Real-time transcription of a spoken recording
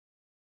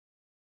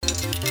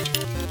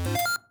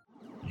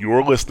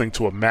You're listening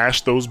to a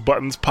Mash Those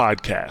Buttons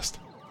podcast.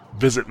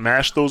 Visit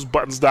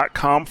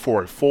mashthosebuttons.com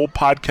for a full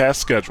podcast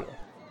schedule.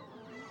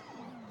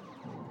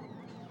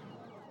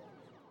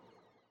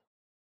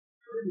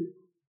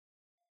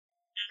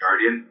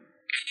 Guardian? Or is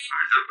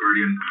that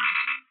Guardian?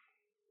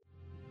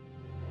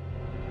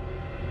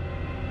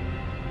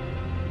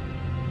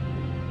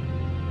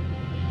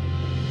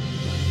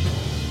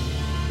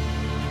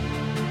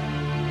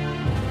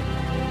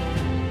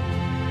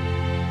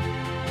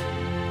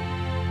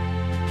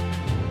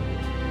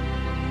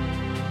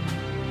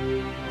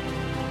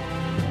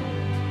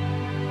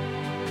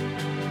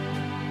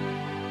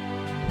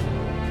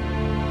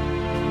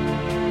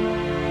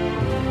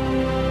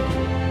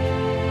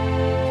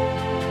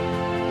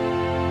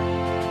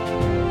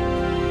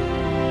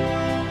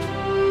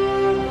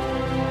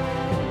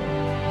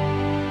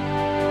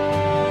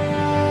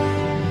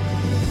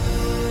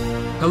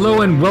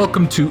 Hello and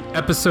welcome to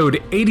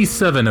episode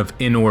 87 of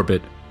In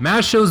Orbit,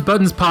 Mash Those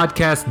Buttons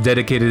podcast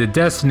dedicated to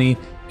Destiny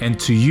and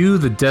to you,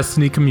 the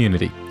Destiny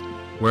community.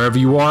 Wherever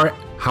you are,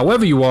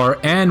 however you are,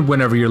 and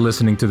whenever you're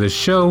listening to this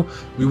show,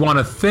 we want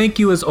to thank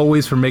you as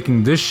always for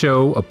making this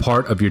show a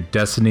part of your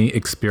Destiny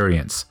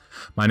experience.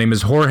 My name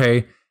is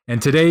Jorge,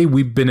 and today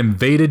we've been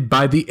invaded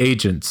by the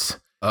agents.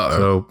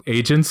 So,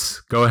 agents,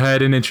 go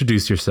ahead and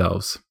introduce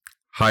yourselves.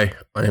 Hi,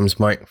 my name is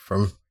Mike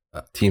from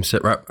Team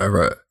SitRep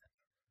over at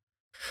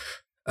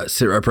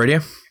SitRep Radio.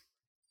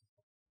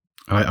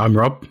 Hi, I'm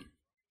Rob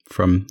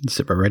from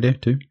SitRep Radio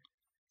too.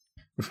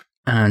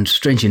 And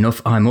strangely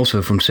enough, I'm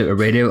also from SitRep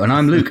Radio, and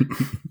I'm Luke.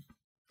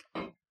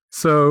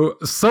 So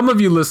some of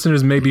you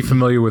listeners may be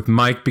familiar with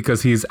Mike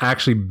because he's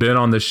actually been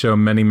on the show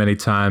many, many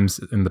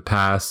times in the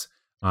past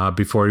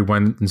before he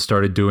went and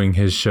started doing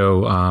his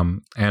show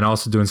and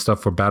also doing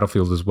stuff for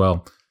Battlefield as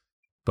well.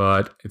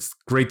 But it's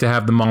great to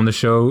have them on the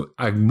show.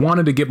 I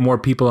wanted to get more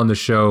people on the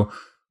show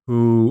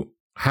who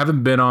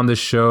haven't been on the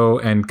show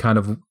and kind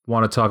of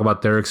want to talk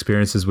about their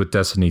experiences with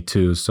Destiny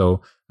 2.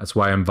 So that's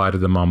why I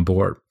invited them on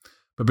board.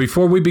 But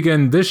before we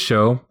begin this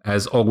show,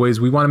 as always,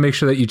 we want to make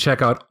sure that you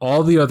check out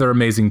all the other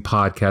amazing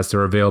podcasts that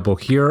are available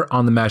here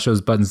on the Mash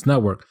Those Buttons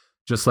network,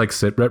 just like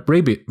SitRep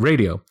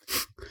Radio.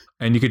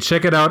 And you can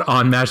check it out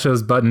on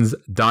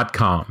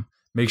mashthosebuttons.com.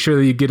 Make sure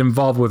that you get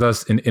involved with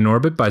us in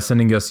Orbit by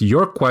sending us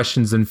your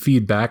questions and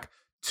feedback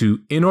to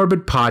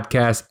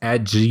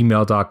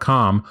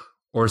inorbitpodcast@gmail.com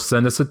or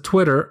send us a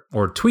tweet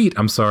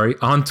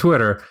on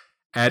Twitter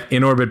at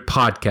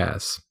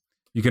 @InOrbitPodcast.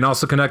 You can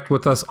also connect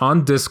with us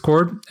on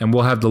Discord, and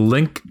we'll have the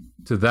link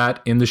to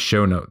that in the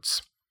show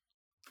notes.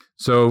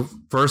 So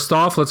first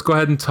off, let's go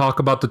ahead and talk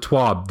about the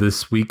TWAB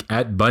this week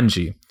at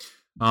Bungie.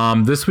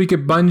 This week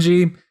at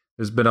Bungie,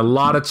 there's been a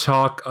lot of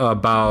talk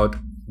about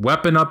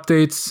weapon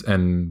updates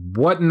and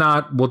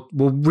whatnot.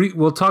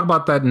 We'll talk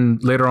about that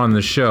later on in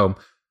the show.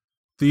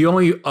 The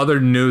only other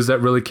news that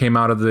really came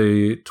out of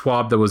the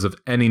TWAB that was of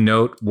any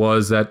note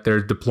was that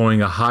they're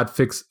deploying a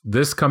hotfix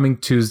this coming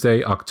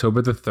Tuesday,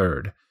 October the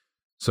 3rd.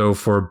 So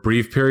for a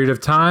brief period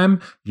of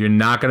time, you're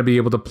not going to be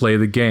able to play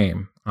the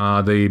game.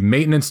 The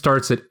maintenance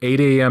starts at 8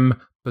 a.m.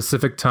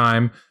 Pacific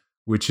time,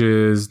 which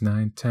is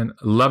 9, 10,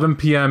 11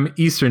 p.m.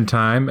 Eastern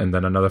time, and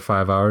then another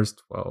 5 hours,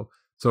 12.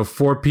 So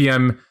 4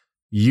 p.m.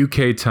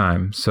 UK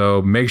time.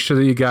 So make sure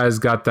that you guys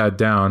got that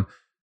down.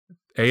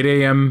 8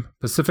 a.m.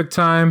 Pacific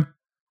time,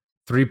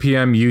 3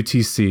 p.m.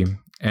 UTC,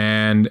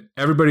 and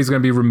everybody's going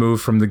to be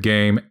removed from the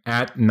game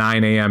at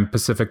 9 a.m.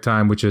 Pacific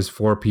time, which is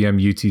 4 p.m.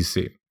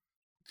 UTC.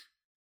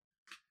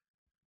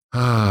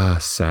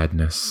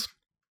 Sadness.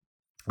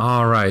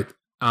 All right.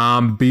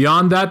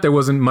 Beyond that, there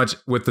wasn't much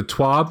with the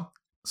TWAB.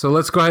 So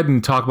let's go ahead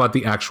and talk about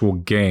the actual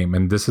game.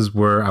 And this is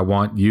where I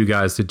want you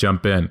guys to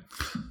jump in.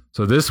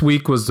 So this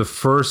week was the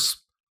first,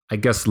 I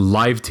guess,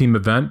 live team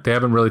event. They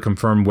haven't really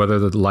confirmed whether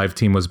the live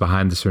team was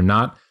behind this or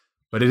not,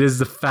 but it is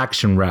the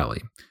Faction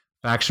Rally.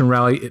 Faction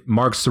Rally, it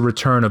marks the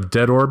return of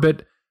Dead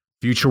Orbit,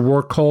 Future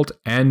War Cult,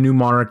 and New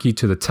Monarchy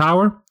to the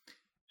tower.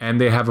 And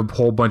they have a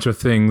whole bunch of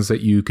things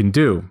that you can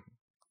do.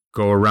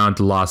 Go around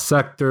to lost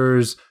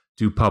sectors,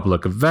 do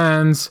public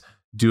events,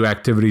 do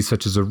activities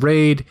such as a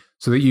raid,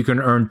 so that you can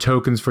earn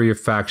tokens for your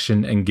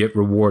faction and get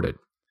rewarded.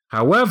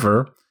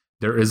 However,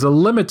 there is a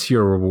limit to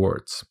your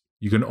rewards.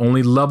 You can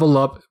only level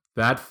up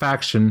that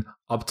faction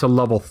up to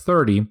level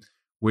 30,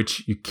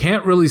 which you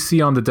can't really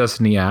see on the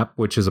Destiny app,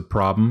 which is a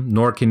problem,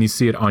 nor can you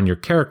see it on your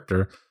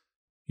character.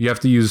 You have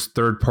to use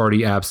third-party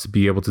apps to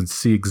be able to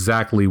see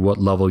exactly what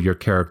level your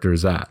character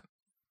is at.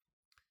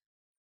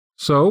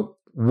 So,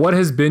 what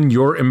has been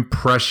your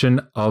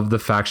impression of the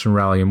Faction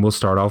Rally? And we'll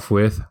start off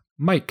with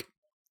Mike.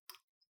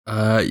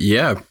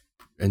 Yeah,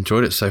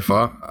 enjoyed it so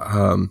far.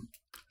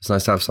 It's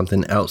nice to have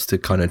something else to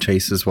kind of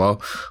chase as well,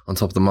 on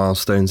top of the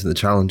milestones and the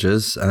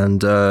challenges,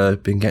 and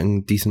been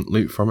getting decent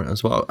loot from it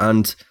as well.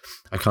 And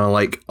I kind of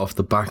like, off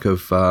the back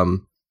of the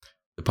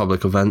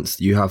public events,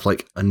 you have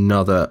like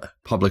another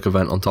public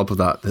event on top of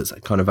that that's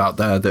kind of out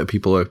there that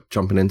people are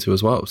jumping into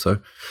as well.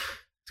 So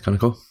it's kind of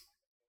cool.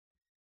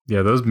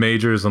 Yeah, those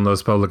majors on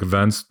those public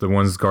events, the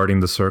ones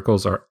guarding the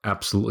circles, are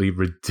absolutely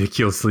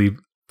ridiculously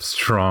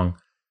strong.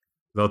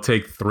 they'll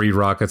take 3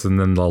 rockets and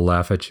then they'll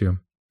laugh at you.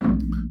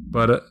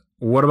 But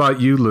what about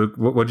you, Luke?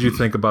 What did you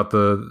think about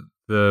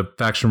the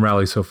faction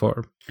rally so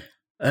far?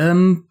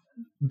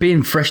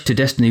 Being fresh to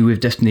Destiny with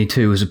Destiny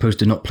 2 as opposed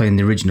to not playing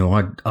the original,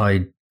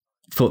 I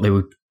thought they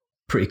were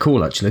pretty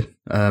cool, actually.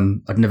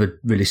 I'd never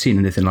really seen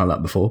anything like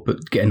that before,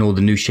 but getting all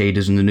the new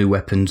shaders and the new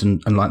weapons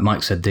and like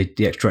Mike said,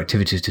 the extra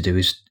activities to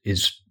do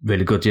is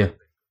really good, yeah.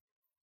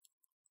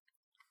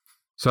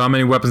 So how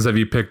many weapons have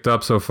you picked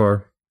up so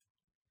far?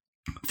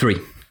 3.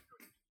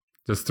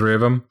 Just 3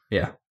 of them?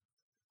 Yeah.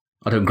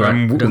 I don't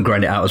grind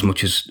it out as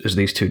much as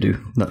these two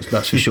do.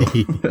 That's for sure.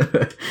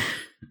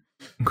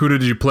 Who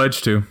did you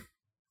pledge to?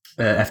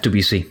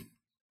 FWC.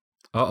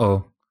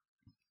 Uh-oh.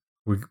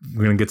 We're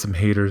going to get some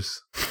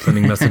haters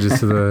sending messages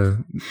to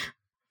the...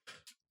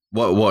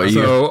 What are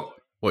you?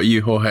 What are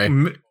you, Jorge?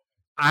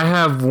 I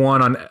have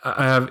one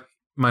on...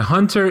 My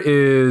Hunter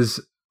is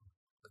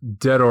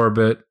Dead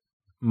Orbit.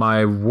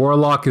 My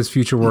Warlock is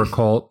Future War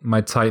Cult.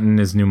 My Titan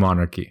is New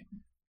Monarchy.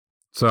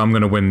 So I'm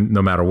going to win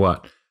no matter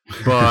what.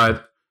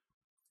 But...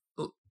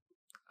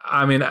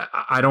 I mean,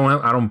 I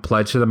don't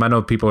pledge to them. I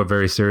know people are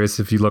very serious.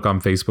 If you look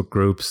on Facebook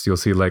groups, you'll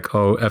see like,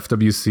 oh,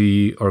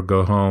 FWC or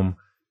Go Home.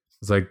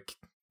 It's like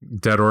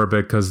Dead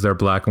Orbit because they're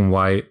black and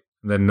white.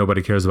 Then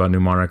nobody cares about New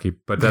Monarchy.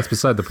 But that's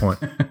beside the point.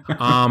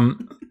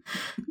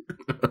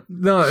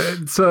 No,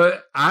 so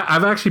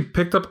I've actually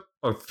picked up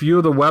a few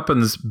of the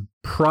weapons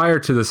prior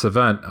to this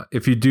event.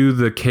 If you do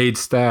the Cade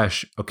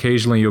stash,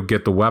 occasionally you'll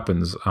get the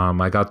weapons.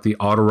 I got the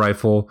auto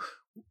rifle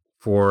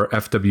for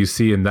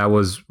FWC, and that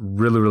was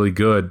really, really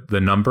good, the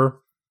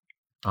number.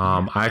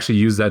 I actually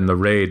used that in the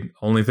raid.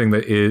 Only thing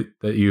that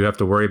you have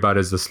to worry about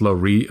is the slow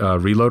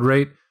reload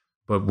rate,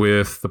 but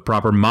with the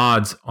proper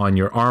mods on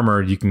your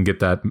armor, you can get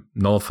that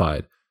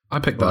nullified. I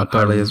picked that up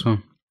early as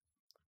well.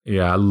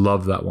 Yeah, I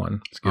love that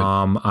one.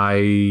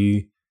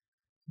 I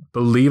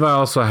believe I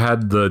also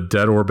had the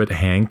Dead Orbit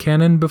hand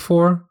cannon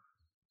before,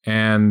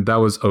 and that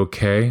was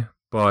okay,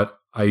 but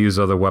I use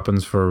other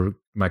weapons for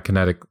my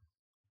kinetic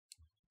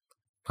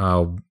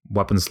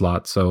weapon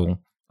slot, so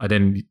I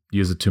didn't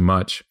use it too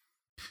much.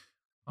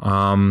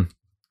 But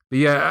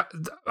yeah,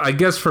 I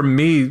guess for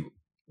me,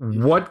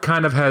 what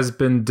kind of has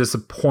been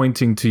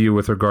disappointing to you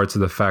with regards to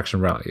the faction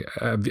rally?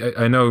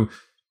 I know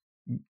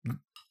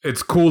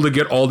it's cool to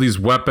get all these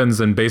weapons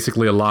and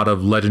basically a lot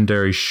of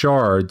legendary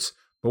shards,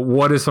 but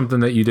what is something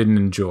that you didn't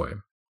enjoy?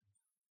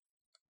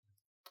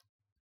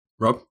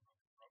 Rob?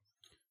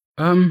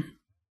 I'm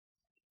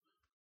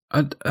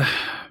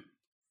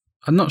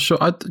not sure.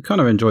 I kind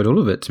of enjoyed all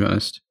of it, to be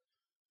honest.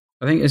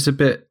 I think it's a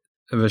bit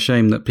of a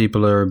shame that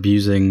people are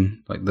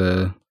abusing like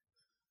the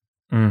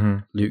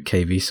Luke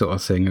KV sort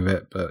of thing of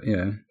it, but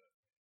yeah.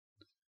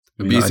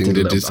 Abusing,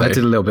 did you say? I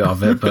did a little bit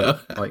of it,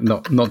 but like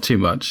not too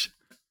much.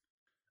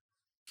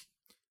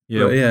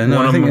 Yeah, but yeah.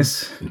 No, I think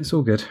it's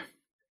all good.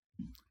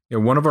 Yeah,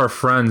 one of our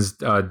friends,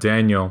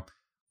 Daniel,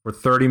 for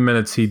 30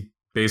 minutes, he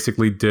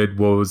basically did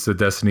what was the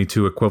Destiny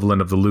 2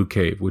 equivalent of the Luke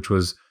Cave, which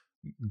was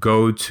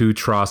go to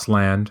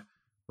Trostland,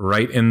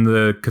 right in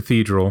the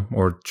cathedral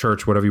or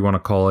church, whatever you want to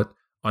call it,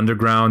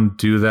 underground,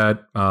 do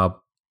that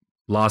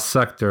lost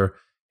sector,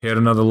 hit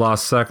another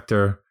lost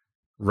sector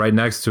right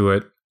next to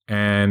it,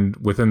 and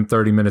within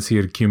 30 minutes he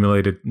had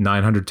accumulated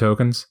 900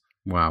 tokens.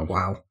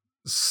 Wow.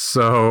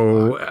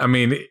 So, I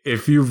mean,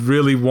 if you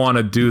really want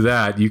to do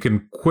that, you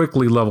can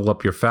quickly level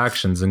up your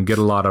factions and get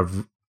a lot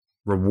of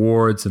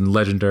rewards and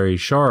legendary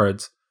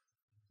shards,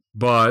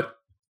 but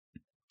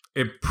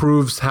it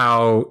proves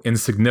how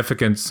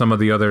insignificant some of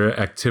the other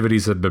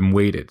activities have been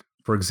weighted.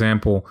 For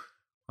example,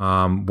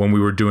 when we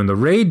were doing the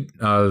raid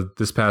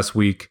this past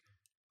week,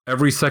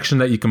 every section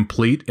that you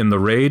complete in the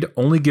raid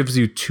only gives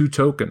you 2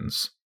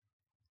 tokens.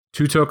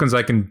 2 tokens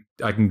I can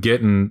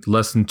get in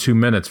less than 2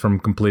 minutes from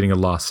completing a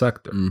lost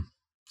sector.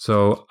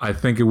 So I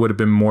think it would have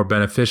been more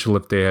beneficial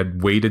if they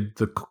had weighted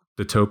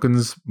the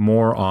tokens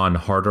more on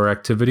harder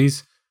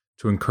activities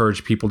to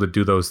encourage people to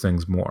do those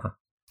things more.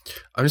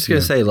 I'm just going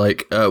to say,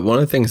 like, one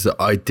of the things that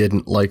I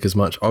didn't like as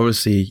much,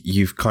 obviously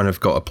you've kind of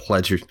got to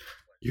pledge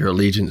your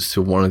allegiance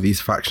to one of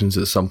these factions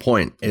at some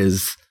point,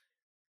 is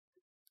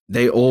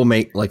they all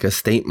make like a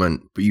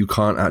statement, but you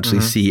can't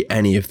actually see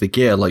any of the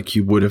gear like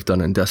you would have done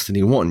in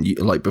Destiny 1.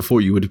 Like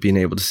before, you would have been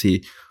able to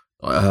see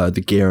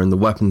the gear and the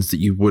weapons that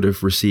you would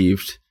have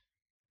received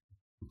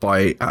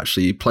by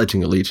actually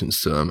pledging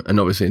allegiance to them. And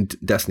obviously in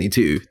Destiny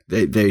 2,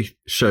 they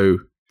show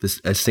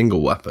a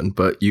single weapon,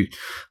 but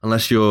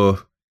unless you're,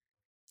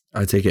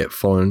 I take it,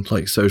 following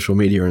like social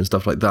media and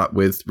stuff like that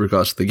with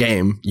regards to the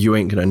game, you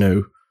ain't going to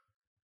know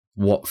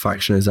what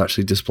faction is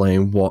actually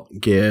displaying what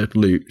gear,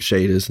 loot,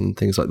 shaders, and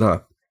things like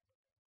that.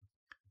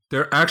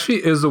 There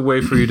actually is a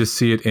way for you to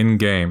see it in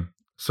game.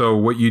 So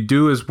what you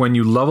do is when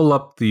you level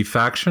up the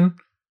faction,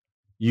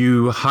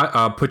 you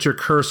put your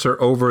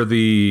cursor over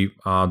the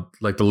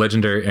like the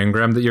legendary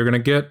engram that you're going to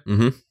get,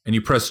 and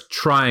you press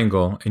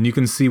triangle, and you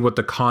can see what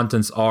the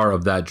contents are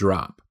of that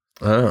drop.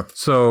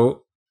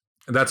 So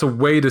that's a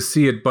way to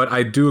see it, but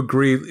I do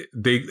agree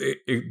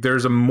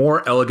there's a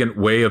more elegant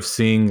way of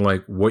seeing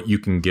like what you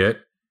can get.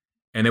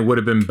 and it would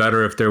have been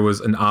better if there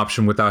was an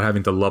option without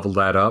having to level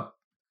that up,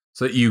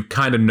 so that you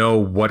kind of know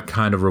what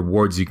kind of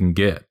rewards you can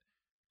get.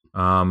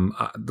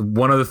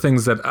 One of the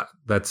things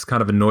that's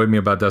kind of annoyed me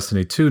about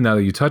Destiny 2, now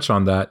that you touch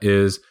on that,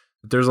 is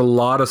there's a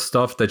lot of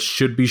stuff that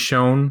should be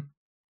shown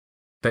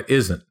that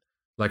isn't.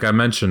 Like I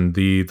mentioned,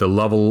 the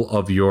level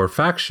of your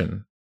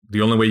faction.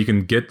 The only way you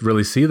can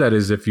really see that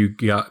is if you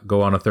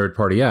go on a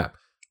third-party app.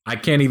 I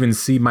can't even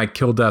see my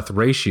kill-death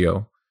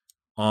ratio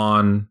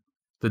on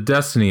the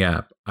Destiny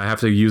app. I have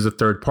to use a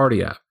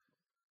third-party app.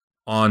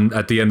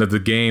 At the end of the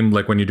game,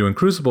 like when you're doing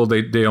Crucible,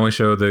 they only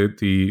show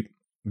the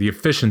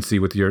efficiency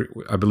with your,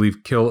 I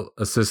believe, kill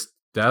assist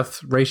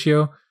death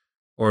ratio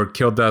or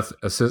kill death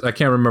assist. I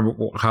can't remember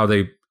how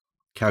they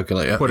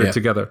calculate it, put it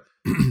together.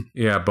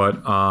 Yeah,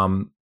 but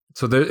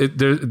so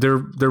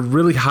they're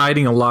really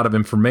hiding a lot of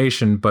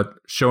information, but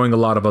showing a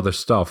lot of other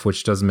stuff,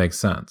 which doesn't make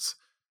sense.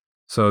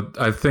 So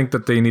I think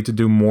that they need to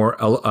do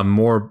a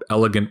more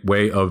elegant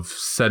way of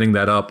setting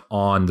that up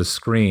on the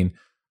screen.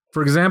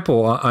 For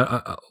example,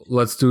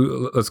 let's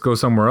go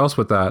somewhere else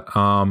with that.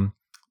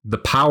 The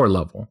power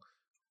level.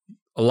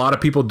 A lot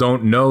of people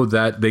don't know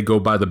that they go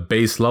by the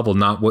base level,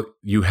 not what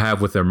you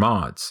have with their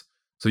mods.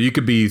 So you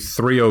could be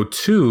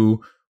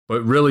 302,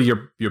 but really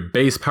your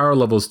base power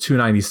level is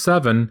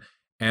 297,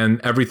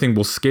 and everything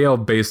will scale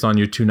based on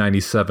your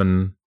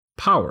 297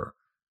 power.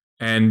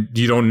 And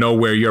you don't know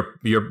where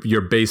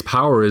your base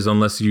power is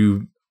unless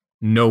you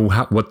know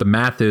what the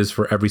math is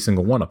for every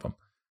single one of them.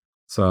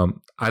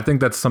 So I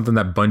think that's something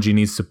that Bungie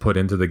needs to put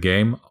into the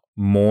game.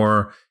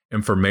 More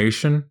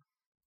information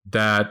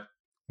that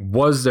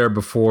was there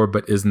before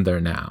but isn't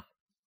there now.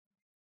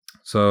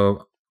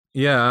 So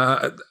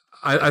yeah,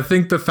 I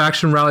think the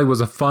Faction Rally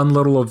was a fun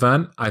little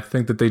event. I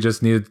think that they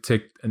just needed to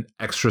take an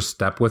extra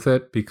step with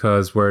it,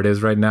 because where it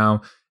is right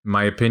now, in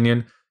my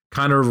opinion,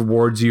 kind of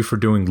rewards you for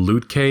doing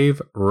loot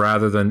cave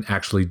rather than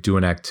actually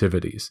doing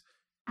activities.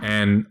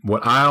 And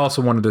what I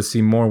also wanted to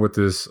see more with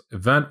this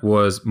event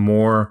was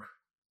more,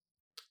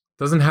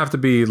 doesn't have to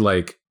be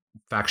like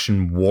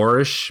faction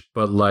warish,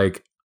 but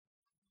like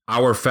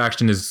our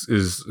faction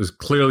is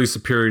clearly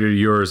superior to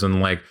yours,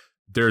 and like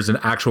there's an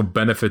actual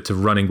benefit to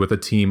running with a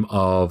team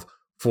of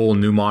full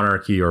New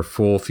Monarchy or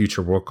full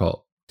Future War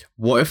Cult.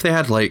 What if they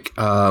had like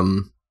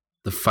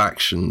the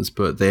factions,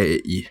 but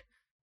they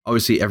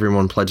obviously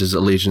everyone pledges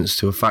allegiance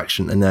to a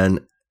faction, and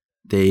then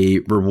they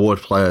reward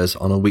players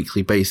on a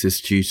weekly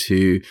basis due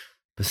to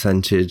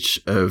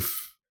percentage of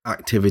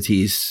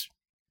activities,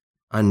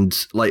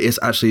 and like it's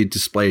actually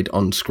displayed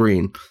on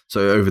screen.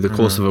 So over the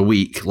course of a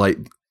week, like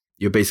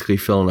you're basically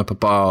filling up a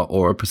bar,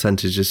 or a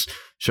percentage is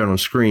shown on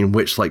screen,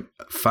 which like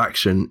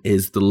faction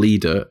is the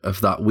leader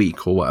of that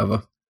week or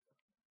whatever.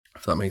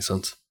 If that makes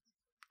sense.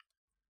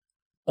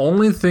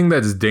 Only thing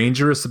that's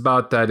dangerous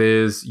about that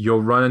is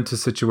you'll run into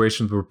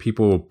situations where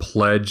people will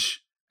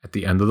pledge at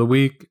the end of the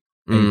week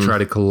and try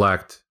to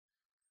collect.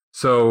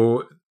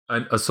 So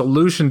a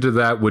solution to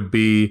that would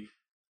be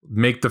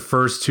make the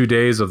first 2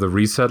 days of the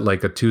reset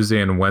like a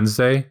Tuesday and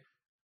Wednesday,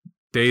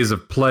 days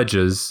of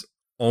pledges.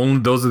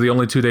 Those are the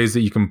only 2 days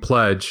that you can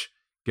pledge,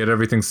 get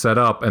everything set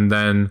up, and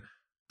then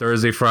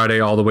Thursday, Friday,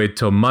 all the way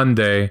till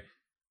Monday,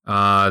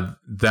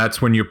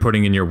 that's when you're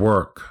putting in your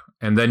work.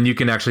 And then you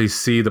can actually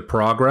see the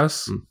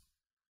progress.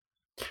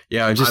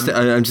 Yeah,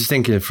 I'm just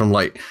thinking from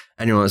like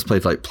anyone that's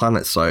played like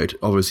PlanetSide.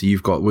 Obviously,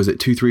 you've got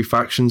 2-3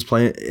 factions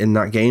playing in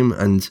that game,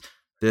 and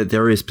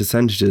there is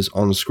percentages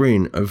on the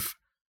screen of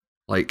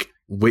like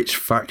which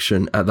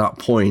faction at that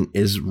point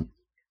is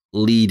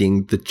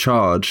leading the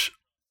charge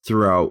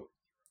throughout,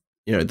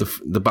 you know,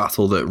 the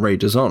battle that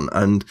Raid is on,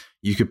 and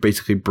you could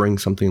basically bring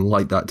something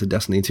like that to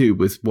Destiny 2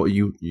 with what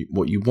you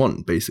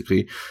want,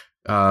 basically,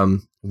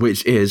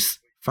 which is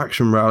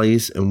faction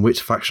rallies and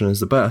which faction is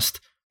the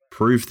best.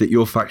 Prove that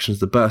your faction is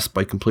the best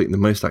by completing the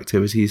most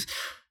activities,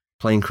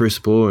 playing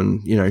Crucible,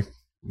 and, you know,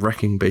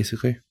 wrecking,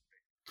 basically.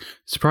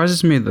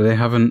 Surprises me that they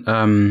haven't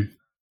done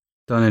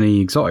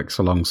any exotics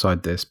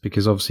alongside this,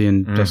 because obviously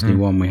in Destiny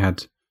 1 we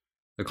had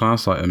the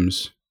class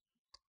items.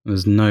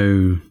 There's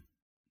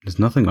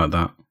nothing like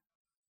that.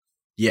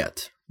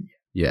 Yet.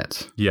 Yeah,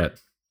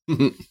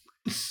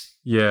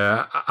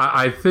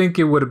 I think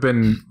it would have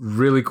been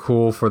really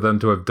cool for them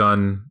to have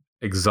done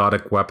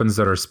exotic weapons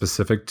that are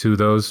specific to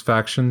those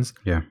factions.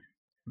 Yeah.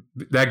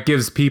 That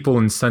gives people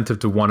incentive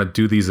to want to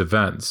do these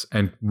events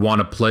and want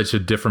to pledge to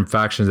different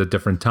factions at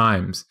different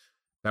times.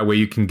 That way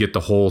you can get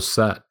the whole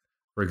set.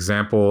 For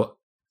example,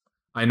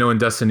 I know in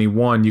Destiny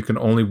 1, you can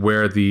only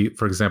wear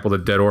for example, the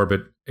Dead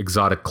Orbit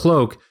exotic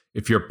cloak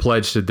if you're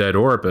pledged to Dead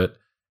Orbit,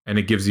 and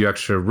it gives you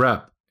extra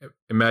rep.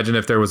 Imagine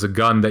if there was a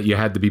gun that you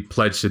had to be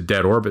pledged to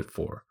Dead Orbit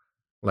for.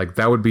 Like,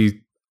 that would be,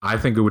 I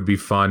think it would be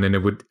fun, and it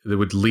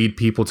would lead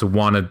people to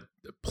want to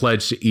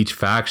pledge to each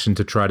faction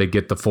to try to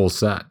get the full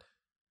set.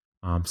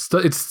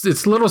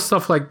 It's little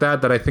stuff like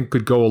that I think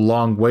could go a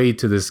long way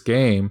to this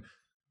game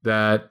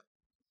that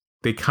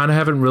they kind of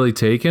haven't really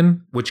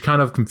taken, which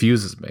kind of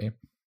confuses me.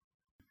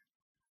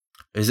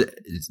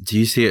 Do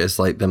you see it as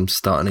like them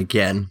starting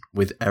again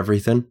with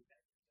everything?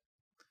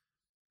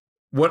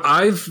 what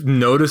I've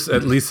noticed,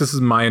 at least this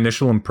is my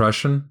initial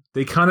impression,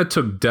 they kind of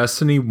took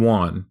Destiny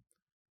 1,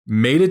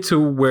 made it to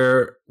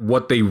where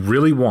what they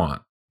really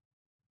want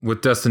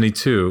with Destiny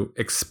 2,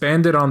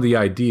 expanded on the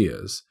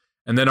ideas,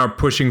 and then are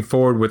pushing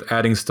forward with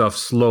adding stuff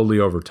slowly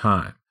over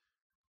time.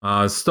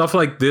 Stuff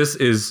like this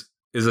is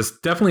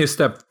definitely a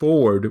step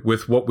forward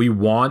with what we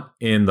want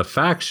in the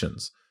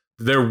factions.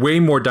 They're way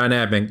more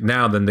dynamic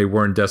now than they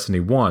were in Destiny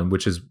 1,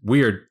 which is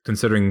weird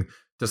considering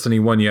Destiny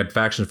 1, you had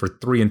factions for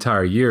 3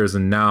 entire years,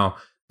 and now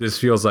this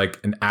feels like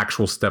an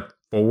actual step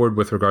forward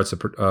with regards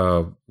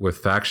to with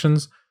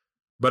factions.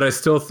 But I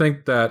still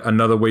think that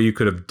another way you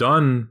could have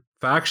done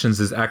factions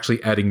is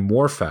actually adding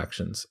more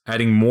factions,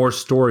 adding more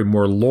story,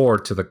 more lore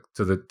to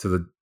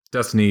the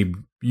Destiny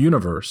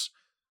universe,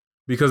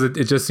 because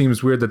it just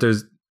seems weird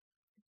that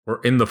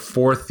we're in the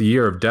 4th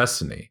year of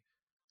Destiny,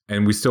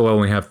 and we still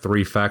only have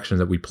 3 factions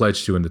that we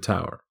pledged to in the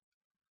tower.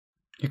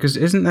 Because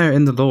isn't there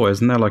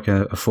like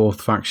a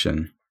 4th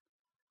faction?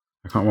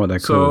 I can't remember what they're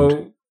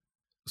called.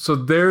 So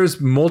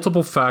there's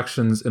multiple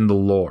factions in the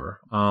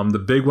lore.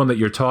 The big one that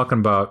you're talking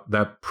about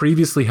that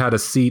previously had a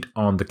seat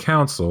on the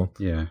council.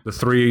 Yeah. The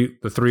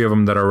three of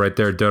them that are right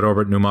there: Dead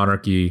Orbit, New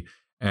Monarchy,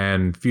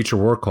 and Future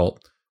War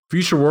Cult.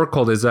 Future War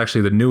Cult is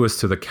actually the newest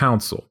to the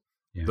council.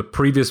 Yeah. The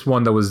previous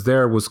one that was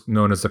there was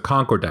known as the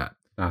Concordat.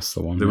 That's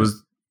the one.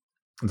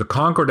 The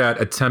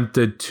Concordat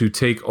attempted to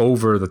take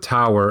over the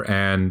tower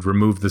and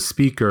remove the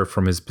speaker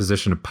from his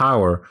position of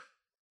power.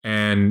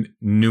 And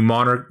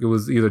it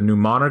was either New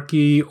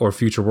Monarchy or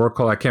Future War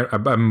Cult.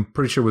 I'm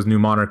pretty sure it was New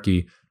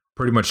Monarchy.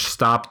 Pretty much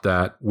stopped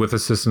that with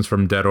assistance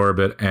from Dead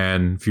Orbit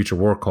and Future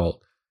War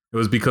Cult. It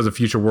was because of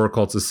Future War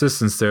Cult's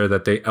assistance there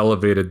that they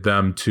elevated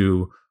them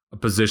to a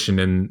position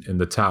in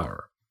the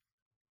tower.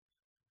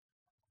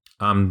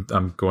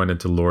 I'm going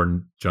into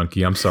lore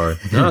junkie. I'm sorry.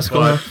 No, that's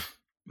cool.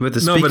 With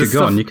the speaker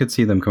gone, you could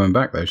see them coming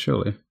back though,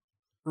 surely.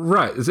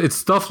 Right. It's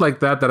stuff like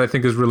that I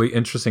think is really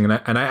interesting.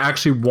 And I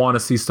actually want to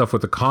see stuff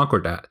with the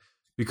Concordat,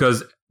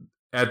 because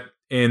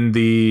in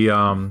the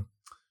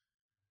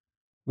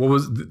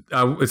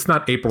it's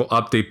not April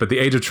update, but the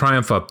Age of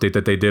Triumph update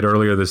that they did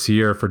earlier this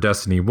year for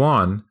Destiny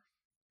 1,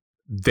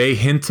 they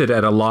hinted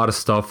at a lot of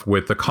stuff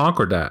with the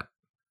Concordat.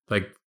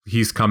 Like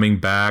he's coming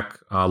back,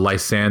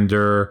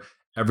 Lysander,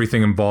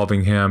 everything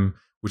involving him,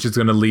 which is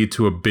going to lead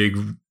to a big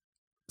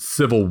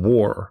civil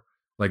war.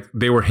 Like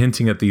they were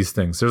hinting at these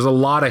things. There's a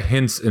lot of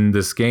hints in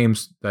this game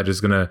that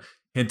is going to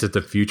hint at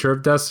the future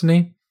of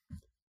Destiny,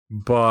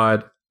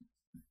 but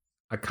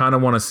I kind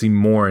of want to see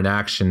more in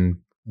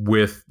action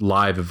with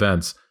live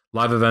events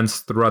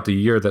throughout the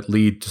year that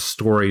lead to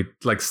story,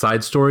 like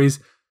side stories.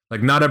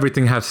 Like not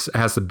everything has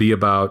to be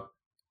about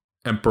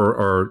Emperor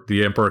or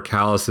the Emperor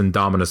Callus and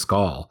Dominus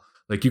Gaul.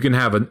 Like you can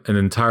have an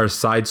entire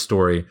side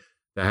story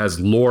that has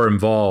lore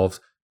involved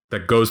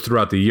that goes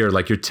throughout the year.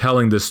 Like you're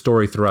telling this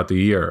story throughout the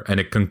year and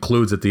it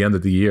concludes at the end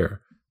of the year.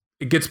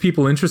 It gets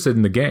people interested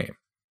in the game.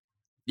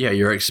 Yeah,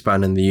 you're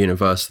expanding the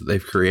universe that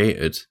they've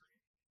created.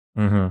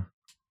 Mm-hmm.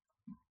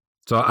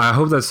 So I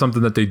hope that's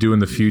something that they do in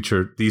the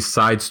future. These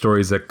side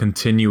stories that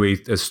continue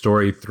a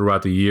story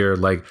throughout the year.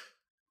 Like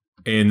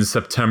in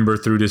September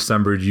through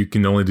December, you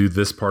can only do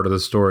this part of the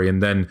story.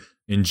 And then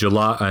in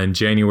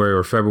January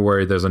or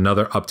February, there's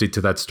another update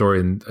to that story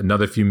and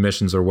another few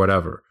missions or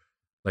whatever.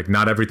 Like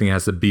not everything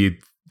has to be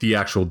the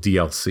actual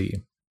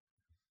DLC.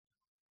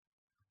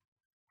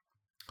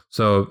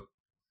 So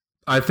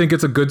I think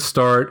it's a good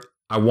start.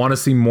 I want to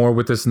see more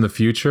with this in the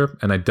future,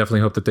 and I definitely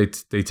hope that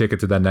they take it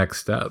to that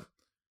next step.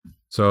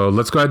 So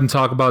let's go ahead and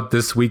talk about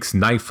this week's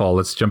Nightfall.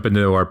 Let's jump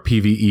into our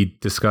PvE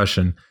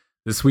discussion.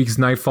 This week's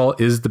Nightfall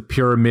is the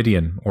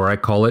Pyramidion, or I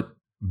call it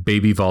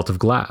Baby Vault of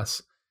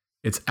Glass.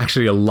 It's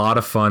actually a lot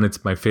of fun.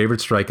 It's my favorite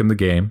strike in the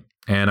game,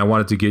 and I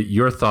wanted to get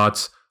your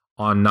thoughts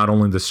on not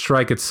only the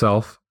strike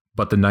itself,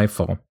 but the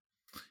Nightfall.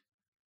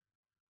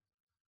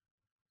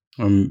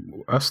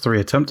 Us three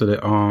attempted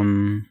it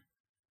on.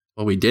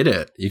 Well, we did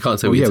it. You can't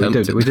say we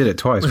attempted. We did it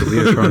twice, but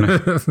we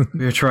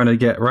were trying to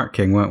get Rat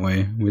King, weren't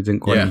we? We didn't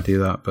quite do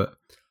that, but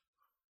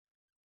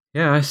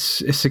yeah,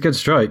 it's a good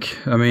strike.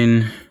 I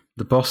mean,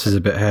 the boss is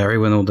a bit hairy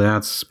when all the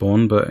ads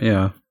spawn, but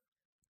yeah,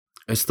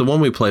 it's the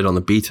one we played on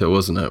the beta,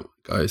 wasn't it,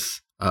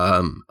 guys?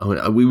 I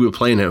mean, we were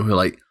playing it, and we were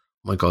like,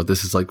 "Oh my god,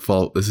 this is like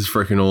Vault. This is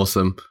freaking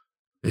awesome.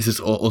 This is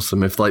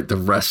awesome. If like the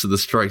rest of the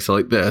strikes are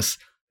like this,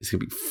 it's gonna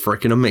be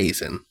freaking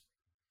amazing."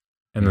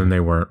 And then they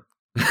weren't.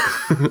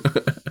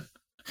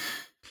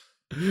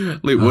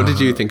 Luke, what did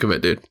you think of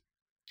it, dude?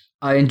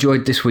 I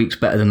enjoyed this week's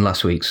better than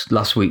last week's.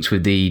 Last week's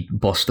with the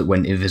boss that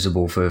went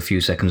invisible for a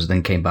few seconds and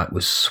then came back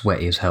was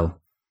sweaty as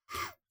hell.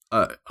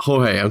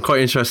 Jorge, I'm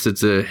quite interested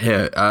to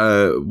hear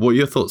what are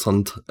your thoughts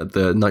on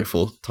the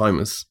Nightfall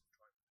timers?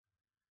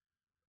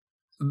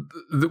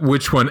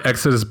 Which one?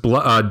 Exodus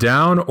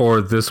Down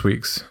or this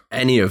week's?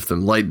 Any of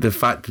them. Like the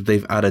fact that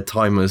they've added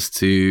timers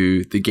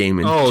to the game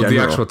in general. The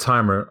actual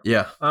timer.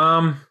 Yeah.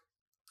 I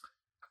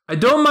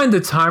don't mind the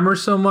timer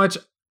so much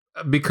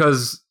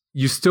because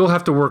you still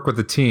have to work with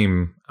the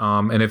team.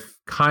 And it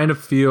kind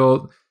of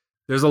feel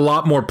there's a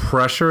lot more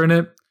pressure in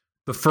it.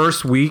 The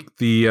first week,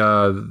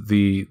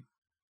 the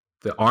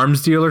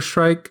arms dealer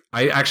strike,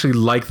 I actually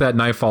like that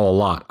Nightfall a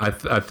lot.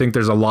 I think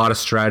there's a lot of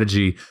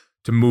strategy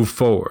to move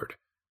forward.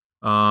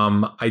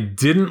 I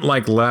didn't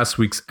like last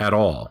week's at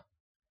all,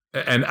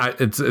 and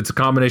it's a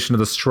combination of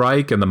the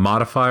strike and the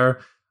modifier,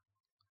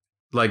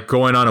 like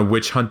going on a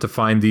witch hunt to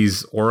find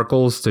these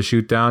oracles to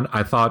shoot down.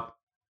 I thought,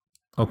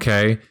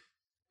 okay,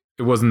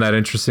 it wasn't that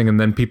interesting, and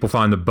then people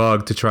found the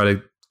bug to try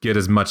to get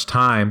as much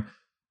time.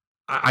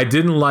 I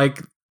didn't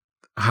like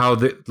how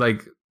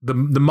the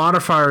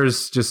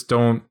modifiers just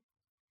don't.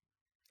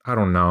 I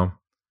don't know.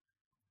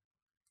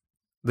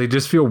 They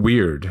just feel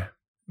weird.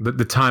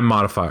 The time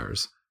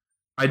modifiers.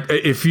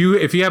 If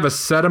you have a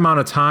set amount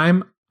of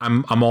time,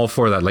 I'm all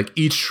for that. Like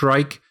each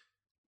strike,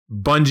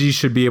 Bungie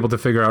should be able to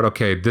figure out,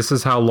 okay, this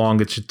is how long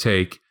it should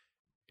take.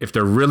 If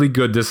they're really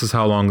good, this is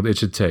how long it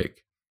should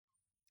take.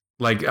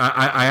 Like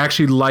I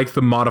actually like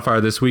the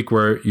modifier this week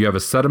where you have a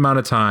set amount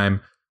of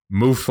time,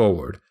 move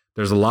forward.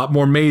 There's a lot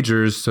more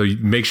majors, so you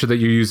make sure that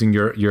you're using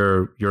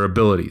your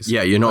abilities.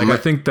 Yeah, you're not. I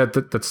think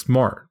that's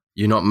smart.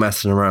 You're not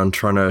messing around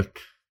trying to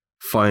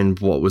find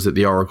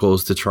the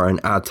oracles to try and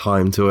add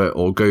time to it,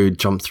 or go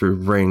jump through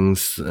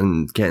rings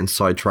and getting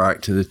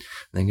sidetracked and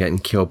then getting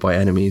killed by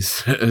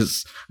enemies,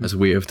 as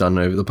we have done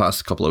over the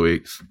past couple of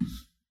weeks.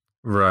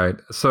 Right.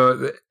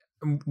 So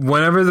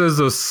whenever there's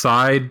those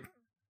side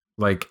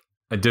like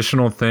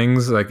additional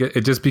things, like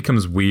it just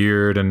becomes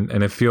weird and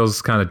it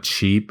feels kind of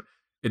cheap.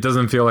 It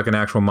doesn't feel like an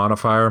actual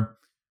modifier,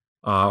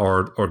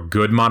 or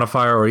good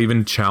modifier, or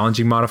even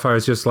challenging modifier.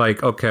 It's just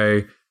like,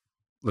 okay,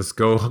 let's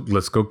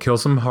go kill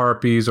some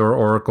harpies or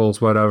oracles,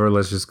 whatever.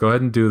 Let's just go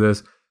ahead and do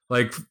this.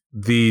 Like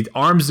the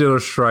arms dealer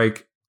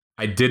strike,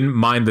 I didn't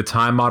mind the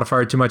time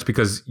modifier too much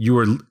because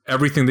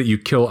everything that you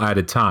kill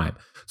added time.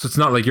 So it's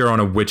not like you're on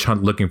a witch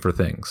hunt looking for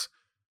things.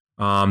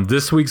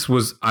 This week's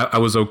I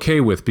was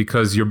okay with,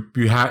 because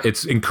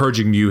it's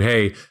encouraging you,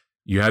 hey,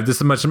 you have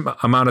this much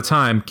amount of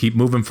time, keep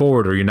moving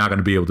forward or you're not going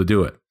to be able to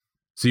do it.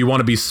 So you want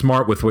to be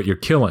smart with what you're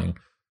killing.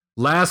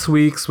 Last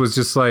week's was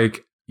just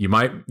like, you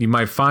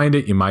might find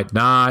it, you might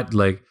not,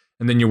 like,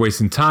 and then you're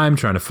wasting time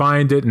trying to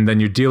find it, and then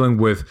you're dealing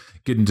with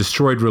getting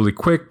destroyed really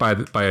quick by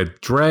a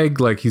dreg,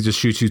 like he just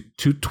shoots you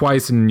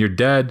twice and you're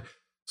dead.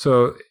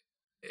 So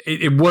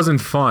it wasn't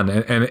fun.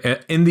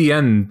 And in the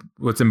end,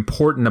 what's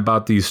important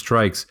about these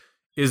strikes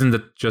isn't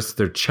that just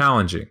they're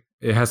challenging.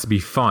 It has to be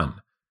fun.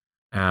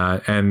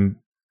 And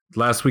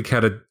last week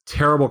had a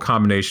terrible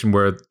combination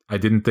where I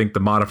didn't think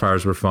the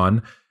modifiers were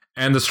fun,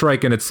 and the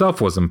strike in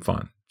itself wasn't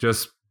fun.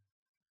 Just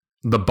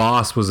the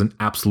boss was an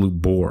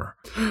absolute bore.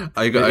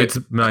 It's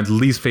my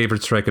least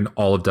favorite strike in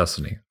all of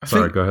Destiny.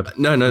 Sorry, go ahead.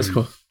 No, it's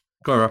cool.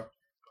 Go on, Rob.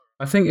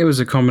 I think it was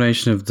a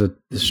combination of the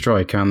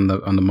strike and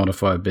the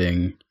modifier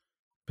being a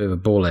bit of a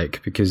ball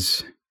ache,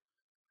 because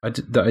I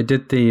did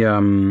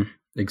the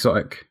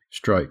exotic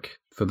strike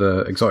for the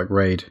exotic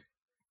raid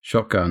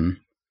shotgun.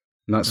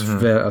 And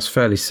that's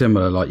fairly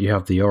similar. Like you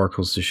have the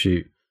oracles to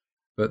shoot,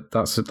 but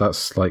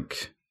that's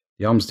like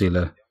the arms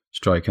dealer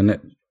strike, and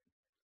it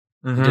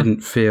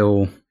didn't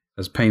feel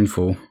as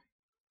painful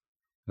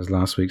as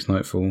last week's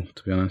Nightfall,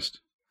 to be honest.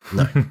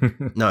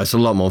 No, it's a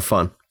lot more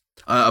fun.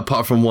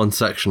 Apart from one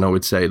section, I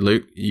would say,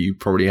 Luke, you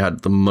probably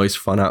had the most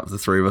fun out of the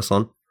three of us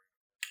on.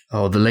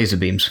 Oh, the laser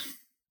beams.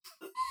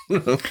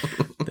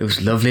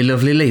 Those lovely,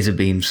 lovely laser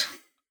beams.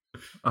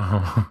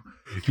 Oh.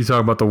 You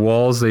talk about the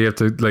walls that you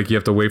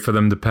have to wait for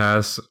them to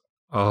pass.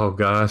 Oh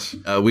gosh,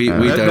 we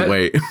don't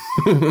wait.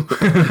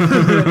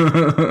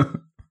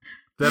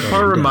 That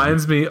part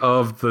reminds me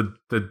of the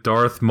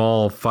Darth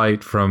Maul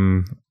fight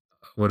from,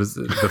 what is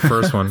it, the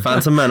first one?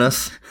 Phantom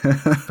Menace.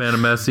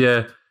 Phantom Menace,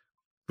 yeah.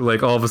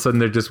 Like all of a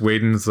sudden they're just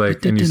waiting, it's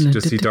like, and you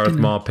just see Darth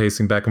Maul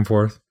pacing back and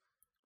forth.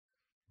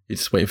 You're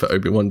just waiting for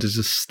Obi-Wan to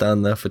just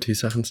stand there for 2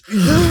 seconds.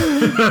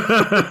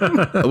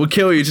 I will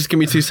kill you. Just give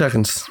me 2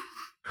 seconds.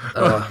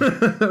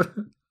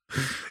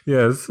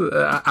 Yes,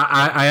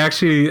 I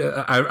actually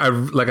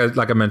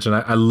like I mentioned,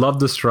 I love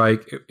the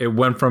strike. It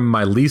went from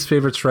my least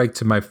favorite strike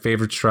to my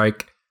favorite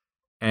strike,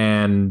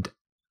 and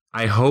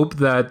I hope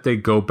that they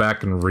go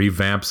back and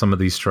revamp some of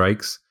these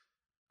strikes.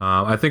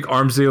 I think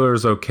Arms Dealer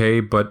is okay,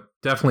 but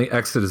definitely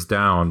Exit is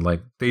down.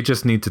 Like they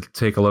just need to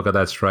take a look at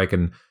that strike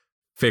and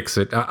fix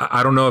it.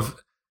 I don't know if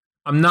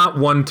I'm not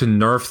one to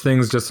nerf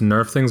things just to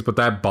nerf things, but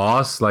that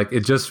boss, like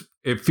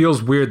it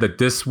feels weird that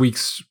this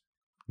week's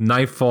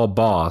Nightfall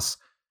boss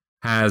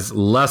has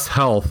less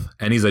health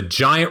and he's a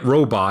giant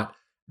robot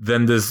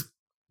than this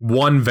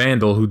one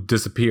Vandal who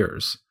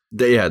disappears.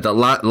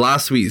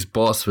 Last week's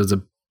boss was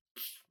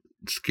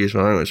excuse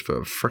my language, but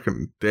a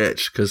freaking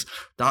bitch. Because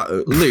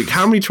Luke,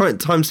 how many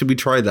times did we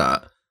try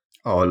that?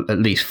 Oh, at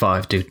least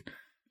 5, dude.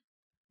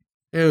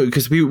 Yeah,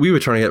 because we were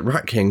trying to get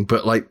Rat King,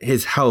 but like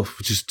his health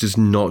just does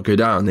not go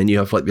down. Then you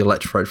have like the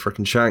electrified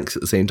freaking Shanks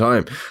at the same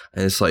time,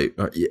 and it's like,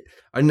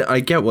 I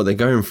get what they're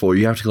going for.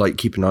 You have to like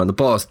keep an eye on the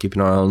boss, keep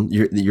an eye on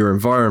your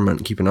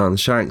environment, keep an eye on the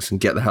Shanks, and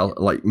get the hell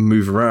like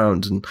move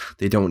around. And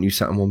they don't want you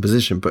sat in one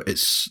position. But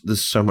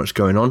there's so much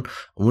going on,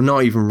 and we're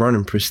not even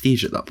running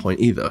prestige at that point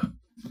either.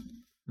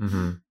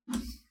 Mm-hmm.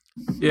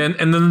 Yeah,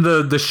 and then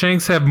the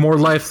Shanks have more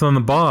life than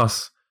the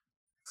boss.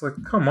 It's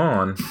like, come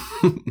on.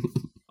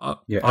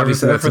 Yeah,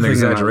 Obviously, that's an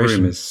everything in that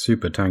exaggeration. room is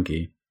super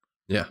tanky.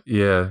 Yeah.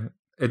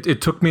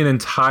 It took me an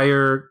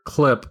entire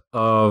clip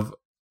of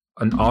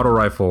an auto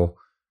rifle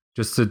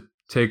just to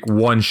take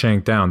one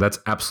shank down. That's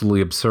absolutely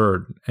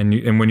absurd.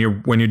 And when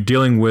you're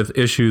dealing with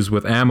issues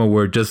with ammo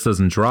where it just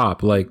doesn't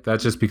drop, like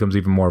that just becomes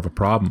even more of a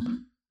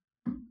problem.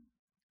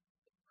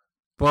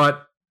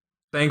 But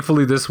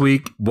thankfully this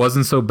week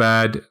wasn't so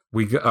bad.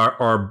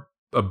 Our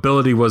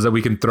ability was that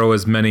we can throw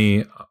as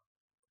many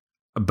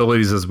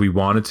abilities as we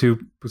wanted to,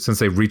 since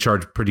they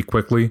recharge pretty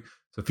quickly.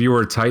 So if you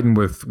were a Titan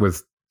with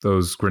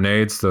those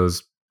grenades,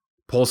 those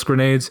pulse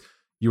grenades,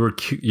 you were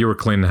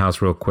cleaning the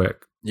house real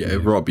quick. Yeah,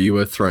 Rob, you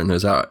were throwing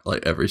those out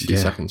like every 2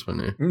 seconds,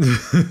 weren't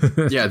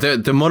you? Yeah,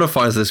 the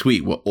modifiers this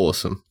week were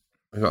awesome.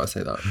 I gotta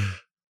say that.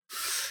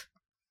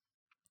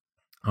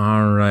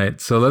 All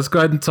right, so let's go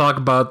ahead and talk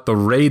about the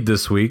raid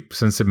this week,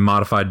 since it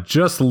modified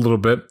just a little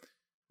bit.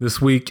 This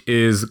week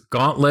is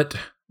Gauntlet,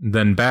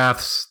 then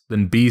Baths,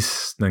 then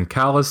Beasts, then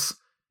Callus.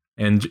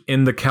 And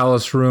in the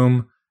Callus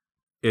room,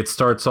 it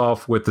starts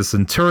off with the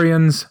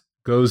Centurions,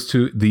 goes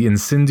to the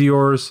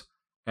Incendiors,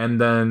 and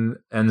then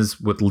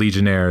ends with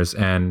Legionnaires.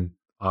 And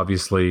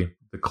obviously,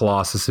 the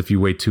Colossus, if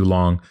you wait too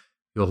long,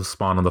 you'll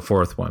spawn on the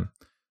fourth one.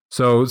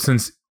 So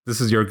since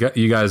this is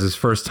you guys'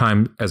 first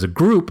time as a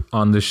group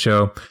on this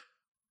show,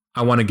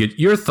 I want to get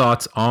your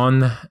thoughts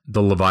on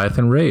the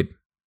Leviathan raid.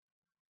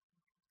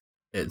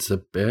 It's a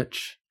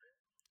bitch.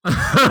 I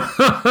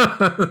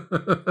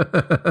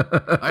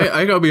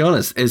gotta be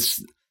honest.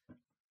 It's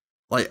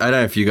like, I don't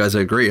know if you guys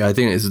agree. I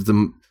think it's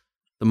the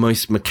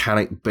most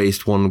mechanic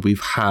based one we've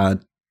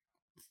had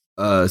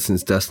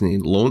since Destiny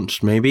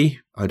launched. Maybe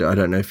I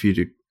don't know if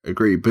you'd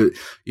agree, but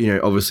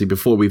obviously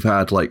before we've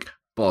had like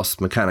boss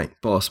mechanic,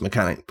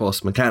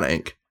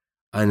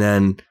 and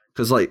then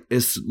because like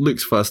it's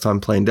Luke's first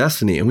time playing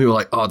Destiny, and we were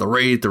like, oh, the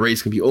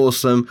raid's gonna be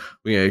awesome.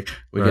 We're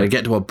gonna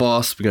get to a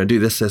boss. We're gonna do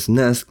this, and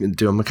this. Gonna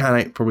do a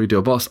mechanic, probably do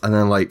a boss, and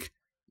then like,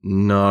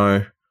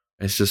 no,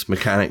 it's just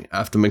mechanic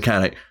after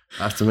mechanic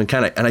after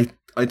mechanic, and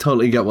I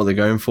totally get what they're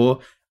going for,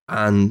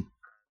 and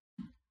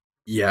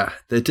yeah,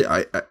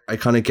 I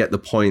kind of get the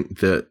point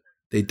that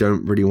they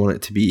don't really want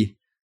it to be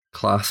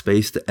class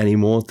based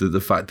anymore. The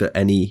fact that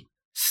any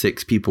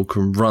 6 people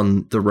can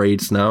run the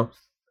raids now.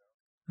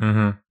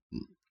 Mm-hmm.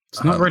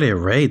 It's not really a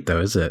raid,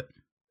 though, is it?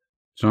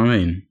 Do you know what I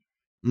mean?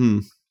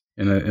 Mm.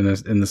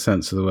 In the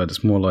sense of the word,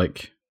 it's more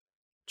like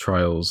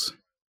trials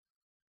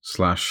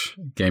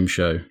 / game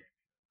show.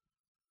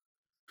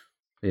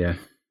 Yeah.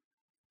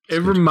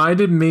 It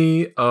reminded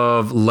me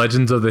of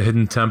Legends of the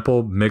Hidden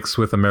Temple mixed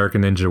with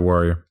American Ninja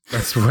Warrior.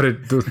 That's what it.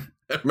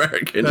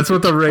 American. That's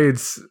what the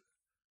raids.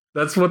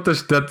 That's what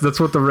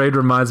the raid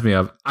reminds me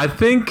of. I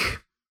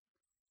think,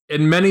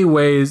 in many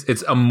ways,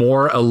 it's a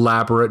more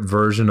elaborate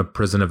version of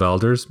Prison of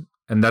Elders,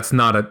 and that's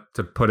not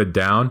to put it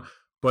down,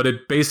 but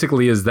it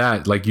basically is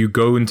that. Like, you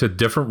go into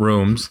different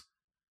rooms,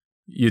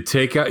 you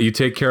take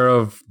care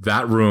of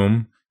that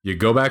room, you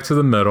go back to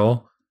the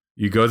middle,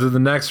 you go to the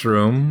next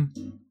room,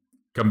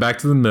 come back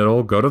to the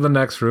middle, go to the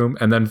next room,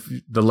 and then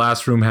the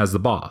last room has the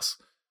boss.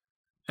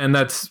 And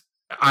that's,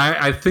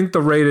 I think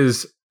the raid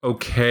is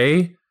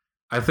okay.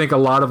 I think a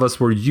lot of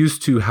us were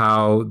used to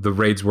how the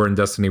raids were in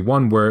Destiny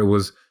 1, where it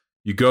was,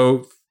 you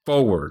go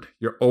forward.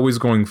 You're always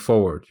going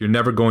forward. You're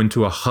never going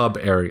to a hub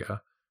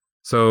area.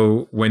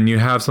 So when you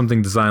have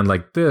something designed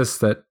like this,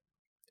 that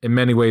in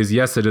many ways,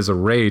 yes, it is a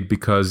raid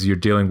because you're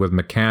dealing with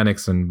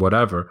mechanics and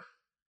whatever,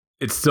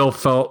 it still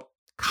felt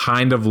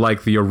kind of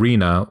like the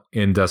arena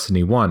in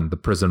Destiny 1, the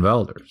Prison of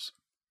Elders.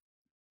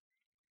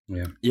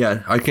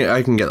 Yeah, I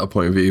can get that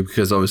point of view,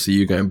 because obviously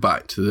you're going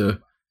back to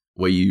the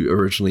where you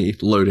originally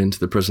load into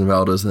the Prison of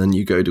Elders and then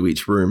you go to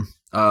each room.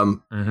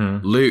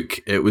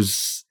 Luke, it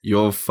was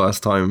your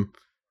first time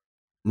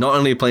not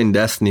only playing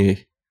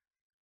Destiny,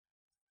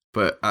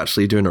 but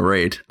actually doing a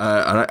raid.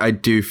 And I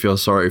do feel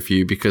sorry for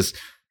you, because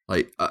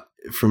like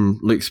from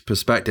Luke's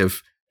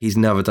perspective, he's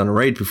never done a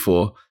raid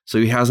before. So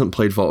he hasn't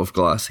played Vault of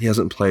Glass. He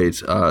hasn't played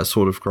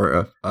Sword of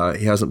Crota.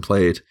 He hasn't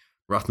played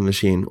Wrath of the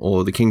Machine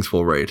or the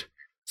Kingsfall raid.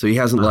 So he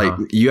hasn't like,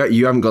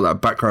 you haven't got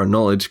that background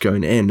knowledge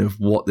going in of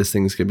what this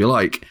thing's going to be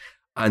like.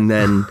 And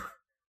then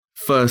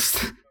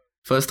first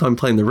time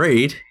playing the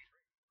raid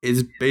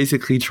is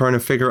basically trying to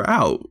figure it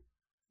out,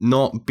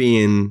 not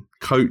being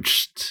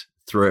coached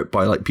through it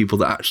by like people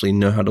that actually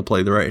know how to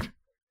play the raid.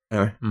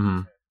 Anyway,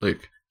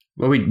 Luke.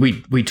 Well,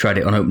 we tried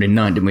it on opening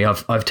night, didn't we?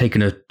 I've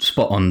taken a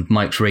spot on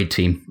Mike's raid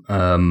team,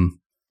 and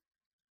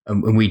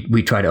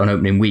we tried it on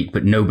opening week,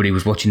 but nobody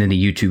was watching any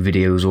YouTube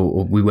videos,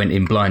 or we went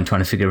in blind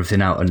trying to figure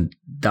everything out, and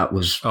that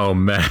was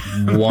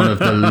one of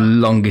the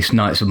longest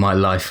nights of my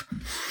life.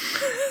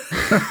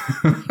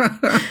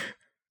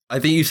 I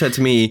think you said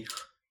to me,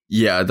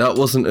 yeah, that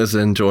wasn't as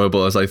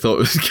enjoyable as I thought it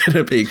was going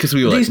to be, because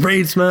we were like,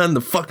 raids, man,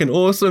 they're fucking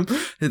awesome.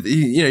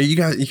 You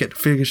get to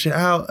figure shit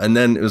out. And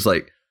then it was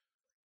like,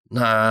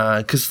 nah,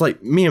 because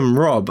like me and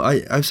Rob,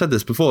 I've said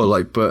this before,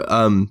 like, but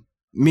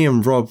me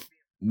and Rob,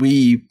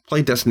 we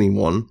played Destiny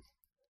 1,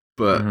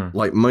 but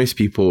like most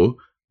people,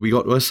 we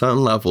got to a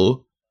certain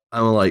level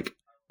and we're like,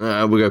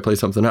 we'll go play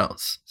something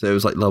else. So it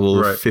was like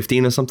level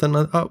 15 or something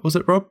like that, was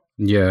it, Rob?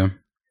 Yeah.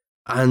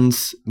 And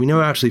we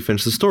never actually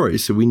finished the story,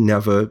 so we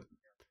never...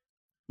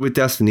 With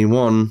Destiny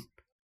 1,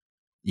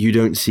 you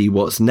don't see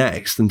what's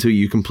next until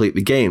you complete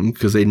the game,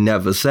 because they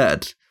never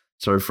said.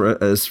 So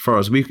as far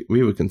as we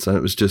were concerned,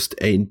 it was just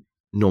a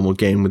normal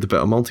game with a bit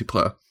of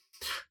multiplayer.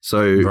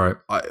 So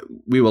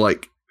we were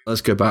like,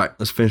 let's go back,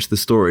 let's finish the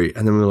story.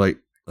 And then we were like,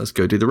 let's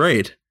go do the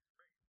raid.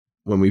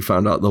 When we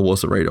found out there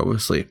was a raid,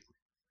 obviously.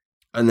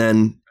 And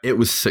then it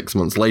was 6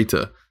 months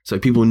later. So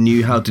people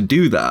knew how to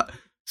do that.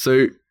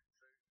 So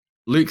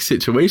Luke's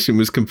situation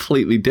was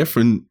completely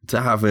different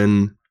to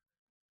having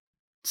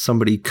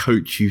somebody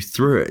coach you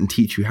through it and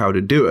teach you how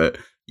to do it.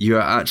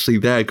 You're actually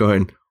there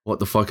going, what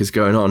the fuck is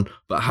going on?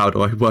 But how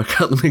do I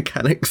work out the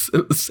mechanics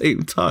at the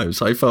same time?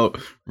 So I felt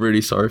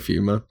really sorry for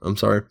you, man. I'm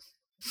sorry.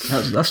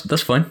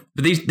 That's fine.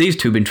 But these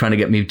two have been trying to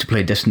get me to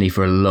play Destiny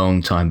for a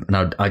long time,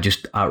 and I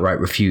just outright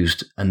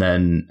refused. And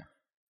then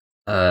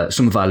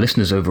some of our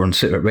listeners over on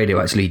Sitrep Radio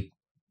actually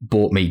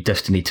bought me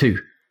Destiny 2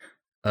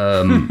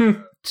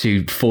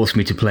 to force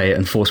me to play it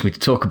and force me to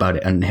talk about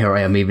it. And here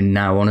I am even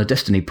now on a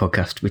Destiny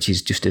podcast, which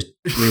is just a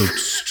real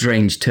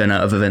strange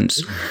turnout of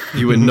events.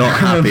 You were not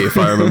happy, if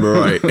I remember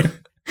right.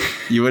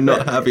 You were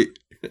not happy.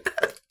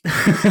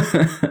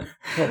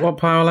 What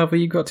power level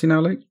you got to now,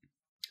 Luke?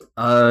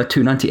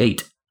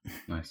 298.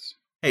 Nice.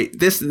 Hey,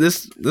 this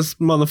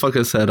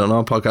motherfucker said on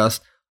our podcast,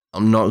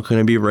 I'm not going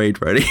to be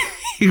raid ready.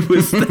 He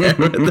was there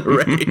at the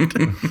raid.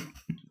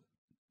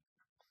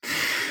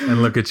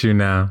 And look at you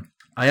now.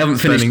 I haven't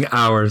spending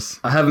hours.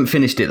 I haven't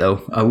finished it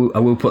though. I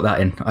will put that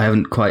in. I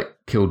haven't quite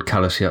killed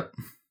Callus yet.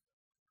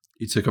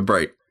 You took a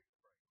break.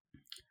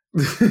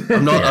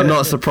 I'm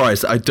not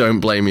surprised. I don't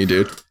blame you,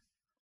 dude.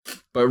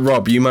 But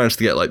Rob, you managed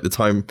to get like the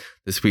time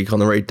this week on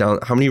the raid down.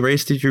 How many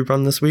raids did you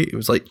run this week? It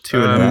was like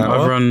 2 and a half.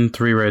 I've run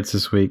 3 raids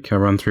this week. I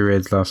ran 3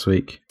 raids last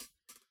week.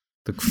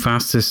 The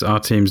fastest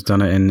our team's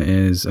done it in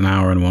is 1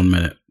 hour and 1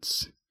 minute.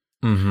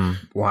 Mm-hmm.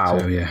 Wow.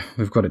 So yeah,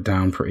 we've got it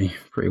down pretty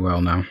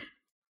well now.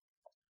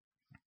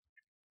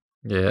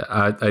 Yeah,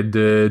 I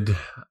did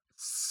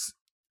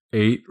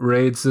 8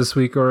 raids this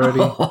week already.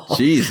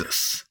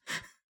 Jesus.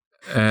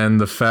 And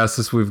the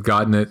fastest we've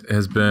gotten it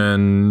has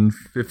been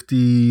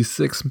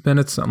 56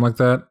 minutes, something like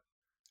that.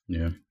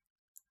 Yeah.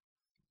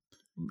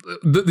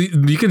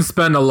 You can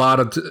spend a lot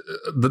of...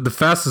 The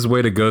fastest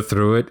way to go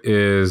through it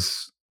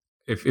is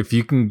if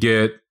you can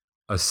get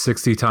a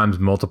 60 times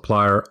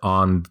multiplier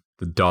on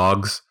the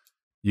dogs,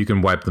 you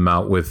can wipe them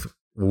out with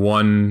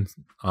one...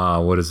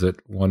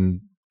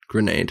 One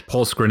grenade.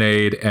 Pulse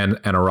grenade and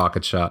a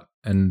rocket shot,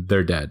 and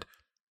they're dead.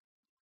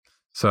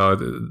 So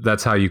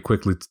that's how you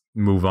quickly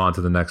move on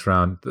to the next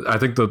round. I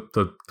think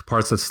the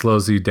parts that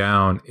slows you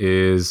down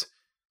is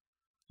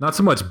not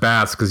so much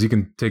bats, because you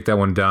can take that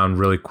one down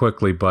really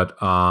quickly, but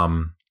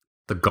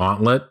the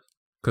gauntlet,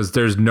 because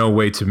there's no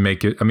way to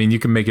make it. I mean, you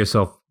can make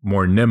yourself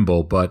more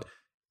nimble, but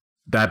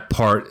that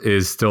part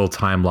is still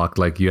time locked.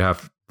 Like you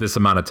have this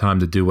amount of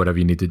time to do whatever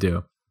you need to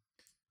do.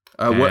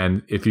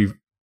 And if you...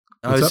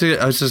 I was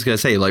just going to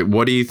say, like,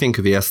 what do you think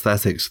of the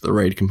aesthetics of the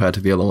raid compared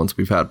to the other ones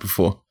we've had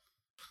before?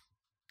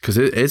 Because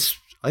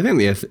I think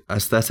the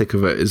aesthetic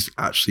of it is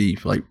actually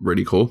like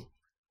really cool.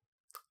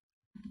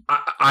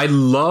 I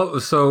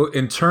love, so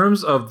in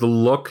terms of the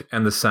look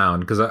and the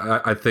sound, because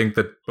I think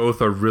that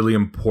both are really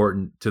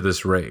important to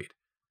this raid.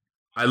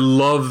 I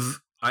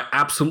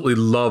absolutely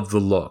love the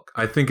look.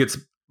 I think it's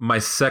my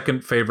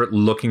second favorite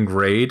looking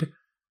raid.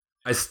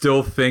 I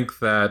still think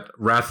that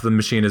Wrath of the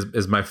Machine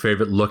is my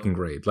favorite looking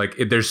raid. Like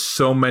there's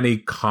so many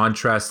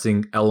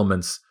contrasting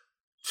elements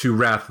to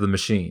Wrath of the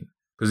Machine,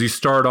 because you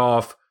start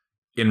off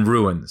in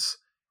ruins,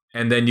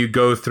 and then you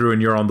go through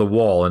and you're on the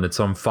wall and it's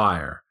on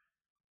fire,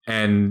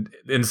 and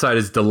inside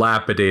is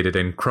dilapidated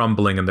and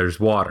crumbling and there's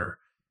water,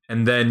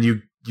 and then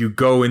you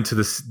go into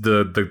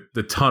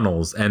the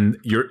tunnels and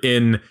you're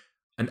in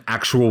an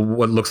actual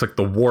what looks like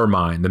the war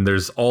mine, and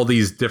there's all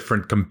these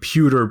different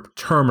computer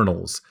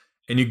terminals,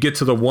 and you get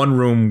to the one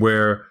room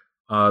where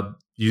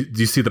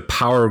you see the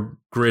power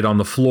grid on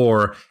the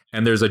floor,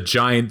 and there's a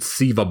giant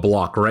SIVA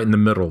block right in the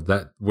middle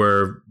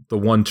where the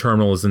one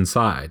terminal is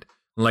inside.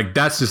 Like,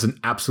 that's just an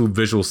absolute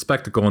visual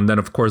spectacle. And then,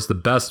 of course, the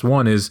best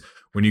one is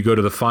when you go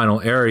to the final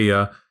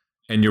area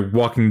and you're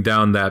walking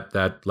down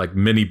that like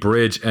mini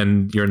bridge,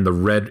 and you're in the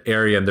red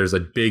area, and there's a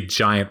big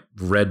giant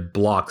red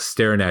block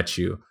staring at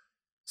you.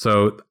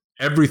 So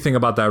everything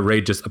about that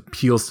raid just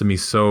appeals to me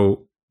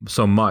so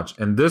much.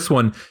 And this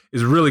one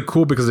is really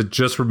cool because it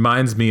just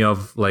reminds me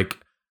of like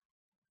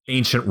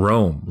ancient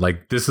Rome.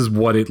 Like, this is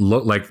what it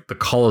looked like, the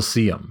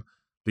Colosseum.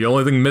 The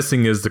only thing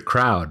missing is the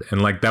crowd. And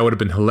like, that would have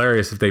been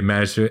hilarious if they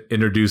managed to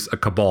introduce a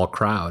Cabal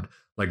crowd.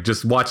 Like,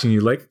 just watching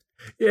you like,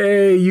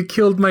 yay, you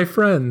killed my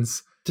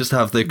friends. Just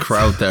have the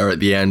crowd there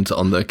at the end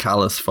on the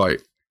Callus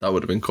fight. That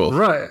would have been cool.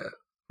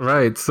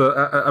 Right. So,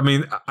 I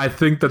mean, I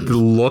think that the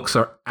looks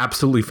are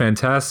absolutely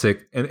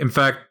fantastic. And in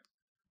fact,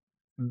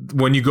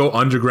 when you go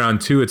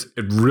underground too, it's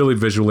really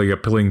visually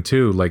appealing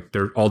too. Like,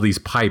 there are all these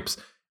pipes,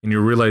 and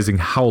you're realizing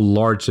how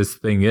large this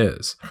thing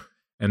is.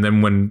 And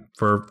then when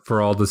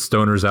for all the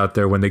stoners out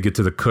there, when they get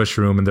to the Kush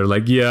room and they're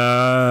like,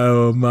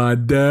 "Yo, my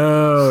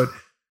dude."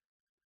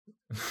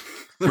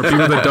 For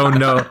people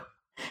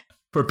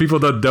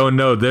that don't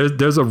know,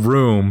 there's a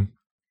room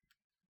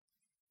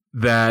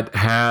that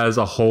has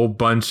a whole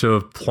bunch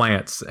of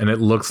plants, and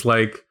it looks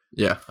like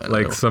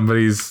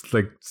somebody's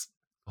like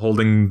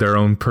holding their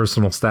own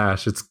personal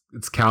stash. It's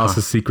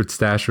Callus's secret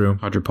stash room.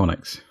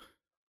 Hydroponics.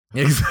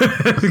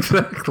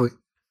 Exactly.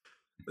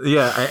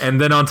 Yeah,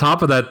 and then on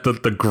top of that,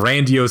 the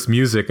grandiose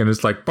music, and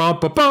it's like ba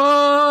ba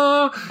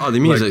ba. Oh, the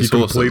music's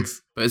awesome.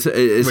 But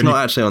it's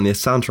not actually on the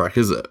soundtrack,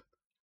 is it?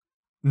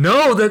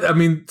 No,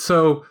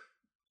 so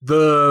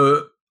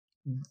the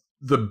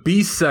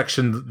Beast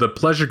section, the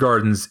Pleasure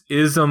Gardens,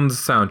 is on the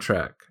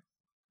soundtrack,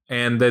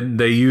 and then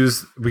they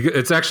use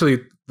it's actually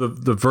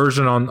the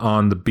version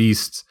on the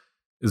Beast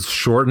is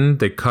shortened.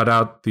 They cut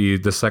out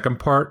the second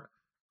part.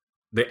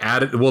 They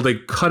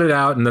cut it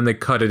out and then they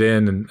cut it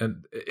in,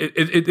 and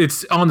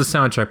it's on the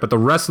soundtrack, but the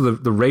rest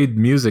of the raid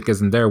music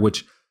isn't there,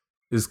 which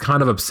is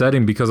kind of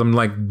upsetting because I'm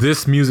like,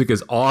 this music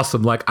is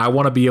awesome. Like, I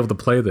want to be able to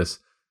play this.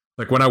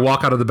 Like, when I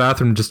walk out of the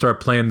bathroom and just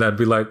start playing that, I'd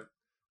be like,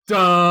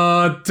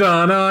 da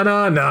da na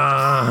na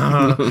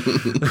na.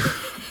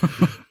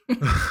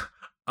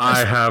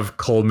 I have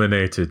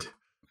culminated.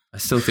 I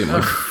still think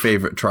my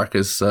favorite track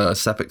is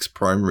Sepic's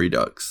Prime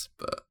Redux,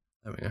 but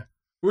there we go.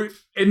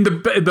 And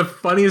the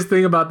funniest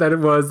thing about that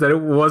was that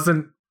it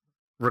wasn't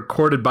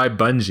recorded by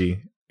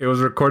Bungie. It was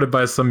recorded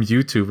by some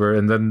YouTuber,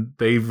 and then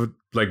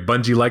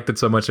Bungie liked it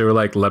so much they were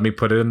like, "Let me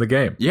put it in the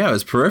game." Yeah, it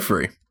was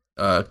Periphery.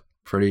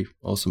 Pretty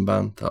awesome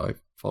band that I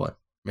follow.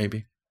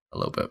 Maybe a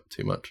little bit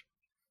too much.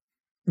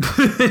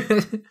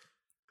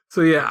 So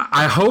yeah,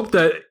 I hope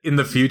that in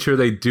the future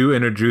they do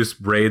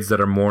introduce raids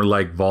that are more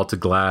like Vault of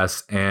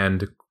Glass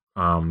and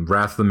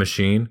Wrath of the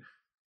Machine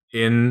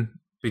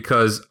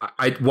because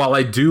while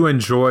I do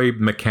enjoy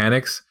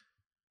mechanics,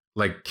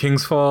 like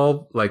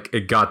Kingsfall, like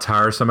it got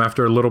tiresome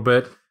after a little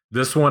bit.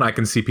 This one, I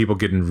can see people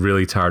getting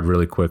really tired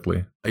really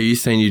quickly. Are you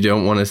saying you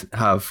don't want to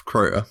have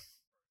Crota?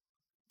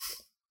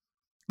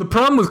 The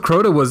problem with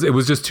Crota was it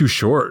was just too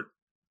short.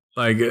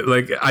 Like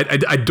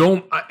I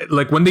don't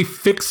like when they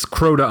fixed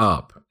Crota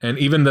up, and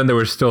even then there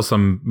were still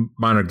some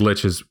minor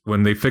glitches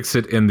when they fixed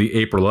it in the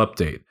April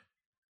update.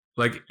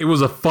 Like, it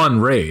was a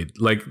fun raid,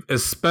 like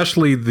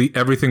especially the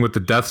everything with the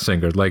Death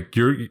Singer, like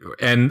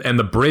and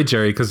the bridge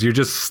area, because you're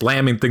just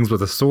slamming things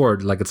with a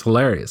sword, like it's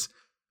hilarious.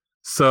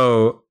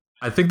 So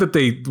I think that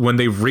when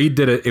they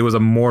redid it, it was a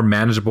more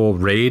manageable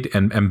raid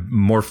and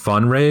more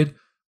fun raid,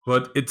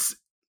 but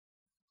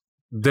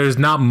there's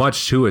not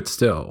much to it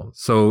still.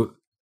 So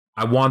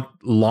I want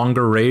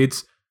longer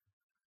raids.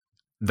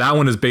 That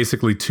one is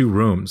basically 2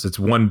 rooms. It's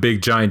one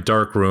big giant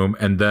dark room,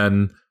 and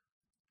then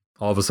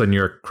all of a sudden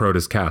you're at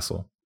Crota's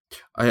castle.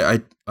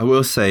 I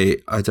will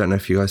say, I don't know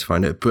if you guys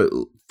find it, but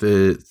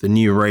the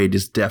new raid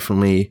is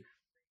definitely,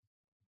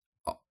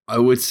 I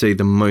would say,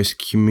 the most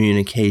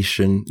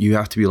communication. You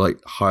have to be like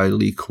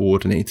highly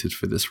coordinated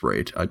for this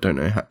raid. I don't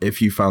know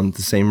if you found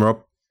the same,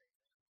 Rob.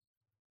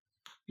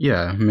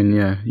 Yeah, I mean,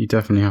 yeah, you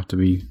definitely have to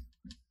be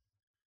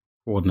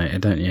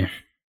coordinated, don't you?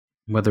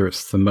 Whether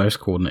it's the most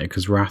coordinated,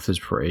 because Wrath is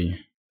pretty,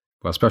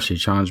 well, especially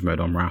challenge mode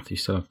on Wrath, you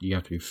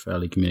have to be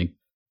fairly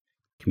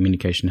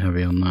communication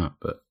heavy on that,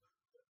 but.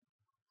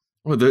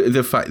 Well,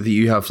 the fact that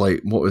you have,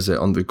 like, what was it,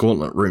 on the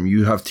Gauntlet room,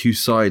 you have 2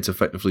 sides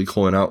effectively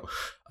calling out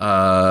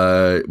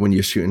when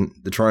you're shooting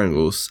the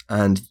triangles,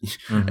 and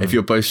if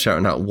you're both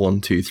shouting out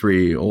 1, 2,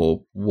 3,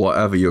 or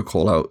whatever your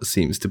call out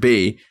seems to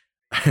be,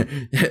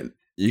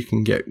 you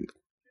can get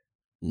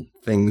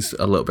things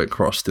a little bit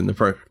crossed in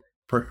the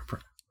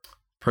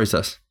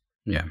process.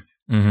 Yeah.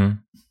 Mm-hmm.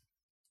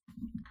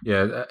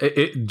 Yeah,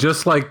 it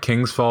just like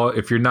Kingsfall,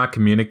 if you're not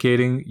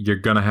communicating, you're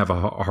going to have a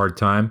hard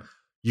time.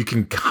 You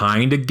can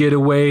kind of get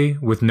away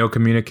with no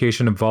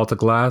communication in Vault of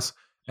Glass.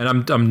 And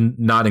I'm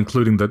not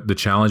including the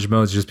challenge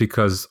modes just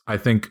because I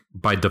think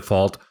by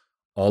default,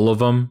 all of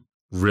them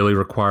really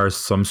requires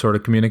some sort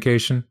of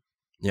communication.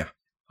 Yeah.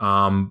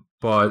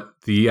 But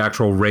the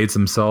actual raids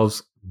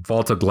themselves,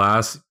 Vault of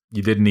Glass,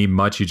 you didn't need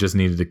much. You just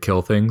needed to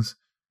kill things.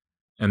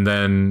 And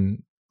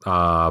then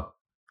Wrath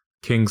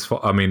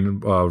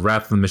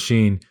of the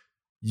Machine,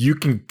 you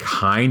can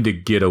kind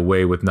of get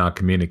away with not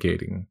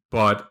communicating.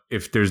 But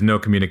if there's no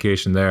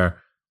communication there,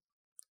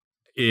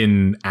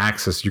 in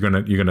Axis, you're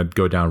gonna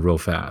go down real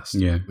fast.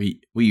 Yeah.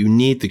 You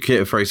need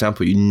for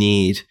example, you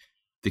need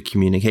the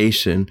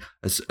communication,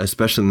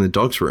 especially in the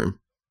dogs room.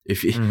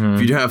 If you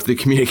don't have the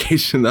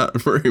communication in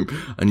that room,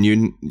 and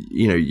you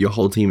know your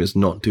whole team is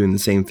not doing the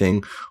same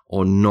thing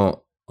or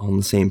not on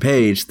the same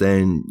page,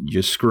 then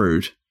you're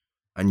screwed,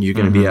 and you're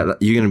gonna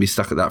be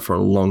stuck at that for a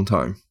long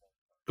time.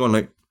 Go on,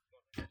 Luke.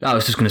 I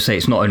was just going to say,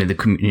 it's not only the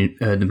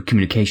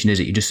communication, is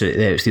it? You just said it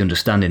there. It's the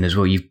understanding as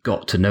well. You've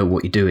got to know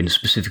what you're doing,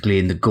 specifically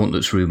in the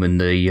Gauntlets room and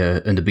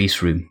the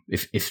Beast room.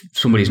 If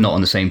somebody's not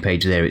on the same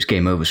page there, it's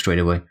game over straight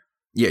away.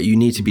 Yeah, you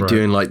need to be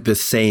doing like the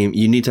same.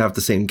 You need to have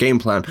the same game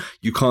plan.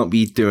 You can't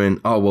be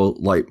doing,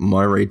 like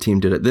my raid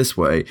team did it this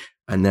way,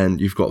 and then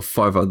you've got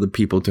 5 other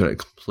people doing it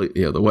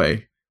completely the other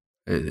way.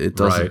 It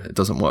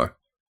doesn't work.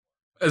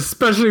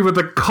 Especially with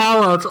the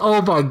call-outs.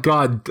 Oh my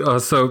god.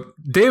 So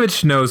David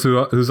Schnoes,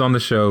 who's on the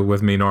show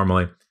with me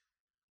normally,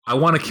 I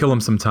want to kill him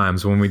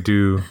sometimes when we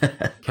do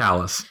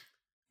Callus.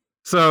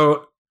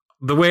 So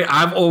the way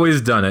I've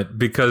always done it,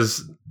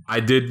 because I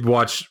did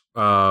watch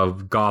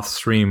Goth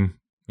stream,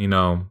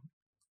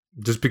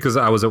 just because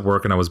I was at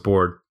work and I was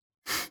bored.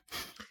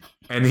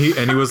 And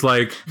he was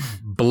like,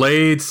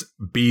 Blades,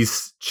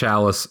 Beast,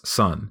 Chalice,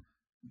 Sun.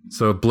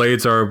 So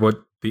blades are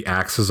what the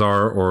axes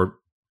are, or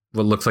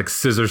what looks like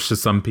scissors to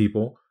some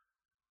people.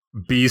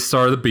 Beasts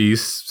are the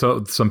beasts,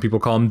 so some people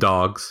call them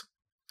dogs.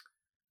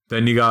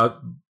 Then you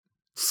got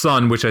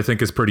Sun, which I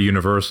think is pretty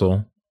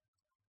universal.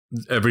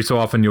 Every so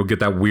often you'll get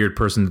that weird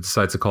person that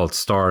decides to call it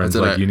Star, and it's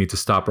like, you need to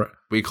stop.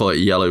 We call it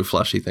yellow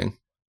flashy thing.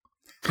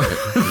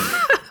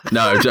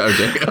 No, I'm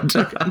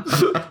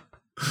joking.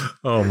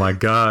 Oh my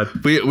god.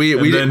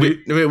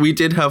 We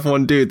did have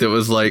one dude that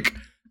was like,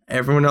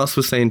 everyone else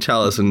was saying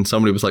Chalice and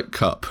somebody was like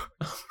Cup.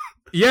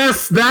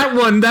 Yes, that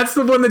one. That's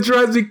the one that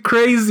drives me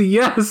crazy.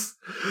 Yes.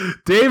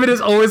 David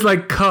is always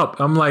like Cup.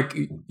 I'm like,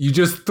 you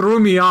just threw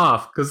me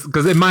off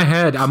because in my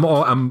head,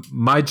 I'm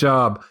my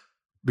job,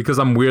 because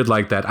I'm weird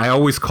like that. I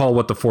always call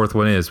what the fourth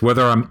one is,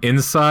 whether I'm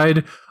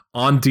inside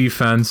on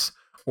defense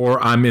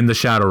or I'm in the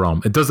Shadow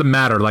Realm. It doesn't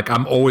matter. Like,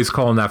 I'm always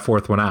calling that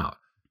fourth one out.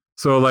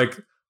 So like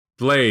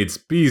Blades,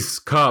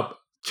 Beast, Cup,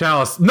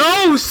 Chalice.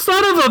 No,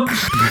 son of a.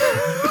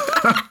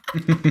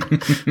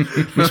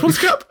 Which one's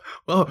Cup?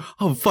 Oh,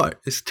 fuck!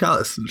 It's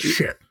Chalice.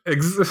 Shit.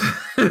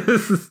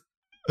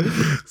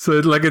 So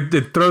like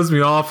it throws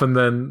me off, and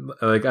then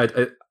like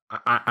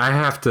I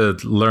have to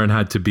learn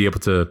how to be able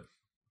to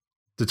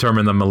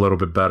determine them a little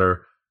bit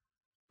better.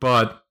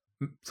 But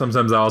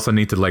sometimes I also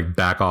need to like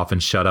back off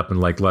and shut up and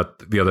like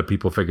let the other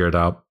people figure it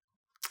out.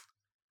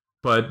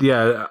 But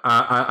yeah,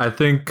 I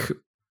think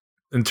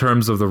in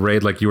terms of the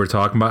raid, like you were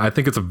talking about, I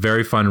think it's a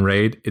very fun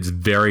raid. It's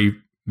very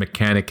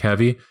mechanic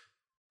heavy.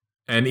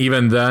 And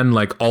even then,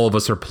 like, all of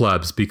us are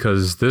plebs,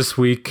 because this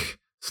week,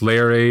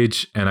 Slayer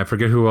Age, and I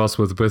forget who else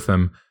was with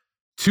him,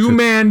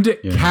 two-manned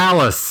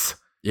Callus.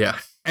 Yeah.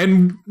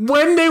 And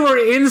when they were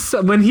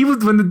inside, when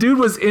the dude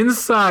was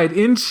inside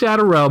in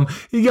Shadow Realm,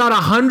 he got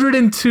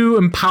 102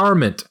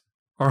 empowerment,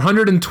 or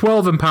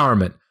 112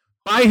 empowerment,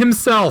 by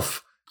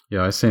himself.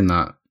 Yeah, I've seen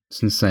that.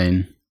 It's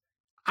insane.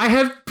 I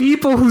have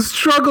people who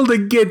struggle to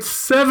get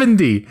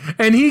 70,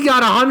 and he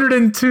got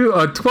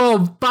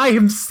 12 by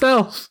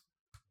himself.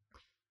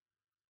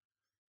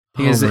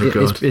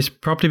 It's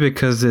probably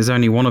because there's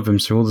only one of them,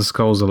 so all the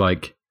skulls are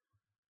like...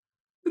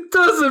 It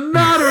doesn't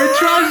matter, it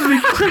drives me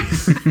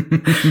crazy.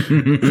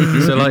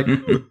 So like,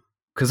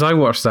 because I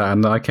watched that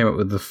and I came up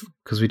with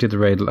because we did the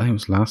raid, I think it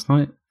was last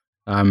night.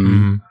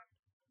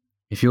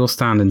 If you all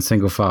stand in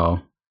single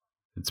file,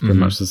 it's pretty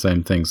much the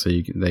same thing, so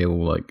they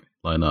all like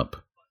line up.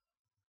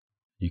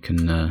 You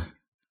can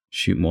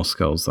shoot more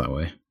skulls that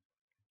way.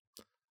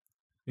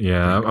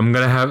 Yeah, I'm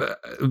going to have...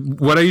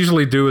 What I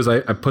usually do is I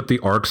put the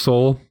Arc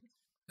Soul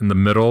in the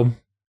middle,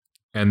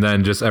 and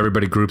then just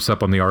everybody groups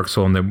up on the Arc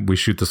Soul, and then we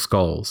shoot the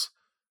skulls.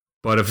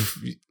 But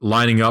if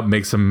lining up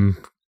makes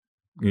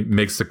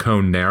the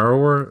cone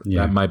narrower,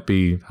 that might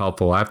be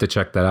helpful. I have to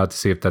check that out to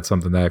see if that's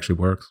something that actually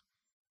works.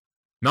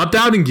 Not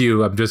doubting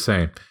you, I'm just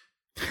saying.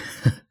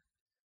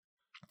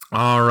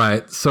 All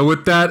right, so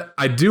with that,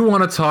 I do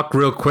want to talk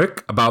real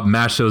quick about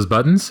Mash Those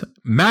Buttons.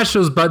 Mash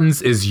Those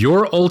Buttons is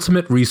your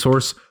ultimate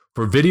resource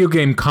for video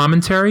game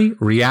commentary,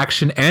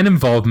 reaction, and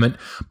involvement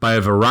by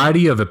a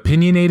variety of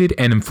opinionated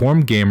and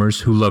informed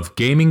gamers who love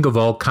gaming of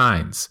all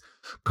kinds.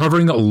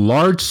 Covering a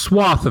large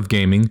swath of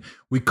gaming,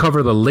 we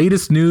cover the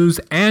latest news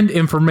and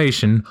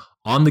information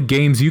on the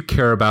games you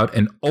care about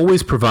and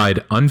always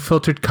provide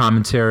unfiltered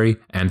commentary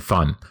and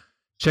fun.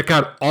 Check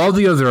out all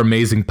the other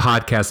amazing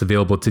podcasts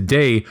available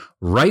today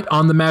right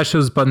on the Mash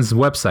Those Buttons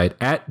website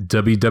at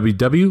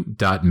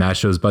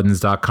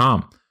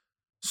www.mashthosebuttons.com.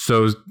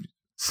 So,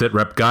 sit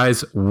rep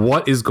guys,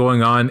 what is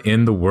going on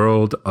in the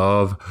world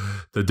of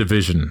The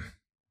Division?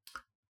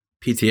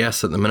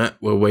 PTS at the minute.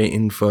 We're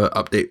waiting for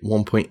update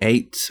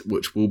 1.8,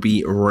 which will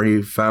be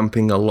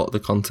revamping a lot of the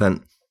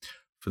content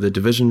for The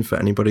Division for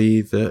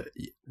anybody that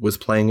was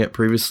playing it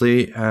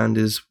previously and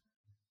is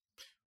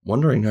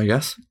wondering, I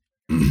guess.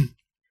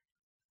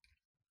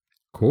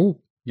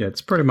 Cool. Yeah,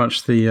 it's pretty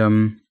much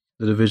the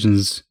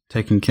Division's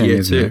Taken King,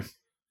 isn't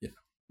it?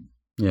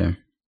 Yeah.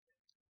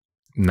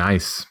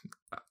 Nice.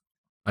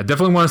 I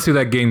definitely want to see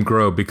that game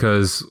grow,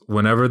 because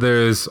whenever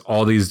there's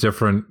all these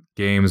different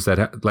games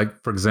that,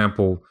 like, for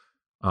example,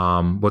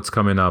 what's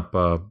coming up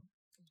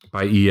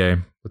by EA?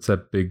 What's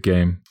that big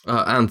game?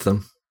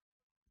 Anthem.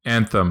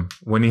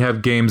 When you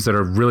have games that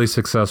are really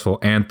successful,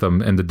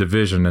 Anthem and The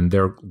Division, and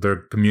their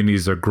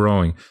communities are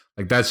growing,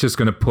 like, that's just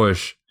going to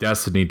push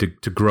Destiny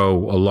to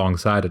grow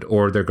alongside it,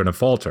 or they're going to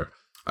falter.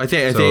 I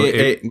think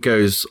it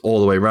goes all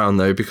the way around,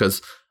 though,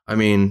 because I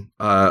mean,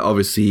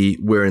 obviously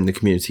we're in the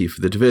community for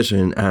The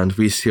Division, and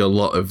we see a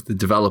lot of the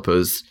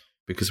developers,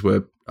 because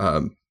we're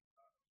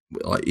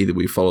like, either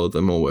we follow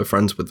them or we're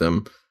friends with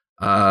them.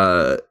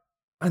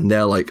 and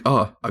they're like,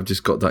 oh, I've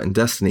just got that in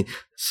Destiny.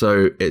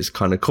 So it's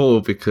kind of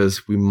cool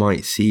because we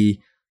might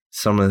see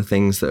some of the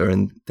things that are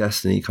in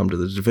Destiny come to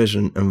the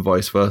Division and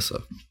vice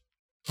versa.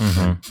 Lots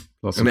I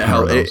of mean,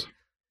 parallels.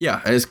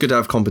 yeah, and it's good to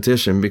have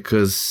competition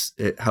because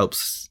it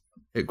helps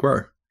it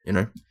grow, you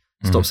know,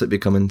 stops it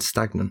becoming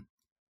stagnant.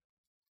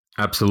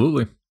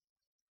 Absolutely.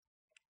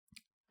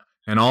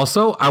 And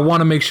also, I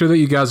want to make sure that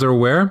you guys are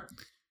aware,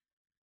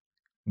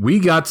 we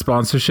got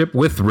sponsorship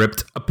with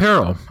Ripped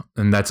Apparel,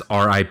 and that's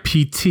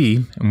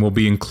RIPT, and we'll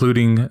be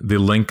including the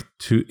link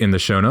to in the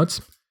show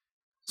notes.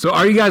 So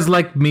are you guys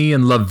like me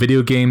and love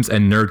video games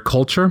and nerd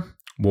culture?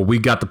 Well, we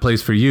got the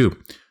place for you.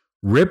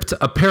 Ripped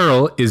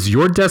Apparel is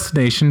your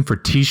destination for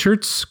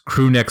t-shirts,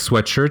 crew neck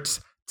sweatshirts,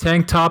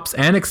 tank tops,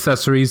 and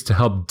accessories to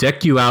help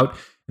deck you out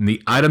in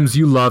the items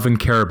you love and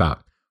care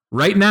about.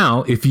 Right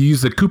now, if you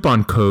use the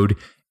coupon code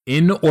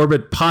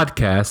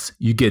INORBITPODCAST,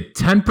 you get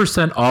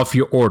 10% off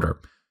your order.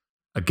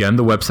 Again,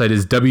 the website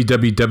is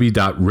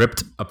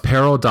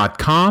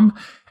www.rippedapparel.com,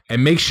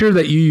 and make sure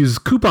that you use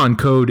coupon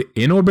code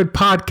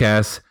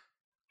INORBITPODCAST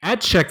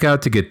at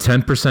checkout to get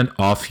 10%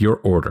 off your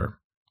order.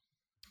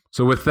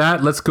 So with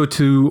that, let's go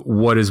to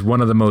what is one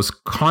of the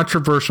most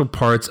controversial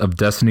parts of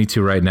Destiny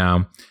 2 right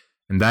now,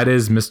 and that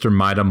is Mr.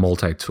 Mida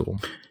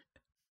Multitool.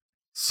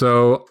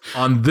 So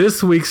on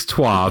this week's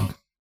TWAB,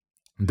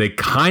 they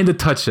kind of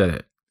touched at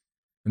it.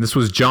 And this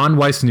was John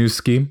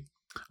Wisniewski.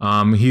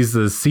 He's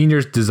the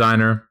senior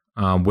designer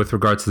with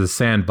regards to the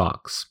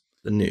sandbox.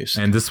 The news.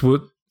 And this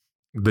would...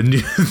 The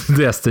news,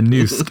 yes, the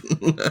news.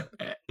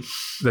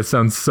 That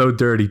sounds so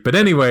dirty. But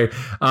anyway,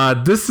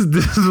 this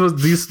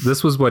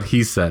was what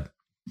he said.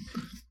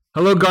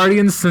 Hello,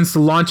 Guardians. Since the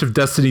launch of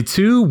Destiny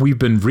 2, we've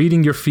been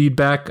reading your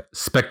feedback,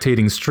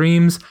 spectating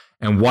streams,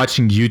 and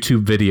watching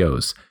YouTube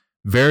videos.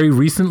 Very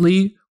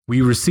recently,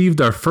 we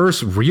received our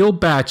first real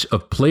batch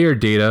of player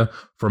data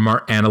from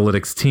our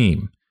analytics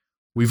team.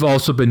 We've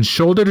also been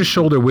shoulder to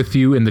shoulder with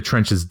you in the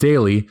trenches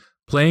daily,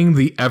 playing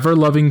the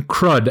ever-loving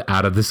crud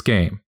out of this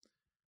game.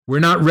 We're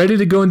not ready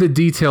to go into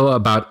detail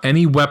about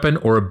any weapon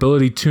or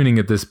ability tuning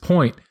at this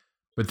point,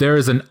 but there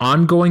is an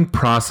ongoing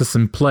process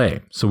in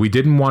play. So we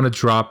did want to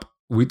drop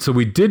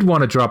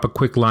a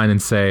quick line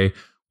and say,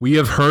 we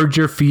have heard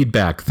your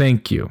feedback.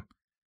 Thank you.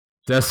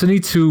 Destiny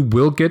 2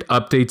 will get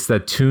updates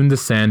that tune the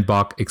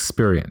sandbox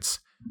experience.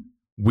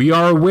 We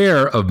are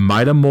aware of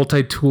Mida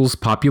Multitool's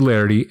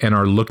popularity and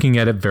are looking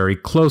at it very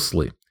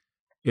closely.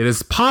 It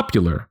is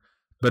popular,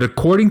 but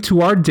according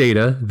to our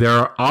data, there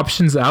are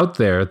options out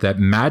there that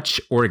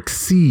match or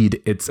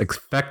exceed its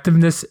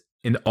effectiveness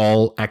in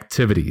all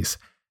activities.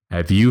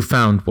 Have you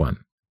found one?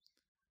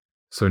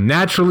 So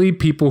naturally,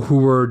 people who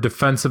were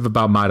defensive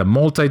about Mida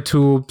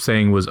Multitool,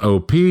 saying it was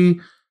OP,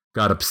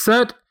 got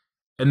upset.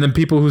 And then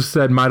people who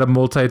said Mida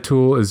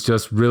Multitool is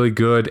just really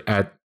good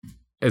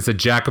as a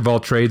jack of all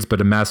trades, but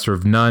a master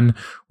of none,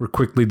 were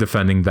quickly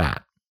defending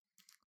that.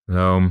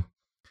 So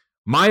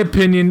my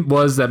opinion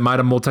was that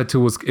Mida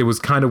Multitool was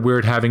kind of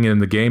weird having it in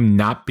the game,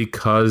 not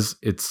because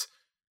it's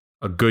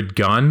a good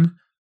gun,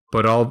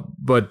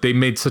 but they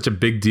made such a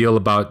big deal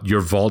about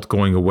your vault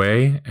going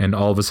away, and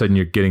all of a sudden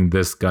you're getting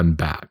this gun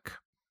back.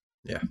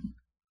 Yeah.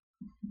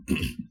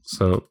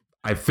 So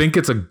I think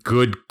it's a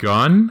good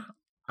gun.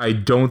 I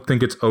don't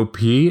think it's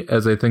OP,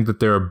 as I think that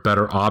there are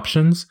better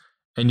options.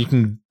 And you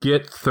can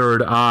get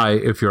Third Eye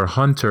if you're a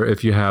hunter,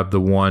 if you have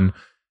the one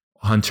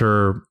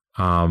hunter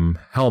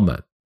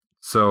helmet.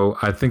 So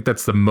I think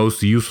that's the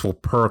most useful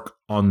perk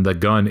on the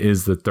gun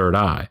is the Third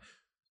Eye.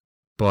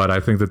 But I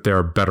think that there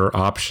are better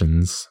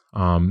options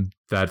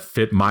that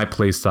fit my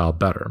playstyle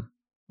better.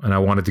 And I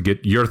wanted to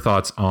get your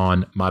thoughts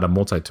on Mida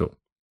Multitool.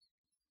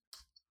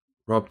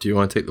 Rob, do you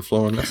want to take the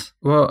floor on this?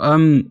 Well,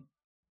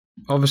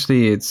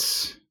 obviously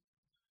it's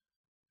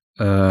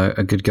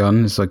a good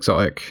gun. It's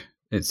exotic.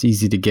 It's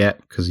easy to get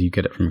because you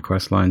get it from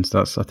quest lines.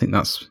 I think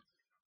that's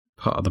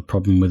part of the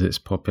problem with its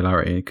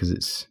popularity because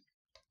it's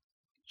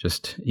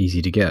just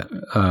easy to get.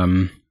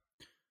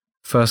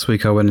 First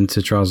week I went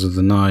into Trials of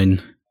the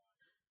Nine.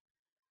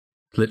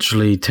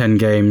 Literally 10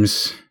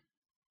 games.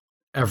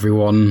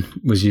 Everyone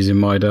was using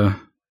Mida.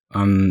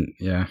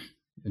 Yeah,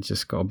 it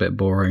just got a bit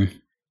boring.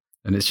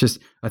 And it's just,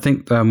 I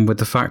think with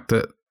the fact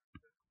that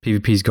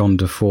PvP's gone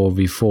to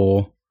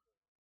 4v4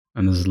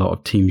 and there's a lot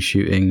of team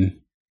shooting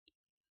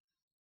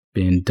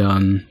being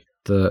done,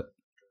 that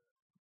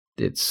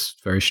it's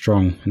very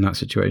strong in that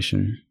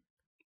situation.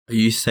 Are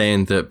you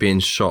saying that being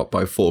shot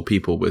by 4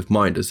 people with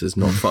Midas is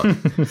not fun?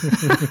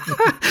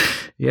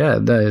 Yeah,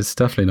 that is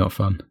definitely not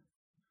fun.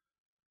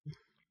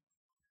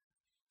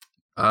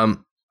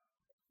 I'm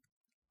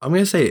going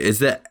to say, is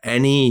there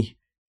any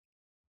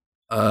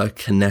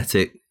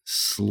kinetic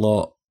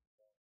slot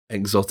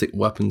exotic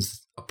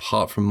weapons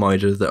apart from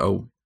Mida that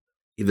are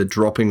either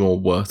dropping or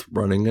worth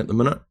running at the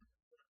minute?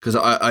 Because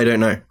I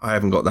don't know. I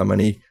haven't got that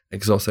many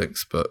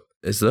exotics, but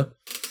is there?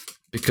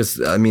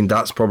 Because, I mean,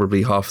 that's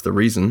probably half the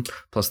reason,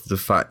 plus the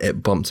fact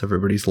it bumps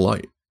everybody's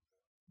light.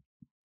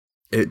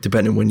 It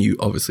depending when you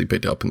obviously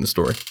picked it up in the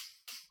story.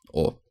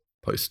 Or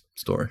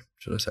post-story,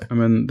 should I say. I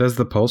mean, there's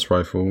the pulse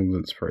rifle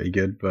that's pretty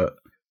good, but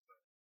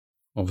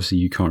Obviously,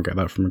 you can't get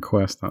that from a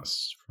quest.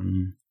 That's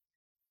from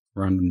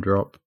random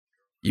drop.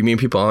 You mean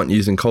people aren't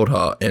using Cold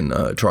Heart in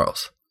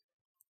Trials?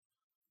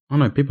 Oh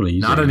no, people are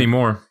using Not it.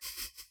 anymore.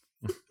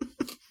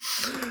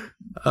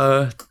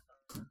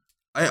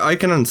 I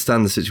can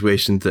understand the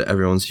situation that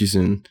everyone's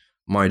using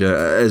Mida.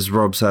 As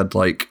Rob said,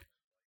 like,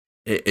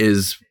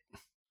 it's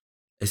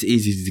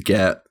easy to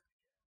get.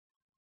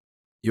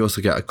 You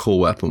also get a cool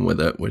weapon with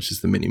it, which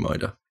is the mini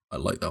Mida. I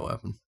like that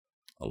weapon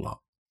a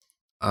lot.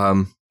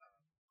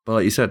 But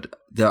like you said,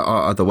 there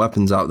are other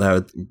weapons out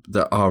there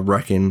that are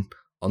wrecking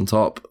on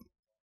top.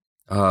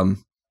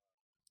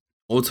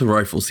 Auto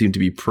rifles seem to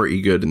be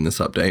pretty good in this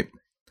update,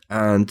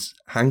 and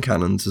hand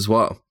cannons as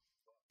well.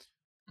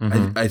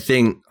 Mhm. I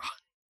think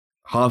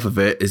half of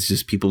it is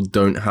just people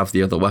don't have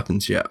the other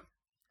weapons yet.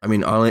 I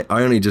mean, I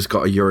only just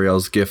got a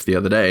Uriel's gift the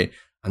other day,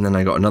 and then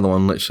I got another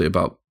one literally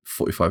about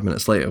 45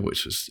 minutes later,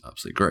 which was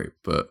absolutely great.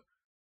 But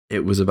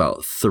it was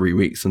about 3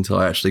 weeks until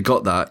I actually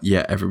got that.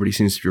 Yet everybody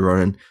seems to be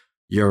running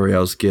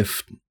Uriel's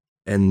gift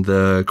in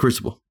the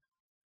Crucible.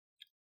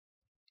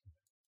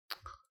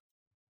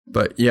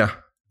 But yeah,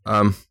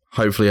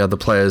 hopefully other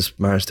players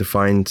manage to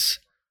find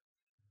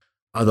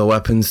other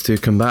weapons to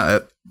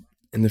combat it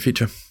in the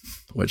future.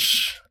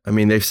 Which, I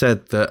mean, they've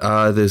said that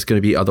there's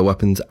going to be other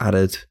weapons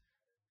added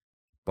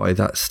by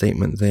that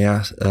statement they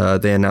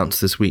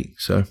announced this week.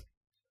 So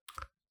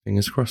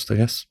fingers crossed, I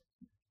guess.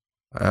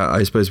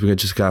 I suppose we're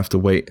just going to have to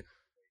wait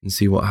and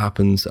see what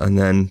happens, and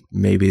then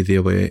maybe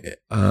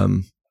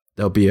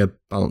there'll be a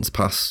balance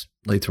pass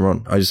later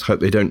on. I just hope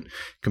they don't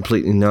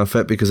completely nerf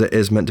it, because it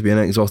is meant to be an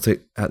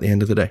exotic at the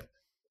end of the day.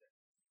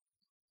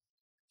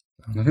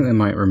 I think they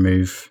might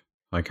remove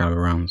high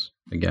caliber rounds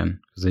again,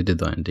 because they did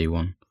that in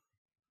D1.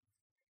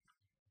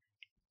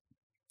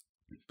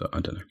 But I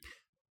don't know.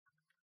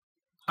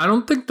 I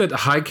don't think that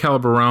high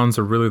caliber rounds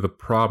are really the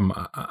problem.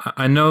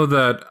 I know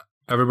that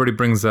everybody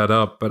brings that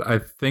up, but I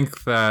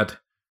think that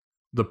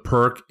the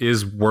perk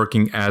is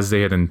working as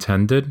they had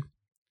intended.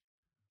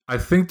 I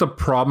think the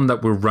problem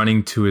that we're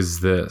running to is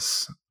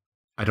this.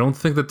 I don't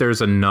think that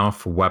there's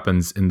enough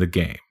weapons in the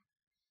game.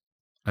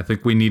 I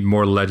think we need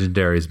more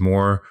legendaries,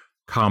 more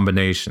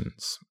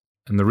combinations.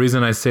 And the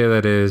reason I say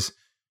that is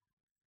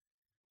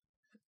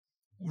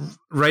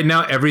right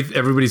now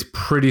everybody's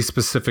pretty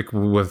specific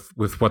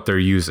with what they're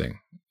using.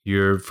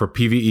 For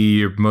PvE,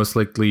 you're most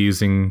likely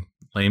using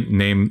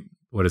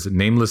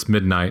Nameless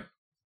Midnight,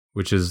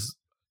 which is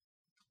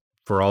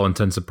for all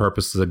intents and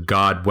purposes a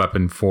god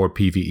weapon for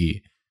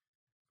PvE.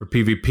 For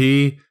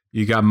PvP,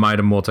 you got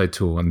Mida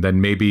Multi-Tool, and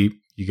then maybe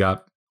you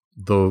got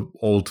the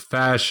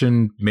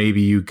old-fashioned,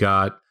 maybe you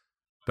got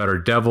Better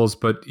Devils,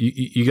 but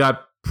you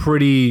got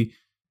pretty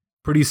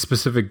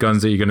specific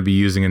guns that you're going to be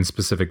using in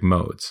specific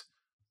modes.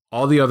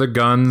 All the other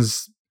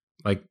guns,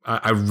 like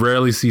I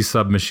rarely see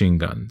submachine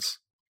guns.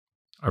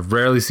 I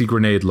rarely see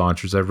grenade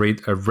launchers. I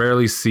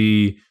rarely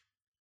see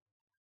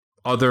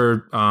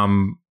other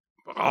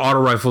auto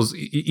rifles,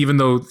 even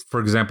though, for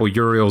example,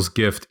 Uriel's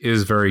gift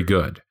is very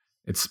good.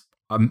 It's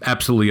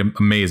absolutely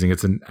amazing.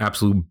 It's an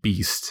absolute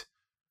beast.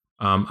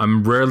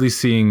 I'm rarely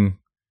seeing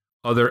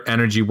other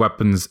energy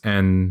weapons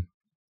and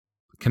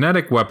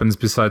kinetic weapons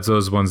besides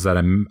those ones that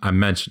I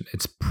mentioned.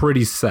 It's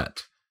pretty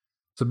set.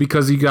 So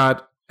because you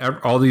got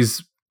all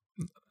these,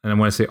 and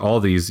when I say all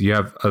these, you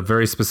have a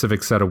very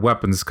specific set of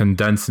weapons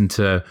condensed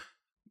into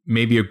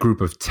maybe a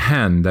group of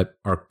 10 that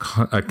are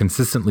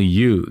consistently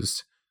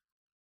used.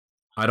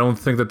 I don't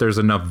think that there's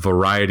enough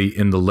variety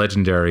in the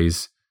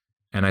legendaries,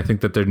 and I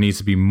think that there needs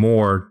to be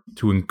more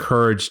to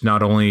encourage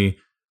not only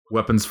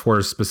weapons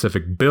for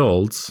specific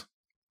builds,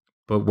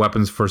 but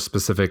weapons for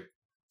specific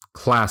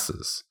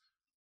classes.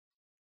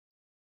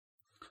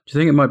 Do you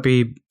think it might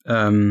be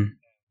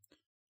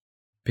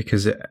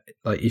because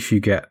if you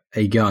get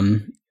a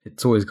gun,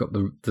 it's always got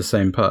the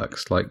same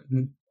perks? Like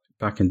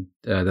back in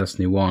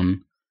Destiny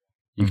 1,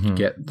 you could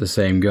get the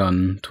same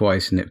gun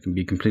twice and it can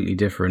be completely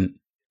different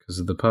because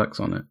of the perks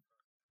on it.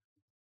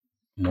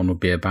 One would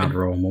be a bad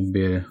roll, and one would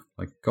be a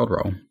god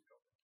roll.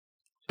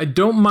 I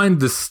don't mind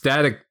the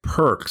static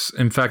perks.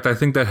 In fact, I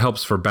think that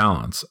helps for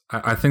balance.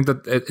 I think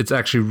that it's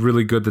actually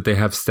really good that they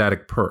have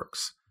static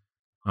perks.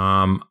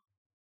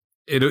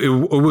 It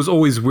was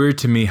always weird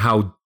to me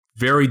how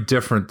very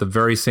different the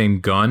very same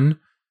gun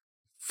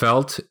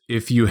felt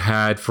if you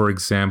had, for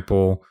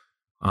example,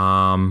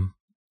 the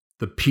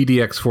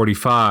PDX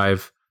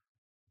 45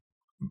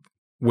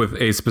 with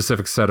a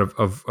specific set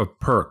of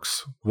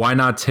perks. Why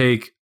not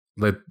take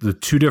the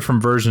two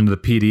different versions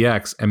of the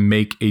PDX and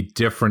make a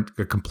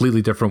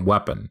completely different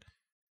weapon?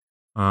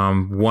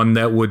 One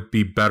that would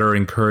be better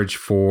encouraged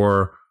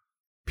for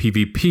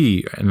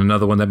PvP, and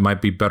another one that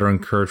might be better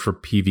encouraged for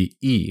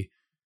PvE.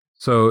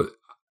 So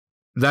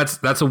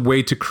that's a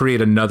way to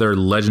create another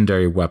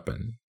legendary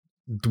weapon,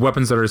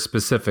 weapons that are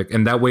specific,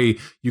 and that way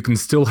you can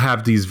still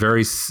have these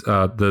very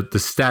the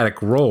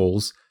static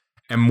rolls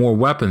and more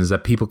weapons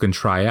that people can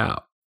try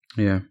out.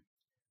 Yeah.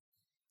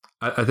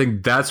 I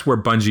think that's where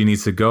Bungie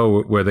needs to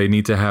go, where they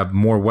need to have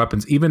more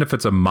weapons, even if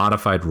it's a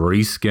modified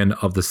reskin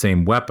of the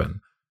same weapon.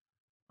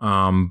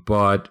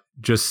 But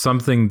just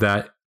something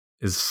that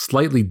is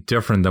slightly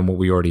different than what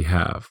we already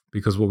have,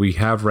 because what we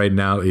have right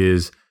now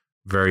is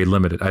very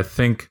limited. I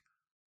think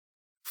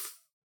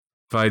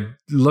if I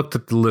looked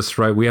at the list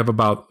right, we have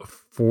about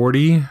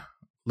 40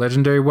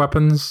 legendary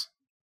weapons,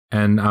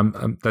 and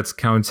that's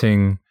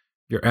counting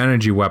your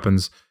energy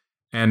weapons.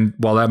 And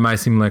while that might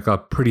seem like a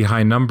pretty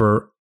high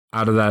number,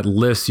 out of that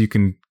list, you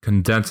can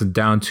condense it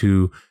down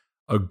to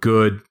a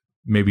good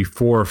maybe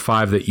 4 or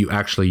 5 that you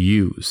actually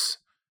use.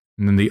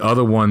 And then the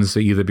other ones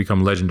that either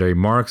become legendary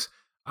marks.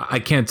 I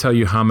can't tell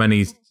you how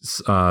many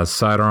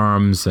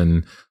sidearms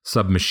and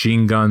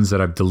submachine guns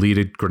that I've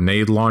deleted,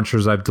 grenade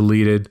launchers I've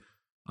deleted.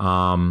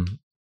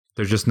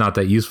 They're just not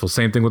that useful.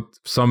 Same thing with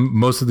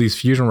most of these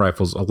fusion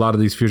rifles. A lot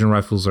of these fusion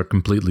rifles are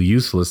completely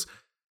useless,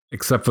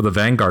 except for the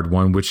Vanguard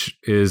one, which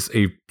is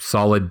a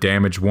solid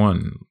damage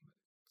one.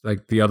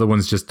 Like the other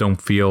ones just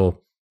don't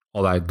feel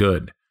all that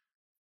good.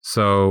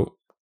 So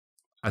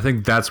I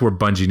think that's where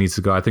Bungie needs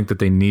to go. I think that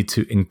they need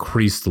to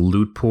increase the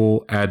loot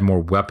pool, add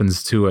more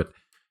weapons to it.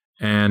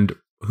 And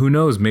who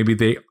knows, maybe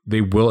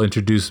they will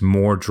introduce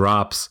more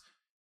drops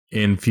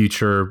in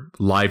future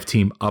live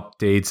team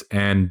updates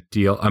and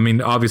I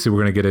mean, obviously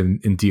we're going to get in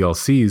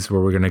DLCs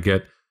where we're going to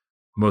get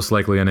most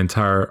likely an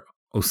entire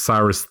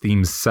Osiris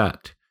themed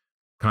set,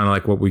 kind of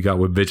like what we got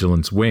with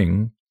Vigilance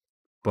Wing.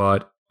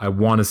 But I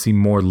want to see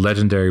more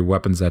legendary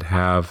weapons that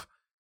have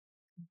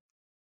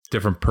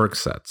different perk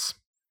sets.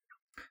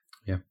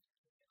 Yeah.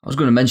 I was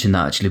going to mention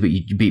that actually, but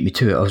you beat me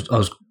to it. I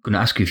was going to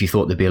ask you if you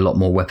thought there'd be a lot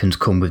more weapons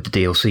come with the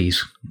DLCs.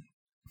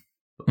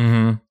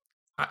 Mm-hmm.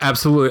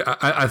 Absolutely.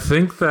 I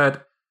think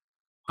that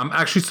I'm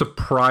actually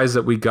surprised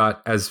that we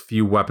got as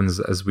few weapons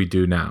as we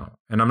do now.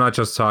 And I'm not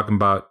just talking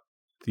about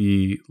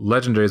the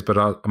legendaries, but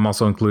I'm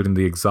also including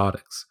the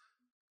exotics.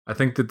 I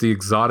think that the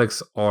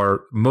exotics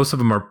most of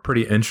them are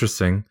pretty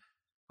interesting,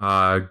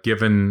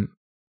 given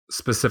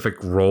specific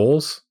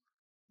roles.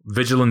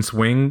 Vigilance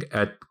Wing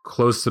at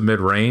close to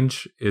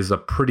mid-range is a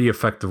pretty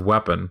effective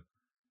weapon.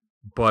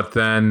 But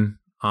then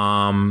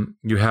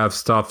you have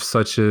stuff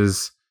such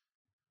as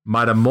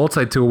Mida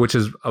Multi-Tool, which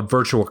is a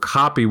virtual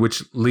copy,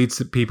 which leads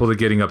to people to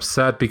getting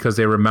upset because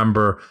they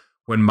remember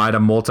when Mida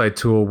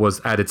Multi-Tool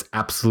was at its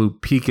absolute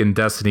peak in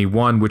Destiny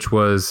 1, which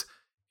was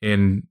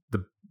when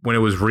it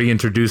was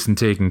reintroduced in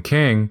Taken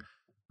King.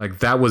 Like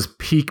that was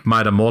peak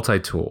Mida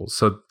Multi-Tool.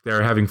 So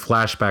they're having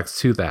flashbacks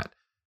to that.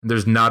 And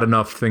there's not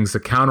enough things to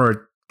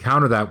counter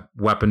that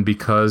weapon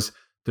because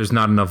there's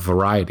not enough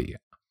variety.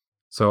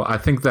 So I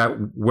think that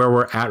where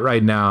we're at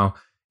right now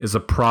is a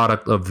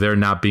product of there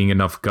not being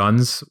enough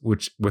guns,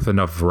 with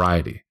enough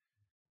variety.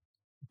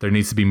 There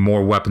needs to be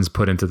more weapons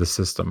put into the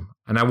system.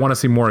 And I want to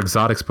see more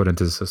exotics put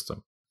into the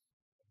system.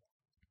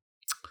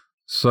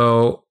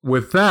 So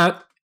with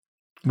that,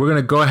 we're going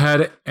to go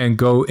ahead and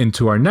go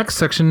into our next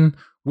section,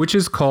 which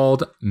is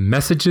called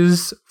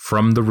Messages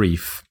from the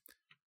Reef.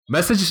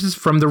 Messages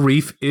from the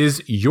Reef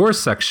is your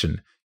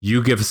section.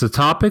 You give us the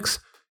topics,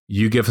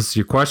 you give us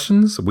your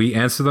questions, we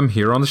answer them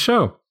here on the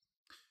show.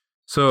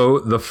 So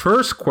the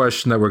first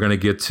question that we're going to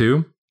get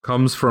to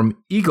comes from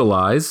Eagle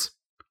Eyes.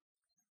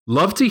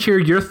 Love to hear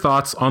your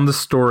thoughts on the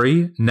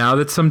story now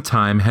that some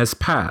time has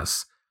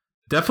passed.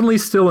 Definitely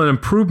still an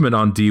improvement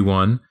on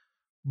D1,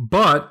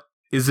 but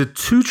is it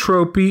too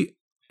tropey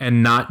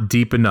and not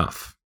deep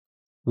enough?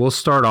 We'll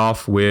start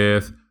off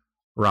with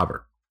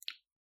Robert.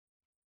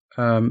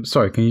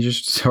 Sorry,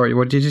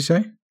 what did you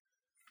say?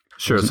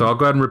 Sure, so I'll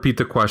go ahead and repeat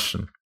the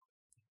question.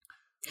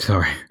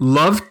 Sorry.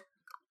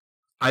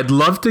 I'd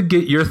love to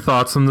get your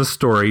thoughts on the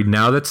story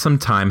now that some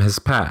time has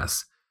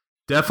passed.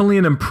 Definitely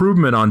an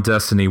improvement on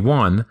Destiny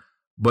 1,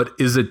 but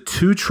is it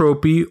too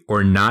tropey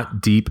or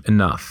not deep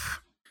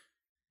enough?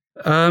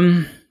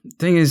 Thing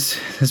is,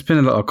 there's been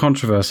a lot of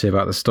controversy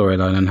about the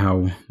storyline and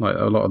how like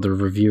a lot of the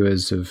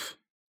reviewers have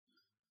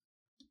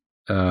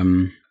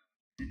I'm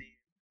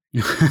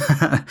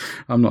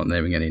not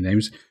naming any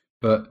names,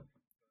 but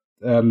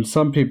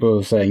some people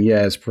are saying,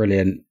 yeah, it's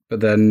brilliant, but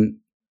then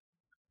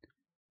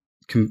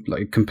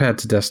compared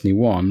to Destiny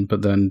 1,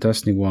 but then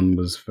Destiny 1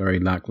 was very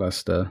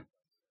lackluster,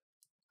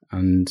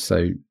 and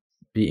so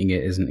beating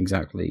it isn't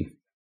exactly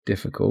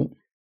difficult.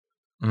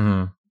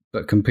 Mm-hmm.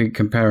 But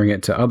comparing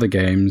it to other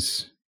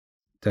games,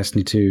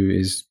 Destiny 2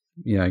 is,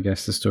 I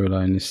guess the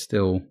storyline is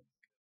still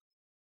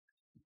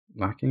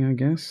lacking, I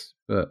guess,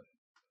 but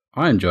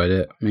I enjoyed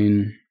it. I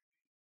mean,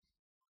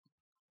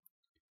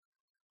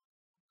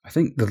 I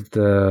think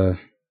the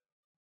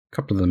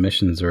couple of the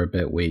missions are a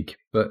bit weak,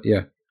 but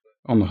yeah,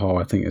 on the whole,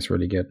 I think it's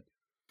really good.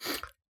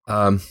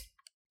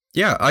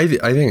 Yeah, I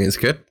think it's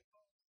good.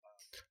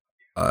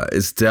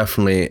 It's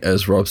definitely,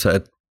 as Rob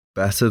said,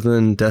 better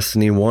than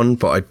Destiny 1,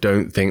 but I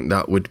don't think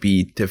that would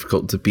be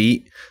difficult to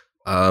beat.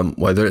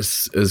 Whether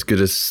it's as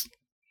good as...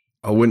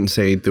 I wouldn't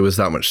say there was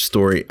that much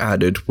story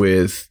added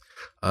with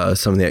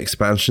some of the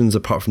expansions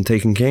apart from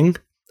Taken King.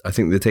 I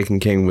think the Taken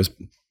King was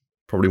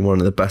probably one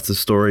of the better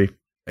story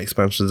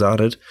expansions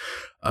added.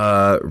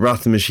 Wrath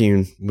of the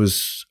Machine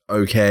was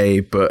okay,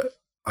 but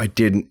I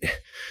didn't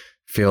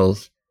feel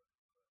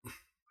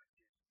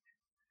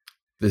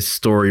the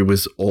story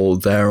was all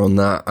there on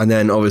that. And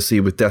then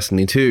obviously with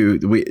Destiny 2,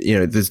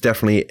 they've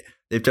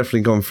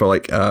definitely gone for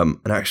like an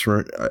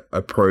action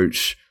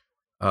approach.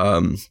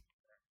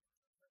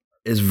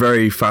 It's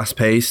very fast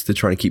paced. They're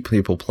trying to keep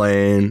people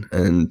playing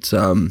and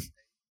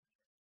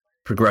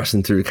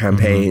progressing through the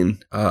campaign.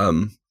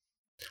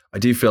 I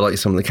do feel like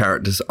some of the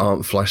characters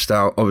aren't fleshed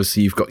out.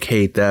 Obviously, you've got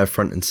Cade there,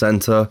 front and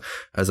center,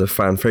 as a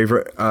fan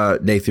favorite.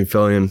 Nathan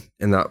Fillion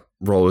in that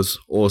role is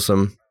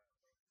awesome.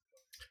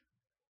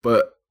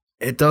 But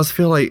it does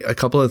feel like a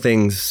couple of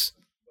things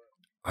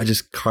I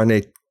just kind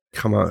of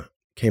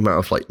came out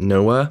of like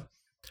nowhere.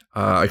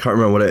 I can't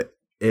remember what it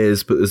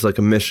is, but there's like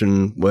a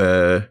mission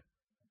where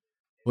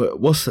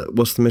what's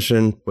the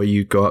mission where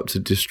you go up to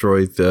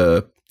destroy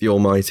the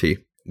Almighty?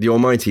 The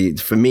Almighty,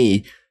 for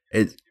me,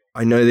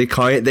 I know they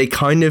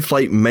kind of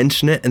like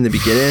mention it in the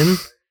beginning,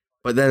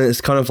 but then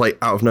it's kind of like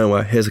out of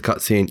nowhere. Here's a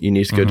cutscene. You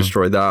need to go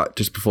destroy that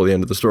just before the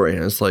end of the story,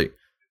 and it's like,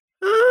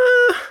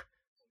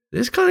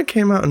 this kind of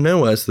came out of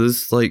nowhere. So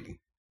there's like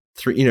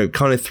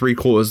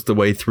three-quarters of the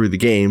way through the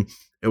game,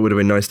 it would have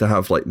been nice to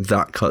have like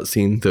that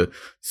cutscene that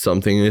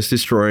something is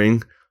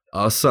destroying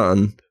our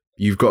sun.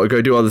 You've got to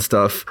go do other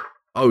stuff.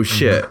 Oh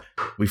shit,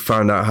 we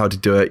found out how to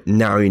do it.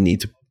 Now you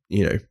need to,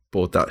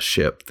 board that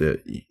ship.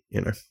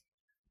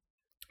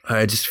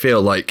 I just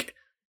feel like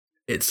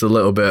it's a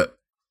little bit,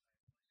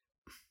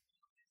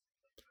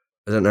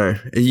 I don't know.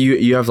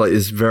 You have like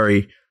this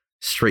very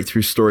straight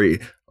through story,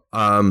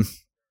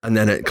 and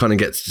then it kind of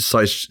gets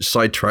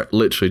sidetracked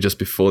literally just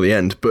before the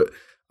end. But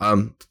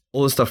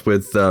all the stuff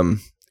with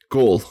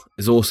Ghaul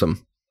is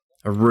awesome.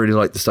 I really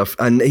like the stuff,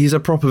 and he's a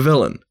proper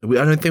villain. I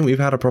don't think we've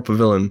had a proper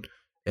villain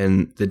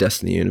in the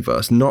Destiny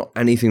universe. Not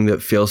anything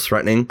that feels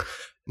threatening.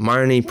 My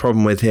only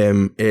problem with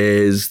him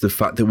is the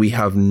fact that we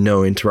have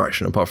no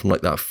interaction apart from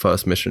like that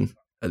first mission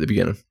at the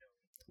beginning,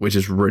 which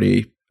is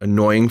really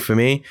annoying for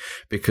me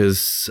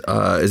because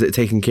is it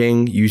Taken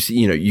King?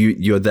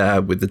 You're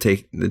there with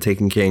the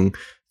Taken King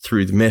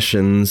through the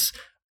missions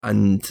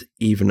and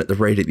even at the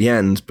raid at the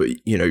end, but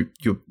you're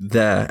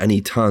there and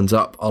he turns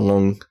up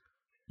along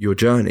your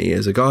journey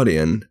as a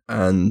Guardian,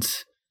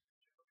 and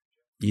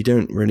you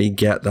don't really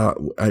get that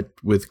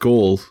with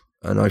Ghaul,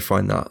 and I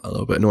find that a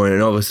little bit annoying.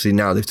 And obviously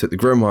now they've took the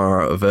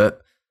Grimoire out of it.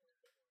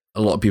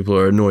 A lot of people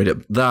are annoyed at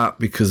that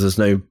because there's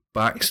no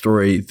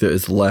backstory that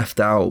is left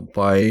out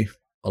by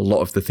a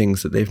lot of the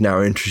things that they've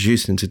now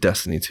introduced into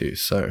Destiny 2.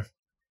 So,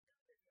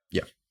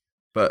 yeah.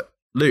 But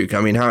Luke,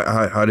 I mean,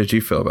 how did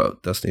you feel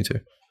about Destiny 2?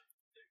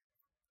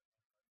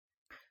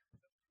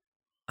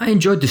 I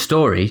enjoyed the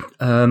story.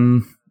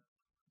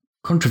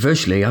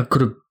 Controversially, I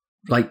could have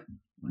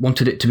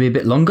wanted it to be a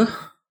bit longer.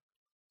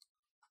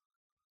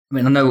 I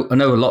mean, I know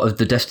a lot of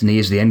the Destiny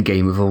is the end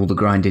game of all the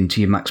grinding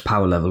to your max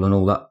power level and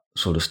all that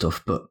sort of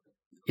stuff. But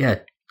yeah,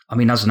 I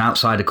mean, as an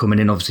outsider coming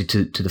in, obviously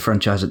to the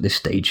franchise at this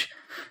stage,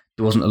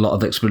 there wasn't a lot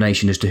of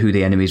explanation as to who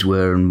the enemies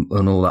were and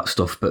all that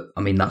stuff. But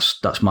I mean,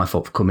 that's my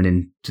fault for coming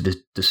in to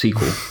the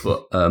sequel.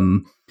 But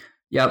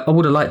yeah, I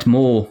would have liked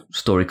more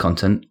story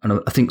content, and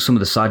I think some of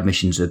the side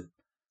missions are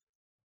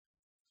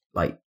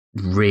like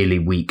really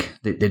weak.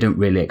 They don't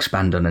really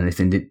expand on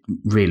anything. They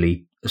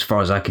really, as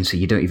far as I can see,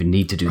 you don't even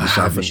need to do the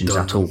side missions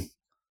at all.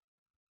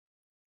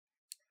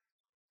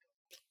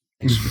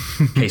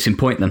 Case in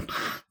point, then.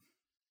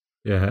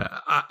 Yeah,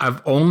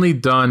 I've only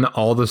done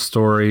all the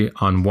story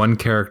on one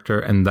character,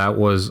 and that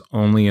was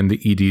only in the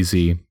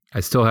EDZ. I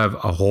still have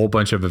a whole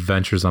bunch of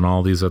adventures on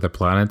all these other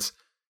planets,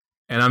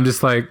 and I'm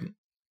just like,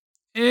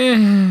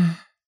 do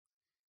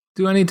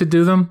I need to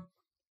do them?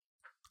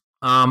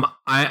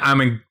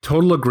 I'm in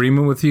total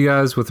agreement with you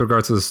guys with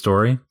regards to the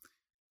story.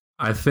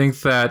 I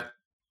think that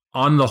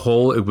on the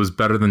whole, it was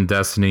better than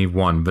Destiny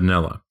 1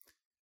 vanilla,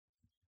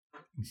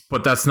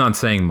 but that's not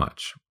saying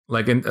much.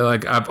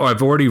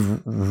 I've already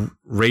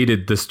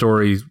rated the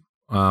story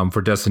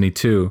for Destiny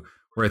 2,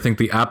 where I think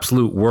the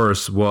absolute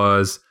worst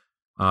was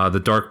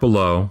The Dark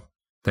Below.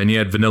 Then you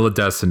had Vanilla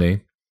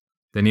Destiny.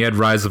 Then you had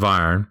Rise of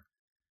Iron.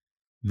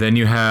 Then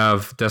you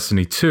have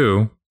Destiny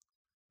 2.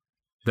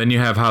 Then you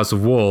have House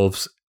of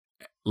Wolves.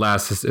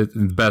 Last,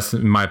 the best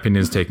in my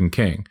opinion, is Taken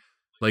King.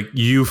 Like,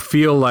 you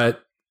feel like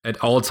at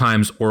all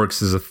times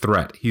Oryx is a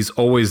threat. He's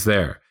always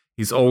there.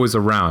 He's always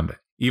around,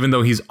 even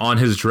though he's on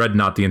his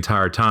dreadnought the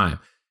entire time.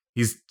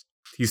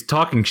 He's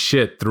talking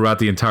shit throughout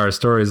the entire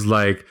story. It's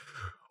like,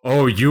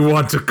 oh, you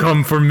want to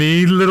come for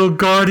me, little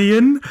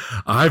guardian?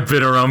 I've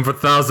been around for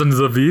thousands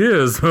of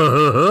years.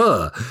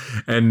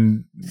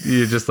 And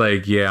you're just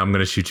like, yeah, I'm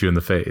gonna shoot you in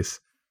the face.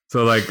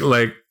 So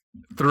like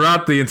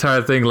throughout the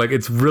entire thing, like,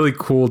 it's really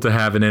cool to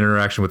have an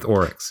interaction with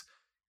Oryx.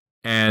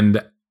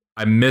 And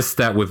I missed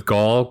that with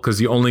Ghaul, because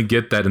you only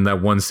get that in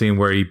that one scene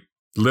where he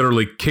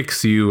literally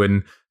kicks you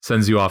and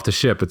sends you off the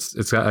ship.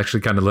 It's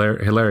actually kind of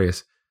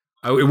hilarious.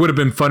 It would have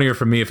been funnier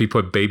for me if he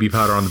put baby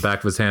powder on the back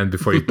of his hand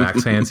before he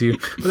backhands you,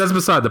 but that's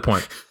beside the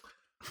point.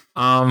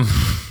 But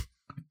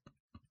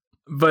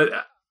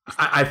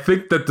I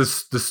think that the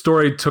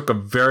story took a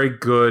very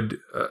good,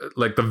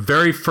 like the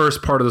very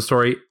first part of the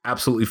story,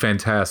 absolutely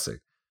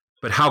fantastic.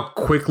 but how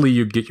quickly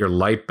you get your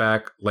light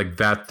back, like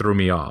that threw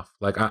me off.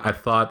 Like I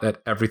thought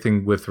that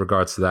everything with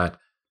regards to that,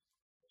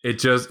 it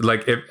just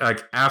like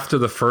after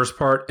the first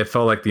part, it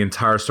felt like the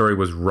entire story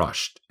was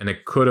rushed, and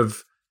it could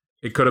have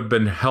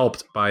been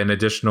helped by an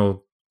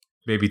additional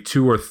maybe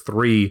 2 or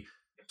 3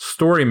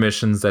 story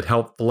missions that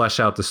help flesh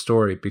out the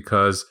story,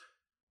 because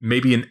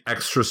maybe an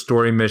extra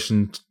story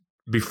mission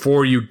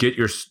before you get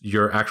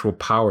your actual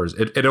powers.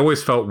 It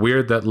always felt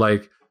weird that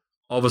like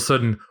all of a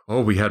sudden,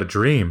 oh, we had a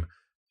dream.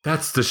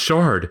 That's the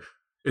shard.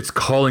 It's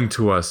calling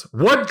to us.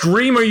 What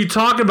dream are you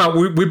talking about?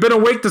 We've been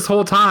awake this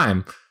whole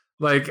time.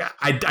 Like,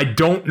 I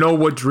don't know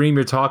what dream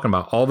you're talking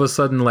about. All of a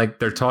sudden, like,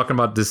 they're talking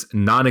about this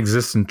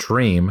non-existent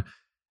dream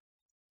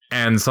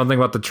and something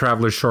about the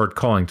Traveler's Shard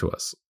calling to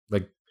us.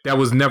 Like, that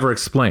was never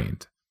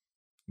explained.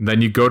 And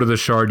then you go to the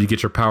shard, you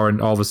get your power,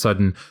 and all of a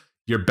sudden,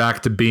 you're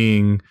back to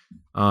being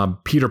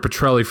Peter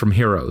Petrelli from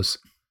Heroes.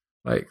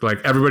 Like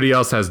everybody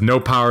else has no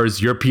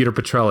powers. You're Peter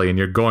Petrelli, and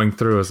you're going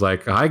through. It's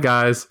like, hi,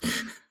 guys.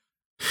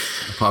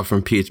 Apart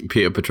from Peter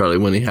Petrelli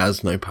when he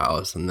has no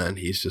powers, and then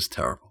he's just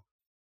terrible.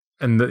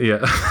 And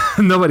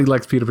nobody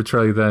likes Peter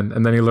Petrelli then.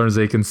 And then he learns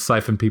that he can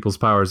siphon people's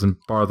powers and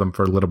borrow them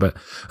for a little bit.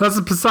 That's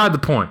beside the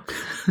point.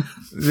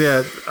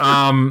 Yeah.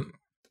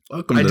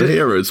 Welcome to the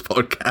Heroes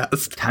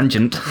podcast.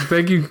 Tangent.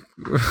 Thank you.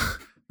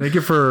 Thank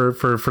you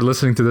for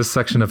listening to this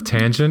section of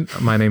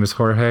Tangent. My name is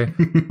Jorge.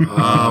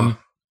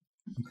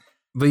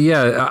 But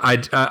yeah,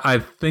 I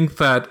think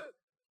that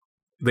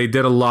they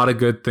did a lot of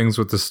good things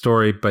with the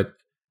story, but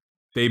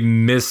they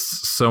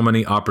missed so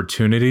many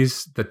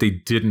opportunities that they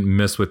didn't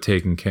miss with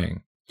Taken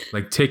King.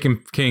 Like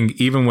Taken King,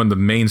 even when the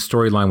main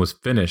storyline was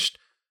finished,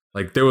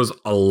 like there was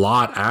a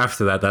lot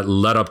after that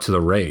led up to the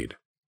raid.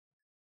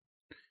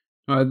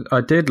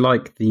 I did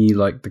like the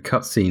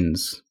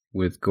cutscenes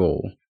with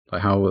Gaul,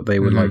 like how they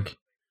were like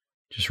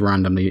just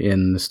randomly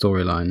in the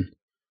storyline.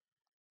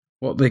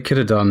 What they could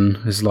have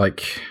done is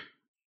like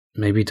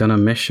maybe done a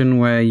mission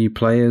where you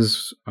play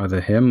as either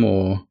him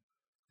or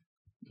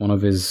one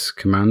of his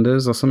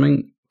commanders or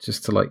something,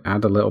 just to like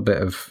add a little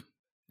bit of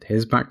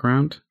his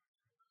background.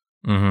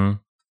 Mm-hmm.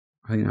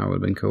 I think that would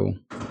have been cool.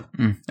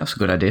 That's a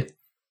good idea.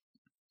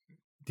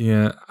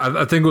 Yeah,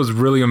 I think it was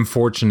really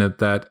unfortunate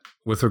that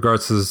with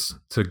regards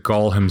to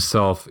Gaul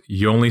himself,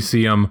 you only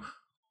see him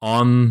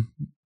on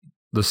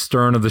the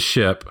stern of the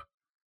ship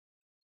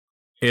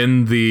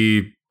in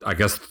the, I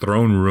guess,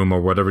 throne room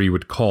or whatever you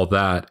would call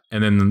that,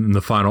 and then in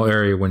the final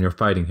area when you're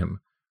fighting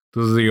him.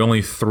 Those are the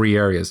only 3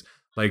 areas.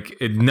 Like,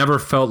 it never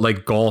felt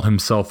like Gaul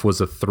himself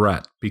was a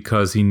threat,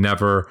 because he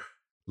never,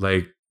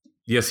 like,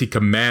 yes, he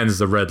commands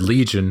the Red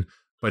Legion,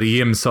 but he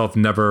himself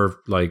never,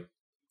 like,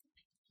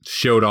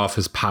 showed off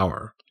his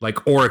power.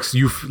 Like, Oryx,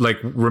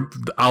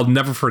 I'll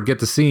never forget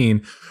the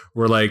scene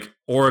where, like,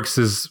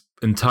 Oryx's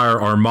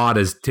entire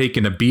armada is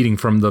taking a beating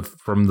from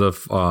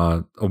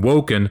the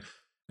Awoken,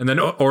 and then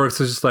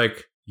Oryx is just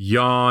like,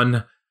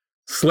 yawn,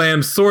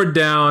 slams sword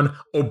down,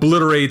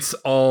 obliterates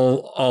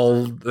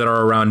all that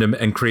are around him,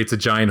 and creates a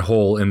giant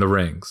hole in the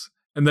rings.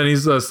 And then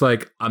he's just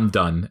like, I'm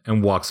done,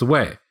 and walks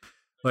away.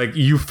 Like,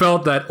 you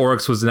felt that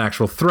Oryx was an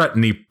actual threat,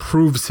 and he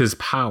proves his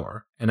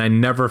power. And I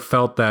never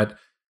felt that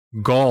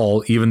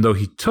Gaul, even though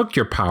he took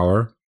your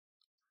power,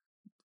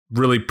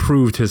 really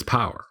proved his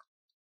power.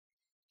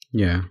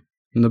 Yeah.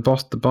 And the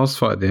boss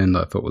fight at the end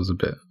I thought was a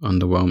bit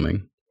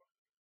underwhelming.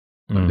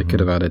 They could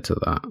have added to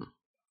that.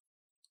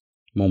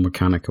 More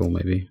mechanical,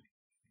 maybe.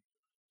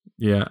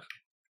 Yeah.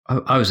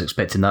 I was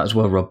expecting that as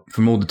well, Rob,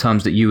 from all the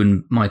times that you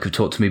and Mike have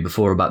talked to me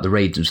before about the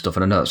raids and stuff,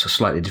 and I know it's a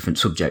slightly different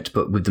subject,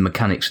 but with the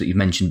mechanics that you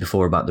mentioned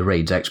before about the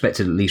raids, I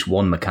expected at least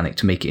one mechanic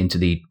to make it into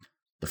the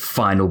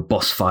final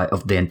boss fight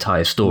of the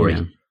entire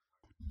story.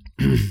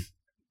 Yeah.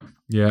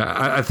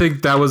 Yeah, I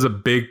think that was a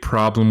big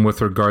problem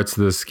with regards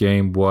to this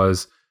game,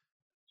 was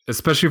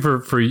especially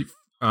for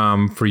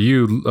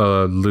you,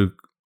 Luke,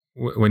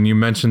 when you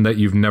mentioned that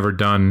you've never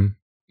done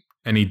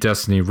any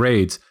Destiny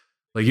raids.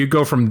 Like, you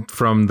go from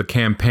the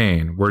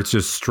campaign where it's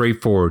just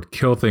straightforward,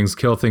 kill things,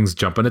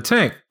 jump in a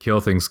tank, kill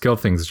things,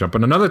 jump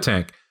in another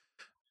tank.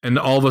 And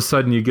all of a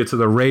sudden you get to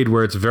the raid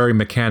where it's very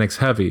mechanics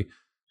heavy.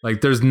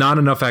 Like, there's not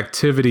enough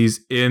activities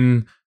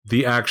in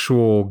the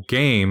actual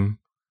game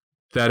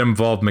that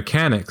involve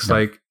mechanics. No.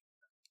 Like,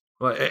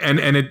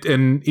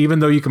 and even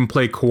though you can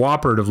play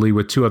cooperatively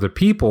with 2 other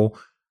people,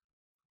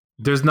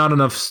 there's not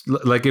enough.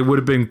 Like, it would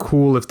have been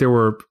cool if there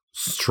were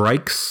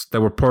strikes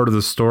that were part of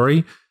the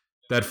story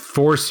that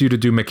force you to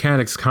do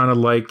mechanics, kind of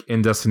like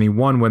in Destiny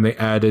 1 when they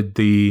added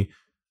the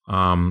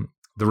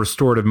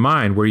restorative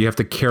mind, where you have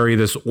to carry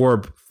this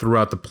orb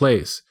throughout the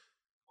place.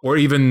 Or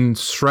even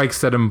strikes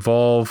that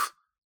involve,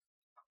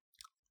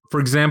 for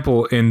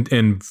example,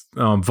 in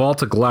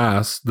Vault of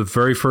Glass, the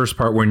very first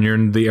part when you're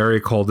in the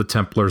area called the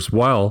Templar's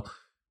Well,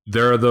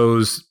 there are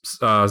those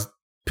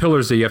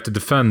pillars that you have to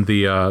defend,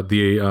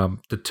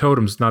 the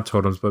totems, not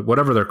totems, but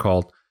whatever they're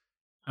called.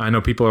 I know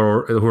people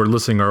who are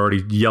listening are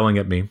already yelling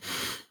at me.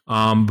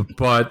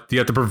 But you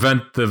have to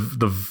prevent the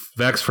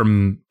Vex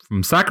from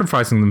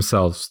sacrificing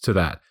themselves to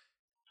that.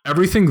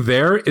 everything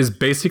there is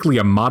basically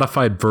a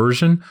modified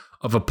version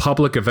of a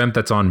public event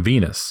that's on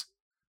Venus.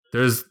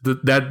 There's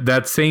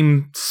that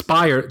same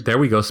spire. There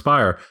we go,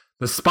 spire.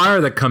 The spire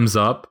that comes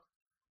up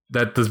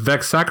that the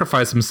Vex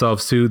sacrifice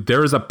themselves to,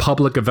 there is a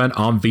public event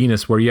on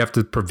Venus where you have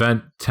to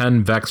prevent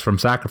 10 Vex from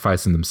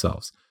sacrificing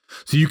themselves.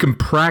 So you can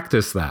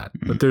practice that,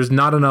 but there's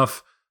not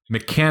enough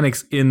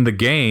mechanics in the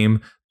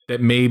game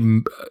that may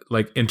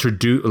like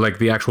introduce like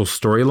the actual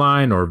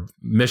storyline or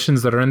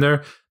missions that are in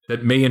there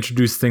that may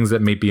introduce things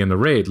that may be in the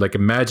raid. Like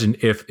imagine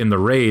if in the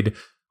raid,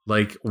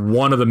 like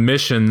one of the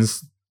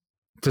missions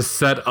to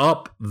set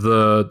up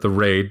the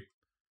raid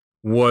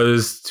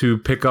was to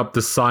pick up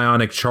the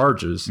psionic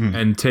charges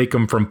and take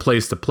them from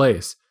place to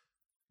place.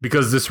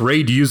 Because this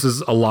raid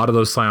uses a lot of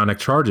those psionic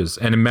charges.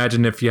 And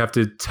imagine if you have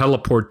to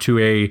teleport to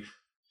a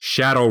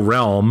shadow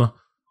realm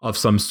of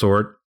some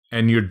sort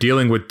and you're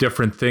dealing with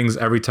different things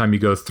every time you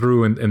go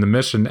through in the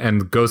mission,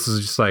 and Ghost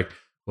is just like,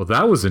 well,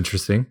 that was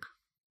interesting.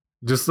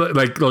 Just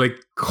like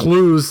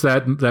clues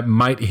that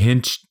might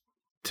hint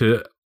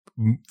to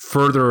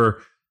further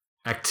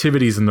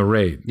activities in the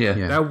raid. Yeah.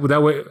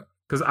 That way,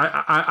 because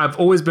I've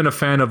always been a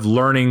fan of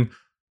learning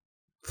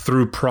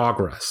through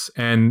progress,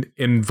 and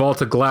in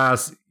Vault of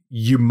Glass,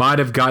 you might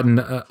have gotten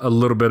a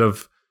little bit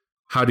of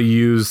how to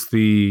use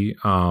the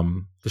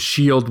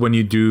shield when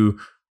you do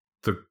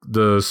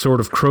the Sword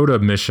of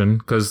Crota mission,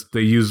 because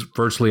they use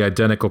virtually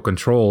identical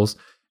controls,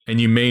 and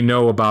you may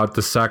know about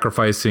the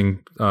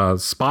sacrificing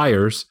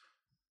spires,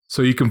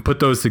 so you can put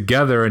those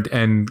together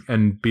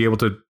and be able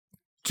to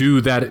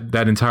do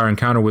that entire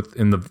encounter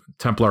within the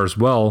Templar as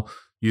well,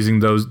 using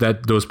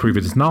those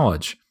previous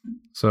knowledge.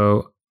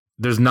 So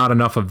there's not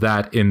enough of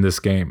that in this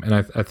game, and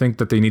I think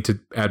that they need to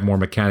add more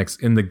mechanics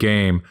in the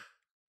game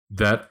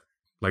that,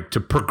 like,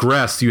 to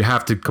progress, you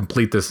have to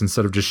complete this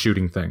instead of just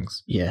shooting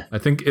things. Yeah, I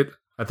think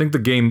the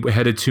game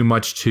headed too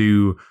much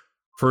to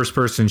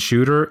first-person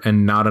shooter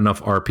and not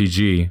enough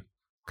RPG,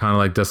 kind of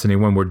like Destiny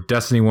 1, where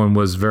Destiny 1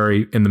 was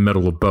very in the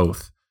middle of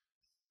both.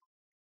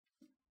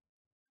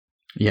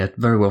 Yeah,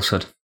 very well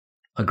said.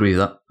 I agree with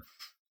that.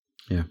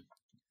 Yeah.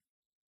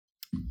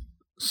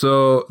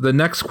 So the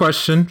next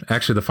question,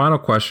 actually the final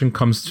question,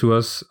 comes to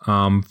us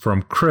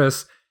from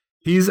Chris.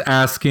 He's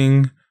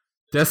asking,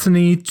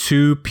 Destiny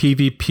 2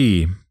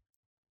 PvP.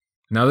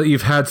 Now that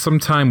you've had some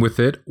time with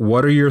it,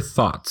 what are your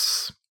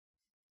thoughts?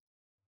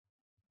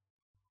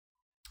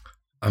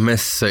 I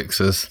miss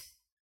sixes.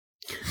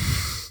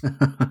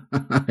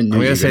 I'm I'm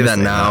going to say that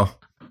now.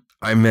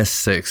 I miss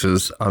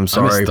sixes. I'm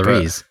sorry. I miss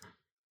threes.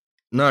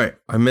 No,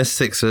 I miss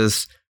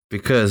sixes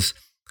because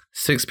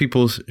 6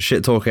 people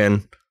shit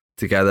talking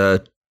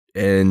together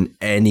in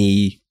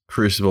any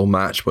Crucible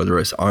match, whether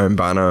it's Iron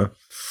Banner,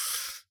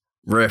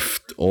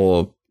 Rift,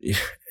 or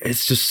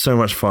it's just so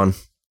much fun.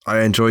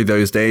 I enjoy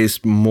those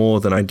days more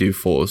than I do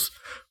 4s,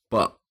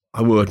 but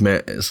I will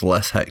admit it's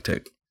less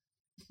hectic.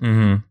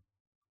 Mm-hmm.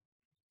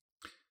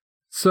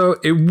 So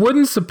it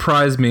wouldn't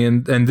surprise me,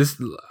 and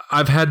this,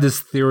 I've had this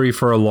theory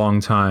for a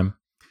long time.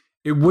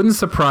 It wouldn't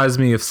surprise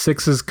me if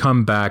 6s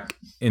come back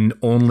in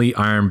only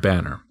Iron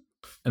Banner.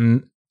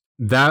 And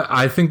that,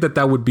 I think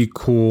that would be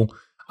cool.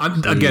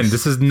 Again,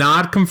 this is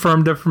not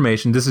confirmed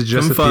information. This is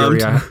just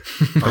Confirmed. a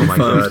theory. Oh my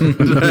god!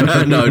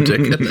 No, I'm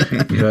joking.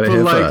 But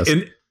like,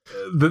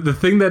 the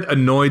thing that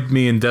annoyed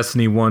me in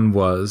Destiny 1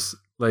 was,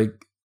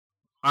 like,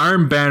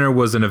 Iron Banner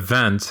was an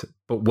event,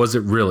 but was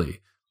it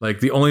really? Like,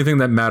 the only thing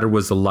that mattered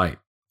was the light.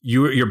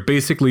 You're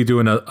basically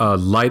doing a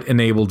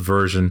light-enabled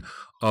version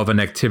of an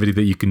activity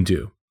that you can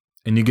do.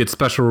 And you get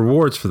special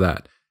rewards for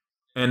that.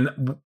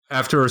 And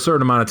after a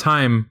certain amount of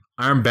time,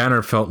 Iron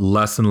Banner felt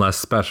less and less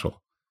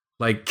special.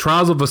 Like,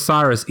 Trials of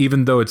Osiris,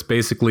 even though it's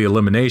basically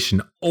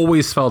elimination,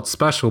 always felt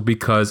special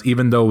because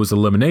even though it was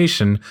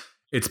elimination,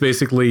 it's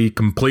basically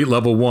complete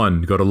level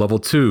 1, go to level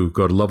 2,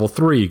 go to level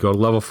 3, go to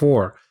level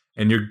 4,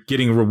 and you're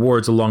getting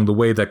rewards along the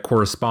way that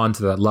correspond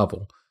to that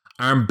level.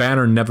 Iron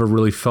Banner never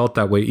really felt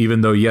that way,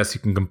 even though, yes, you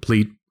can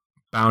complete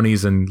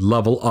bounties and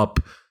level up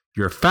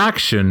your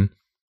faction.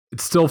 It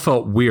still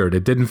felt weird.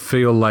 It didn't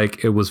feel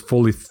like it was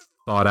fully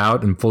thought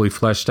out and fully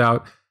fleshed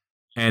out,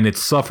 and it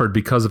suffered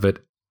because of it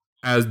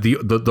as the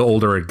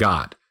older it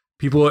got.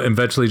 People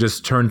eventually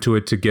just turned to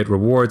it to get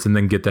rewards and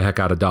then get the heck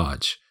out of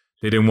Dodge.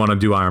 They didn't want to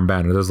do Iron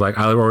Banner. It was like,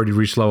 I already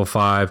reached level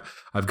 5.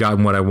 I've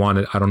gotten what I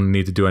wanted. I don't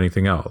need to do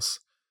anything else.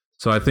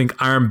 So I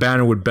think Iron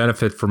Banner would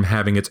benefit from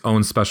having its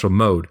own special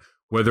mode,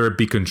 whether it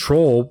be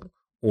Control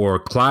or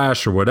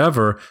Clash or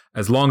whatever.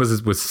 As long as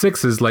it's with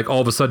 6s, like, all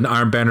of a sudden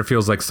Iron Banner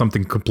feels like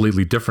something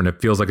completely different. It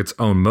feels like its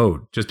own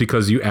mode just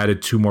because you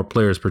added 2 more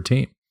players per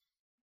team.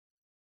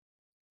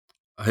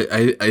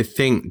 I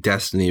think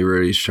Destiny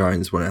really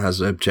shines when it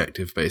has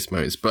objective-based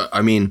modes. But,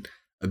 I mean,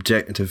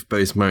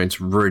 objective-based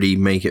modes really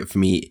make it for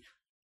me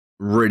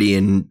really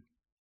in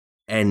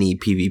any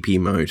PvP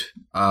mode.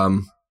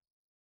 But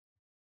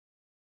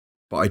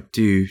I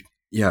do,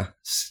 yeah,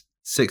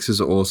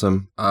 6s are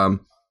awesome.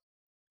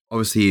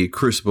 Obviously,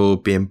 Crucible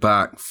being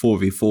back,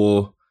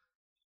 4v4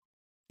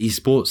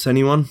 esports,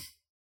 anyone?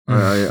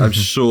 I'm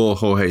sure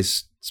Jorge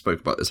spoke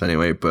about this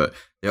anyway, but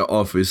they're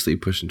obviously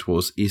pushing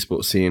towards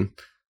esports scene.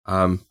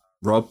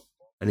 Rob,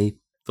 any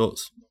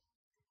thoughts?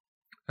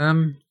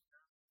 I'm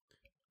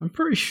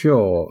pretty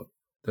sure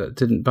that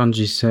didn't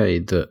Bungie say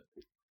that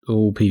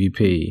all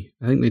PvP?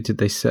 I think they did.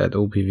 They said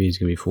all PvP is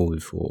going to be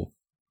 4v4.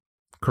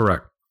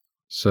 Correct.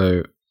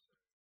 So,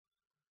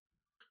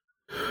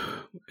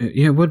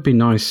 yeah, it would be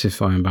nice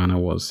if Iron Banner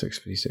was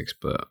 6v6,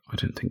 but I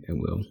don't think it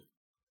will.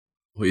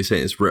 What you're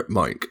saying is rip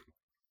Mike.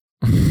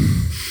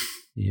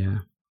 Yeah.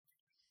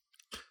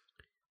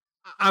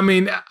 I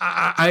mean,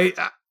 I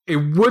it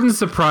wouldn't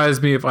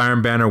surprise me if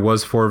Iron Banner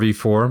was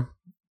 4v4,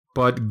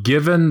 but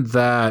given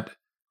that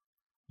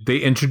they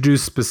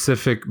introduced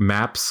specific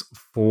maps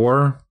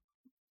for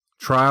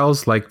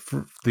trials, like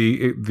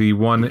the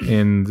one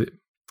in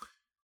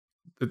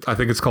I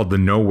think it's called the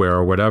Nowhere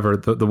or whatever,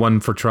 the one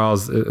for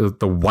trials,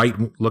 the white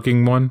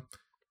looking one,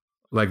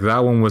 like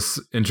that one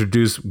was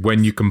introduced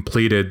when you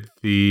completed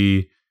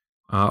the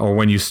or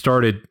when you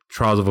started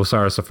Trials of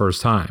Osiris the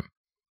first time.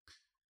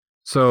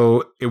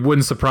 So it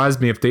wouldn't surprise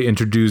me if they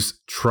introduce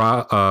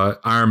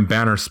Iron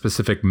Banner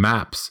specific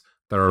maps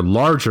that are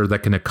larger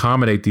that can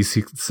accommodate these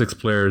six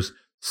players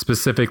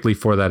specifically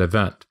for that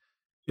event.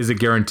 Is it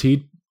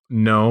guaranteed?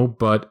 No,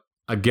 but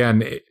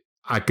again,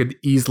 I could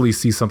easily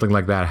see something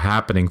like that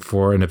happening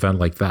for an event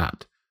like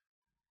that.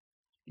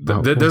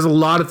 There's a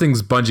lot of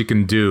things Bungie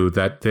can do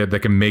that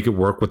can make it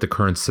work with the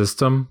current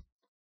system,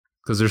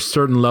 because there's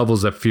certain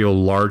levels that feel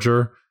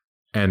larger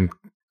and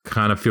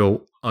kind of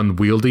feel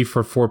unwieldy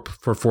for four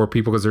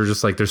people, because they're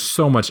just like, there's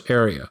so much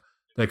area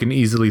that can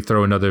easily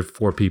throw another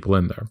 4 people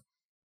in there.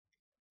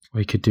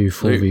 We could do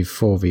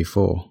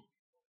 4v4.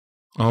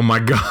 Oh my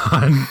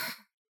god.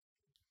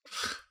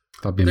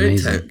 That'd be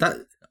amazing.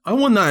 I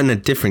want that in a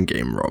different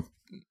game, Rob.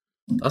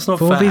 That's not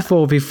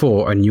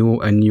 4v4,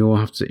 and you'll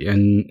have to,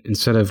 and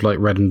instead of like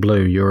red and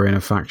blue, you're in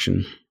a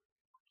faction.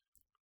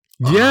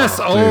 Yes!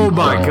 Oh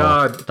my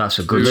god. That's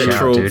a good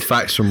literal shout, dude.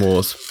 faction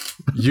wars.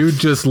 You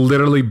just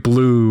literally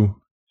blew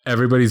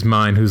everybody's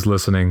mind who's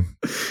listening.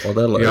 Well,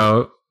 they're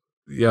like,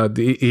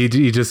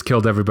 he just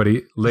killed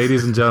everybody.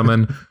 Ladies and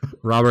gentlemen,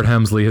 Robert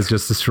Hemsley has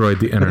just destroyed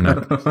the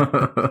internet.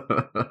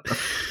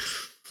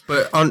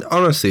 But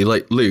honestly,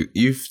 like, Luke,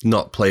 you've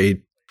not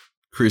played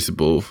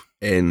Crucible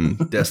in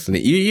Destiny.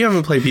 You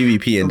haven't played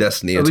PvP in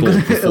Destiny at all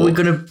before. Are we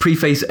going to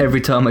preface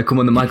every time I come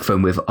on the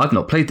microphone with, I've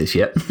not played this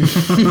yet?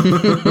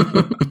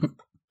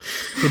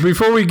 But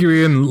before we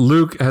begin,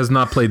 Luke has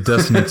not played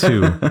Destiny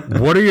 2.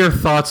 What are your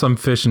thoughts on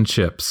fish and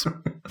chips?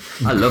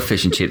 I love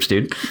fish and chips,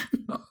 dude.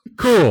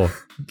 Cool.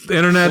 The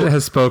internet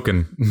has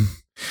spoken.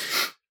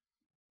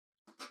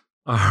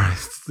 All right.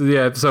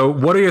 Yeah. So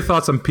what are your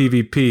thoughts on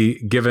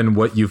PvP given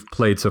what you've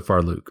played so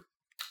far, Luke?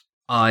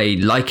 I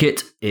like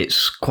it.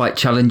 It's quite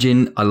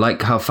challenging. I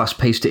like how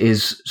fast-paced it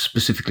is,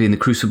 specifically in the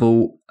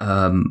Crucible.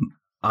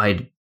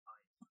 I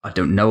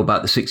don't know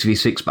about the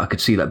 6v6, but I could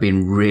see that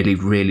being really,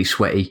 really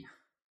sweaty.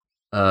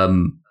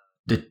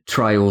 The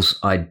trials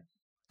I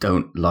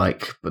don't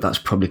like, but that's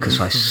probably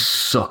because I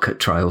suck at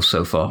trials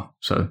so far.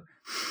 So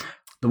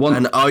the one.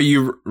 And are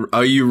you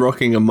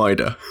rocking a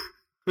Mida?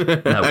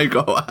 No. I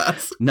gotta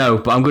ask. No,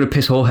 but I'm going to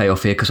piss Jorge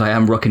off here because I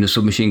am rocking a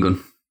submachine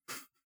gun.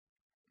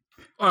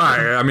 All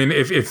right. I mean,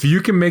 if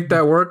you can make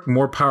that work,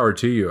 more power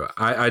to you.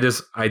 I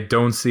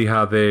don't see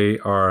how they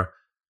are,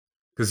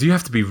 because you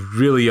have to be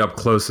really up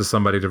close to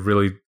somebody to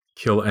really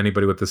kill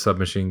anybody with the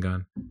submachine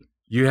gun.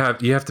 You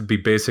have to be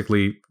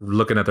basically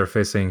looking at their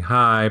face saying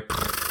hi.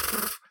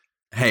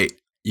 Hey,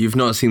 you've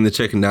not seen the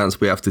chicken dance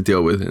we have to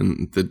deal with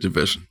in the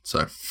Division,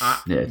 so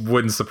Yeah.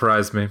 Wouldn't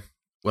surprise me.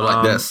 we're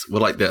like this. We're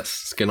like this,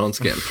 skin on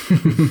skin.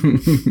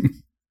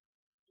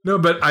 No,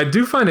 but I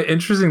do find it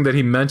interesting that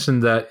he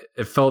mentioned that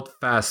it felt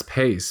fast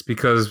paced,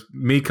 because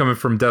me coming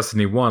from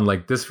Destiny 1,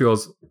 like this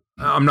feels,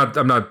 I'm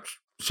not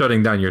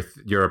shutting down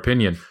your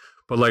opinion,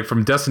 but like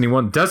from Destiny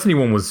 1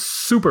 was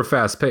super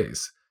fast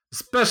paced,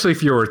 especially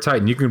if you were a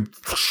Titan. You can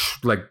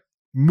like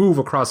move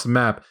across the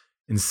map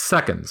in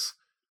seconds.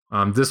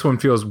 This one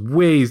feels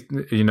way,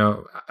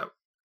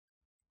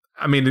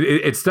 I mean,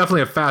 it's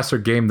definitely a faster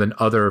game than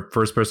other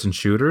first person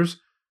shooters.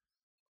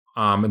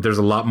 And there's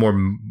a lot more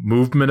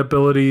movement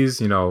abilities,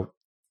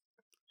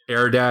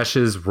 air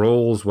dashes,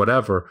 rolls,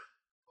 whatever.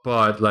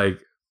 But like,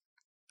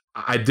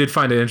 I did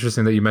find it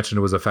interesting that you mentioned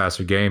it was a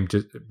faster game,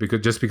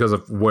 just because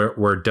of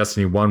where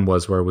Destiny 1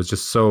 was, where it was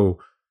just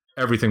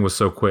everything was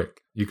so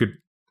quick. You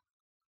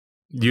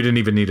didn't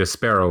even need a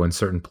sparrow in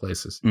certain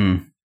places.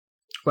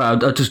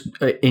 Well, I just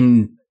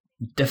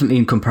definitely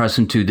in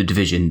comparison to the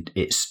Division,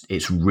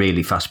 it's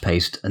really fast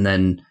paced, and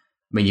then.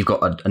 I mean, you've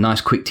got a nice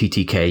quick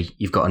TTK.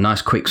 You've got a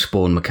nice quick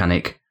spawn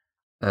mechanic.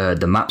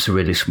 The maps are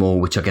really small,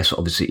 which I guess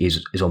obviously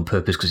is on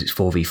purpose because it's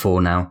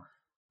 4v4 now.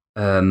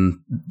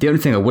 The only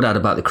thing I would add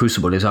about the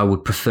Crucible is I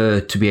would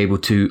prefer to be able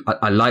to...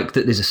 I like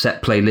that there's a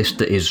set playlist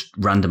that is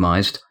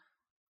randomized.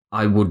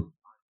 I would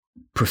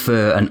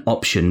prefer an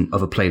option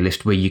of a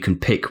playlist where you can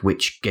pick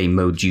which game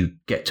mode you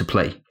get to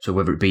play. So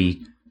whether it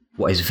be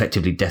what is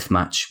effectively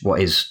deathmatch, what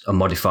is a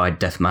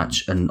modified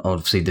deathmatch, and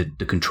obviously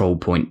the control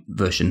point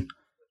version.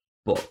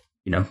 But...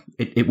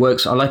 it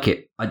works. I like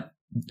it.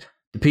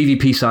 the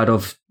PvP side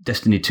of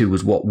Destiny 2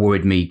 was what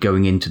worried me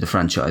going into the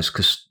franchise,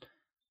 because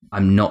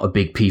I'm not a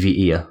big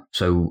PvEer,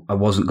 so I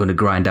wasn't going to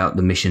grind out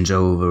the missions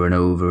over and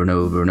over and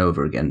over and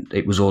over again.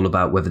 It was all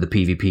about whether the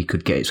PvP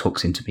could get its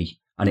hooks into me,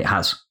 and it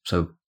has.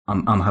 So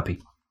I'm happy.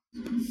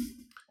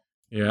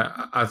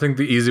 Yeah, I think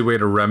the easy way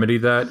to remedy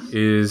that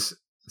is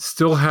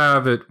still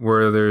have it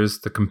where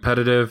there's the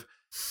competitive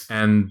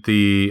and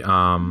the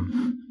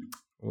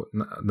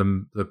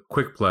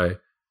quick play.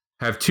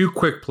 Have 2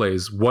 quick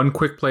plays. One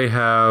quick play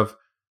have,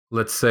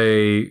 let's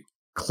say,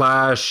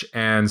 Clash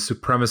and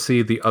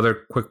Supremacy. The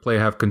other quick play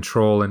have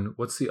Control. And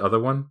what's the other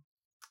one?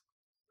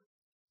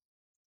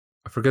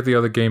 I forget the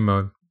other game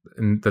mode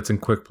that's in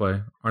quick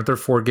play. Aren't there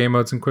 4 game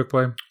modes in quick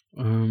play?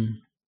 Can't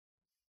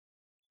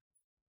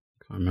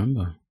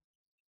remember.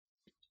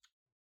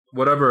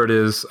 Whatever it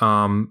is,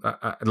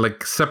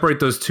 like separate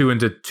those 2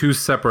 into 2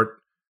 separate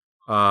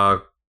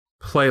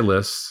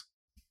playlists,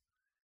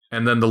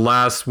 and then the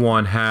last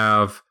one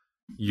have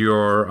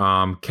your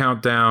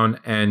countdown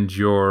and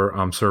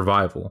your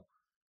survival.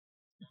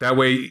 That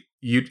way,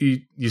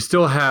 you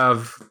still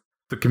have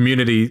the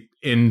community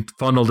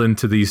funneled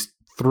into these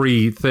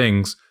 3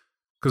 things.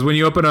 Because when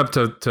you open up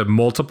to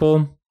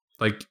multiple,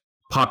 like,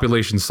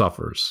 population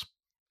suffers.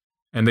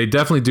 And they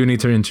definitely do need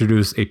to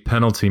introduce a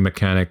penalty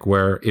mechanic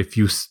where if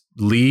you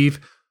leave,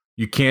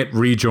 you can't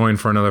rejoin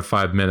for another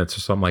 5 minutes or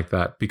something like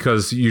that,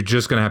 because you're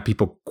just going to have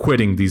people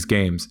quitting these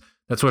games.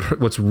 That's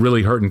what's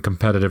really hurting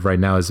competitive right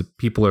now, is that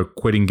people are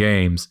quitting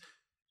games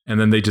and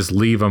then they just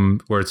leave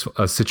them where it's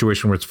a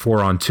situation where it's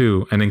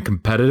 4-on-2. And in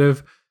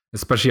competitive,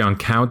 especially on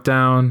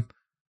countdown,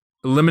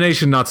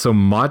 elimination, not so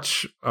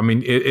much. I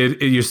mean,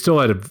 you're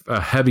still at a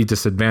heavy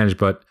disadvantage,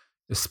 but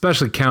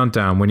especially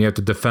countdown, when you have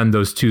to defend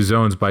those 2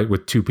 zones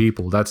with 2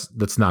 people, that's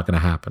not going to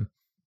happen.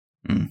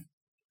 Mm.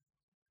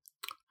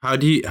 How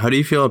do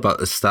you feel about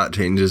the stat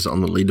changes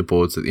on the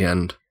leaderboards at the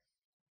end?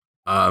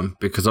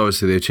 Because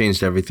obviously they've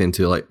changed everything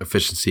to like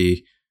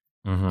efficiency,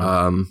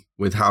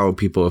 with how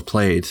people have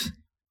played.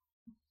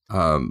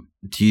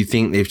 Do you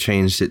think they've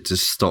changed it to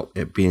stop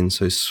it being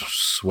so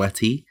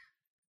sweaty?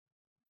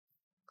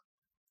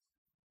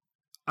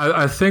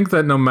 I think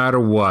that no matter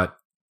what,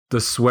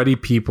 the sweaty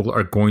people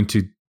are going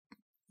to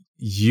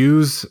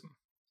use.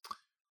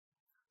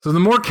 So the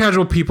more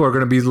casual people are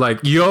going to be like,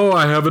 yo,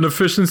 I have an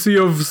efficiency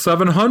of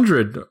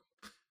 700.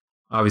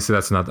 Obviously,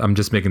 that's not, I'm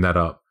just making that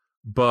up.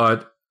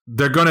 But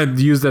they're going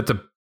to use that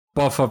to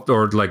buff up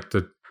or like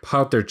to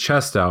pout their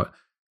chest out.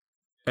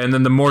 And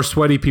then the more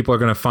sweaty people are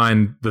going to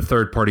find the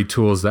third-party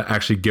tools that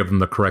actually give them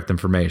the correct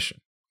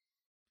information.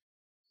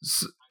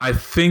 So I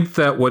think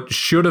that what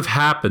should have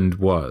happened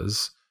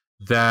was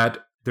that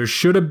there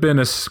should have been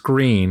a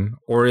screen,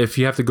 or if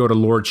you have to go to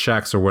Lord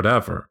Shaxx or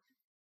whatever,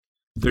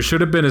 there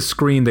should have been a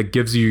screen that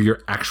gives you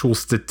your actual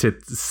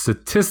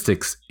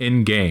statistics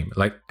in game,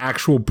 like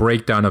actual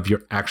breakdown of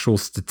your actual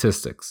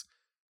statistics.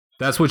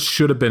 That's what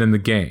should have been in the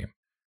game.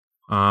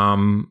 I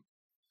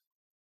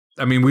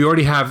mean, we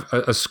already have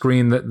a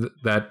screen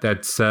that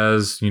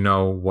says, you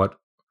know, what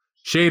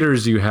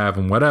shaders you have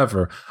and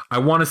whatever. I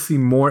want to see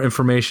more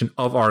information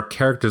of our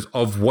characters,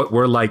 of what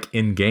we're like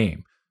in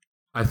game.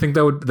 I think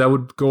that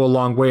would go a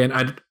long way.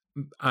 And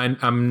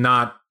I'm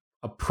not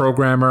a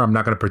programmer. I'm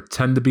not going to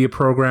pretend to be a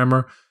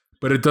programmer,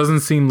 but it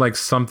doesn't seem like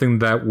something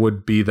that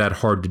would be that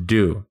hard to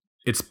do.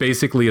 It's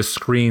basically a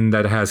screen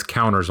that has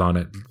counters on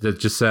it that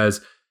just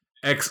says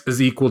X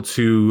is equal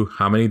to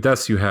how many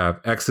deaths you have.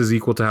 X is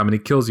equal to how many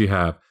kills you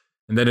have.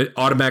 And then it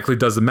automatically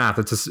does the math.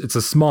 It's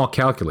a small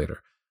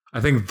calculator. I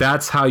think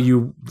that's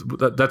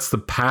that's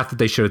the path that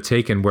they should have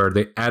taken, where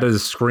they added a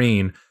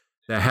screen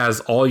that has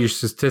all your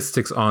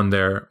statistics on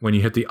there. When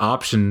you hit the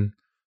option,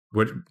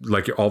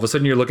 like all of a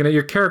sudden you're looking at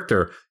your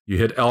character. You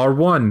hit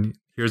R1,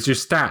 here's your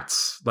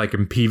stats, like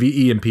in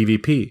PvE and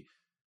PvP.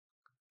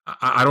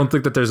 I don't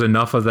think that there's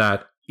enough of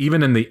that,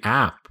 even in the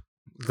app.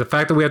 The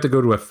fact that we have to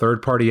go to a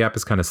third-party app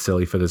is kind of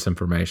silly for this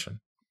information.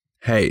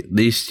 Hey, at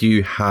least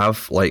you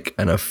have like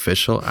an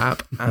official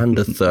app and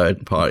a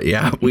third-party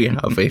app. We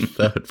have a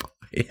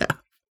third-party app.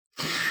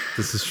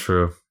 This is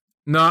true.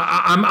 No,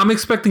 I'm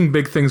expecting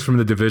big things from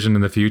the Division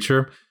in the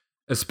future,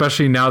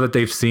 especially now that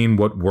they've seen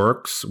what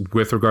works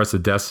with regards to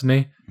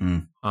Destiny,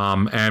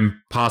 and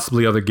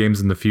possibly other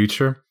games in the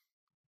future.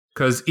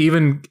 Because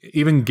even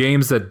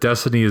games that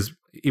Destiny is,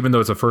 even though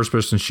it's a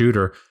first-person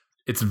shooter,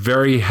 it's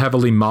very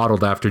heavily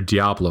modeled after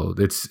Diablo.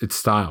 Its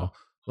style.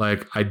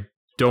 Like, I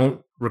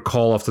don't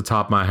recall off the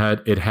top of my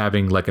head it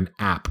having like an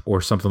app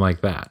or something like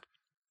that.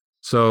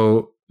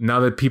 So now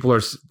that people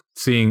are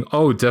seeing,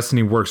 oh,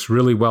 Destiny works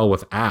really well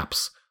with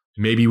apps,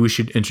 maybe we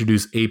should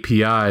introduce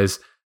APIs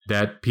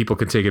that people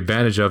can take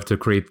advantage of to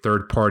create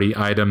third-party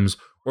items,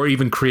 or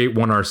even create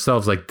one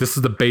ourselves. Like, this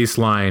is the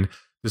baseline.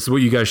 This is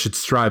what you guys should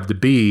strive to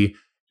be.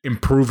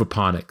 Improve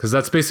upon it. Because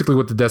that's basically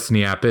what the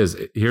Destiny app is.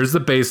 Here's the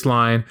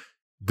baseline.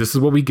 This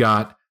is what we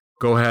got.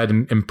 Go ahead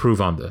and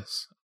improve on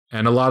this.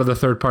 And a lot of the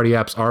third-party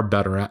apps are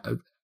better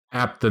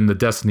app than the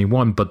Destiny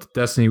one, but the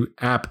Destiny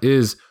app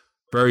is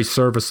very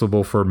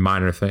serviceable for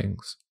minor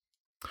things.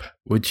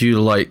 Would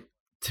you like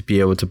to be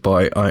able to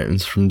buy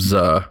items from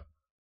Xur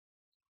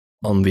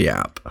on the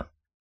app.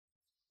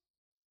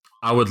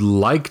 I would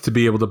like to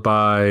be able to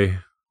buy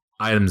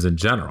items in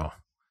general.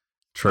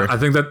 True. I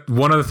think that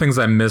one of the things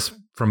I missed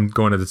from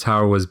going to the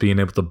tower was being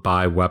able to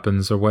buy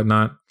weapons or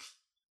whatnot.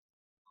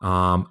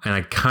 And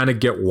I kind of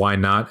get why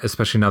not,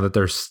 especially now that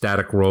there's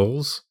static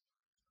rolls.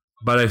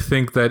 But I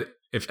think that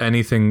if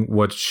anything,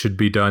 what should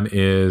be done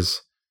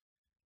is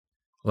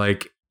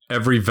like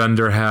every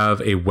vendor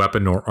have a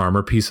weapon or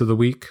armor piece of the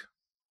week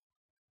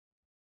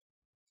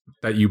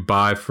that you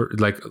buy for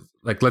like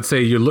let's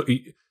say you look.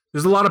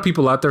 There's a lot of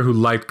people out there who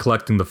like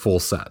collecting the full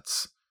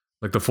sets,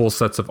 like the full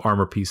sets of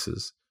armor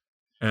pieces,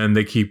 and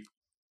they keep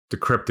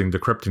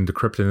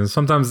decrypting, and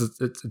sometimes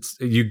it's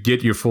you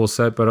get your full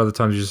set, but other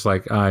times you're just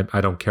like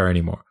I don't care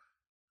anymore.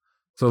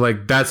 So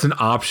like that's an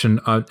option,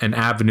 an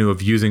avenue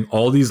of using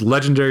all these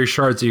legendary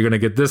shards that you're going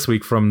to get this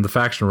week from the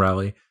faction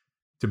rally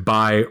to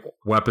buy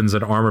weapons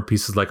and armor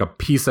pieces like a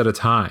piece at a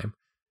time.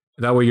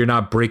 That way you're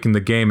not breaking the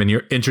game and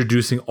you're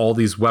introducing all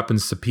these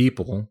weapons to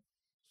people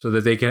so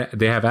that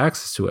they have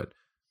access to it.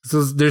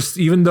 So there's,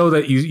 even though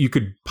that you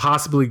could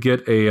possibly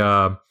get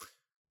a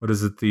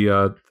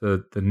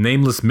the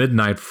Nameless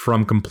Midnight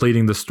from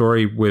completing the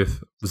story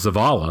with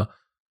Zavala,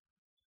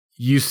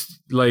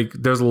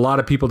 there's a lot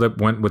of people that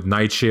went with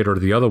Nightshade or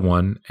the other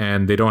one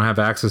and they don't have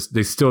access.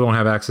 They still don't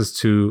have access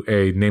to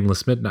a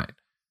Nameless Midnight.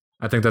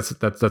 I think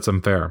that's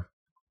unfair,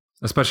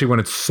 especially when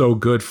it's so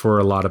good for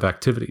a lot of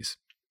activities.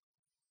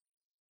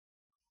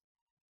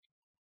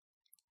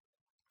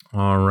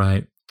 All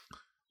right.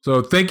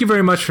 So thank you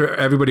very much for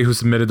everybody who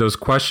submitted those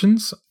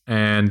questions.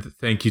 And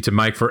thank you to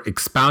Mike for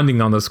expounding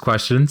on those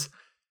questions.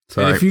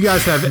 Sorry. And if you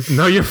guys have...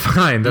 No, you're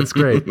fine. That's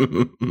great.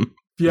 If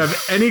you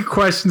have any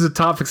questions or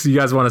topics that you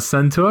guys want to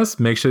send to us,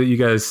 make sure that you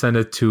guys send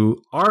it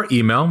to our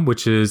email,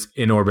 which is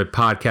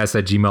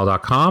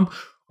inorbitpodcast@gmail.com,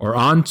 or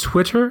on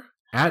Twitter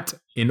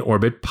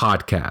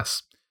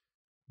 @inorbitpodcast.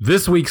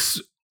 This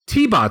week's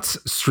T-Bots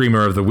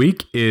streamer of the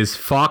week is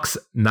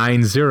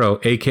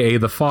Fox90, a.k.a.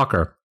 the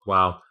Fokker.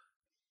 Wow.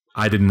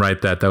 I didn't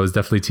write that. That was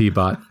definitely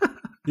T-Bot.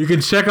 You can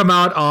check them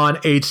out on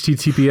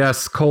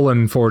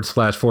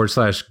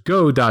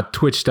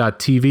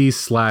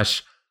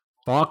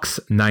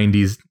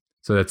https://go.twitch.tv/Fox90.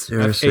 So that's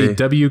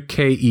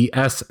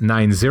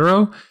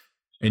FAWKES90.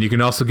 And you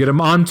can also get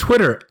them on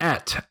Twitter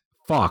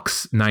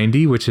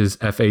 @Fox90, which is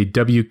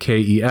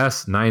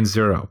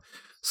FAWKES90.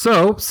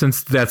 So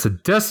since that's a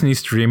Destiny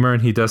streamer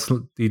and he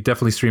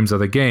definitely streams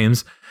other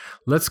games,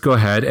 let's go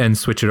ahead and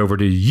switch it over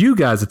to you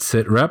guys at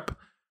SitRep.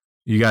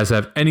 You guys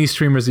have any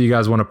streamers that you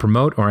guys want to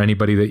promote, or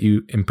anybody that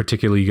you in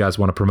particular you guys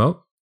want to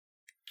promote?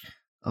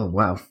 Oh,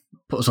 wow.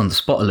 Put us on the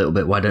spot a little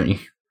bit, why don't you?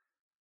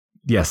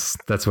 Yes,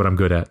 that's what I'm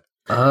good at.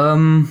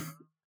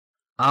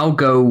 I'll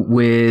go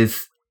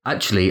with...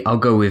 Actually,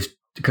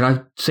 can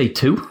I say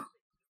two?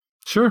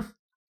 Sure.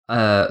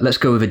 Let's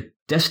go with a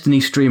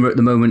Destiny streamer at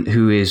the moment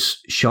who is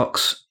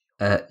Shocks,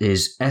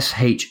 is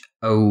SHOCKZZ.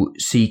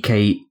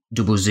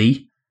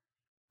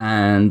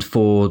 And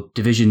for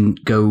Division,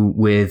 go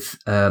with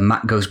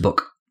Matt Ghostbook.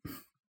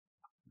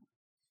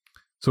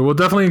 So we'll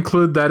definitely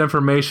include that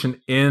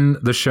information in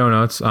the show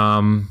notes.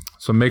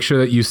 So make sure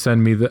that you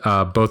send me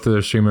both of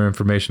the streamer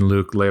information,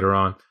 Luke, later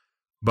on.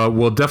 But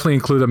we'll definitely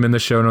include them in the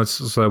show notes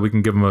so that we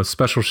can give them a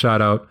special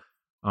shout out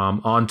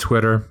on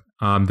Twitter.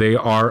 They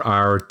are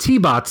our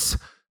T-Bots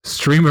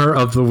streamer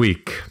of the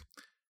week.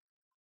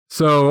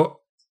 So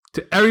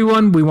to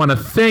everyone, we want to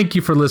thank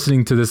you for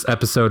listening to this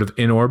episode of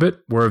In Orbit.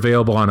 We're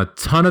available on a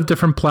ton of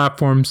different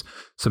platforms,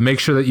 so make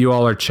sure that you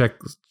all are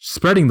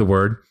spreading the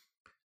word.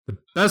 The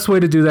best way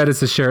to do that is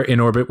to share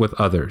In Orbit with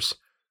others.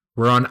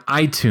 We're on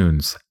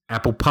iTunes,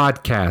 Apple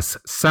Podcasts,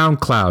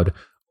 SoundCloud,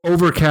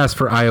 Overcast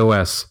for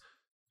iOS,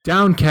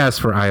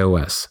 Downcast for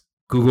iOS,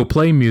 Google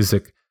Play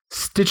Music,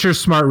 Stitcher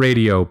Smart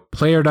Radio,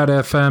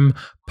 Player.fm,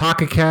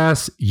 Pocket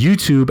Cast,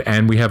 YouTube,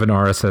 and we have an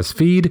RSS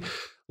feed.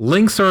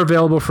 Links are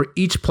available for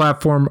each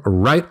platform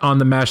right on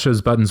the Mash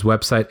Those Buttons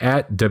website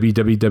at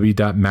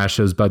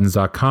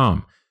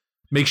www.mashthosebuttons.com.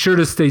 Make sure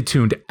to stay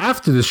tuned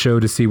after the show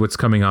to see what's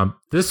coming on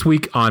this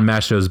week on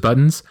Mash Those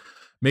Buttons.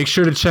 Make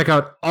sure to check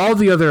out all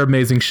the other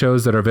amazing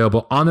shows that are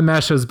available on the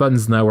Mash Those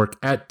Buttons network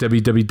at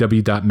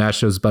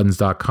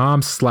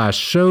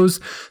www.mashthosebuttons.com/shows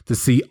to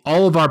see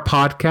all of our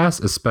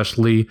podcasts,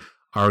 especially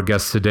our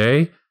guest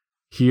today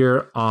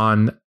here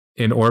on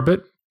In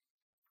Orbit.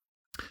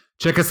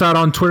 Check us out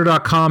on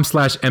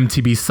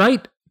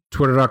twitter.com/mtbsite,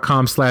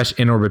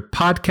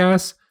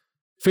 twitter.com/inorbitpodcast,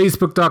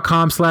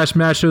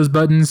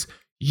 facebook.com/mashthosebuttons,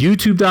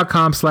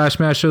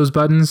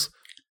 youtube.com/mashthosebuttons.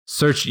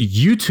 Search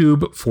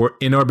YouTube for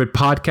In Orbit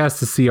Podcast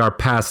to see our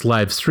past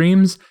live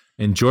streams,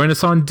 and join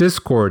us on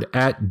Discord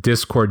at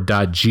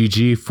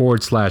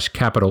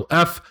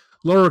discord.gg/F,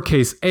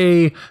 lowercase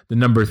a, the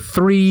number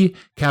 3,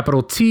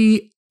 capital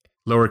T,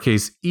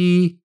 lowercase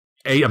e,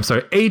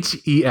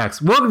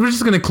 HEX. Well, we're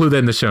just going to include that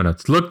in the show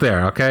notes. Look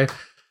there, okay?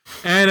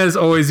 And as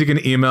always, you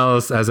can email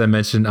us, as I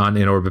mentioned, on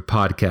In Orbit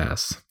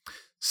Podcast.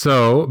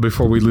 So,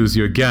 before we lose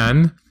you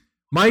again,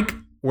 Mike,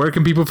 where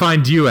can people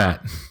find you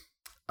at?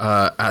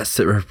 At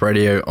SitRep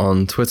Radio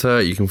on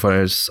Twitter. You can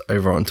find us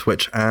over on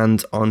Twitch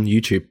and on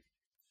YouTube.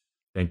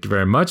 Thank you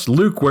very much.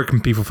 Luke, where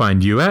can people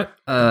find you at?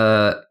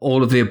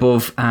 All of the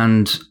above,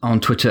 and on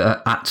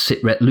Twitter at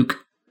SitRetLuke.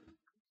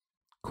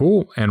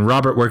 Cool. And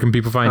Robert, where can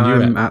people find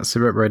you at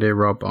Sitret Radio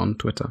Rob on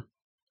Twitter.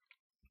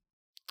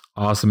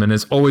 Awesome. And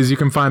as always, you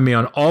can find me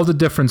on all the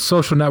different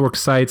social network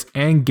sites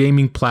and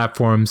gaming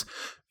platforms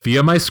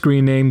via my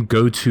screen name,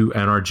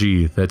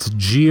 Go2NRG. That's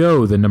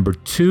GO, the number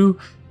 2,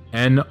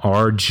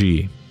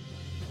 NRG.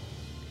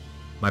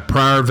 My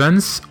prior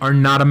events are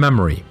not a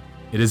memory.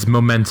 It is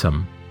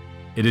momentum.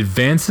 It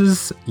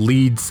advances,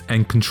 leads,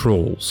 and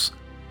controls,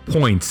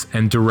 points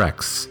and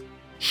directs,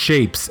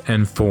 shapes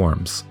and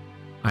forms.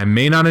 I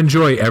may not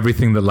enjoy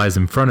everything that lies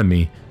in front of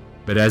me,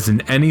 but as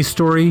in any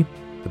story,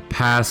 the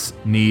past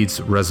needs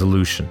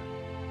resolution.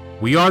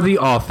 We are the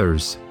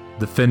authors,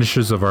 the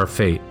finishers of our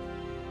fate.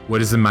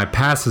 What is in my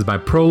past is my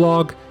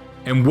prologue,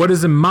 and what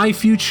is in my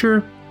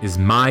future is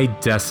my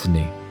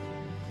destiny.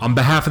 On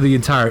behalf of the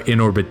entire In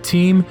Orbit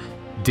team,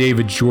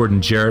 David,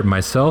 Jordan, Jarrett,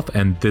 myself,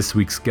 and this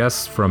week's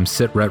guests from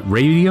SitRet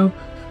Radio,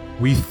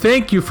 we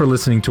thank you for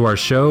listening to our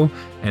show,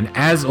 and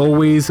as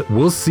always,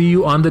 we'll see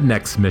you on the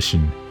next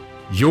mission.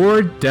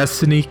 Your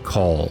destiny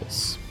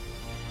calls.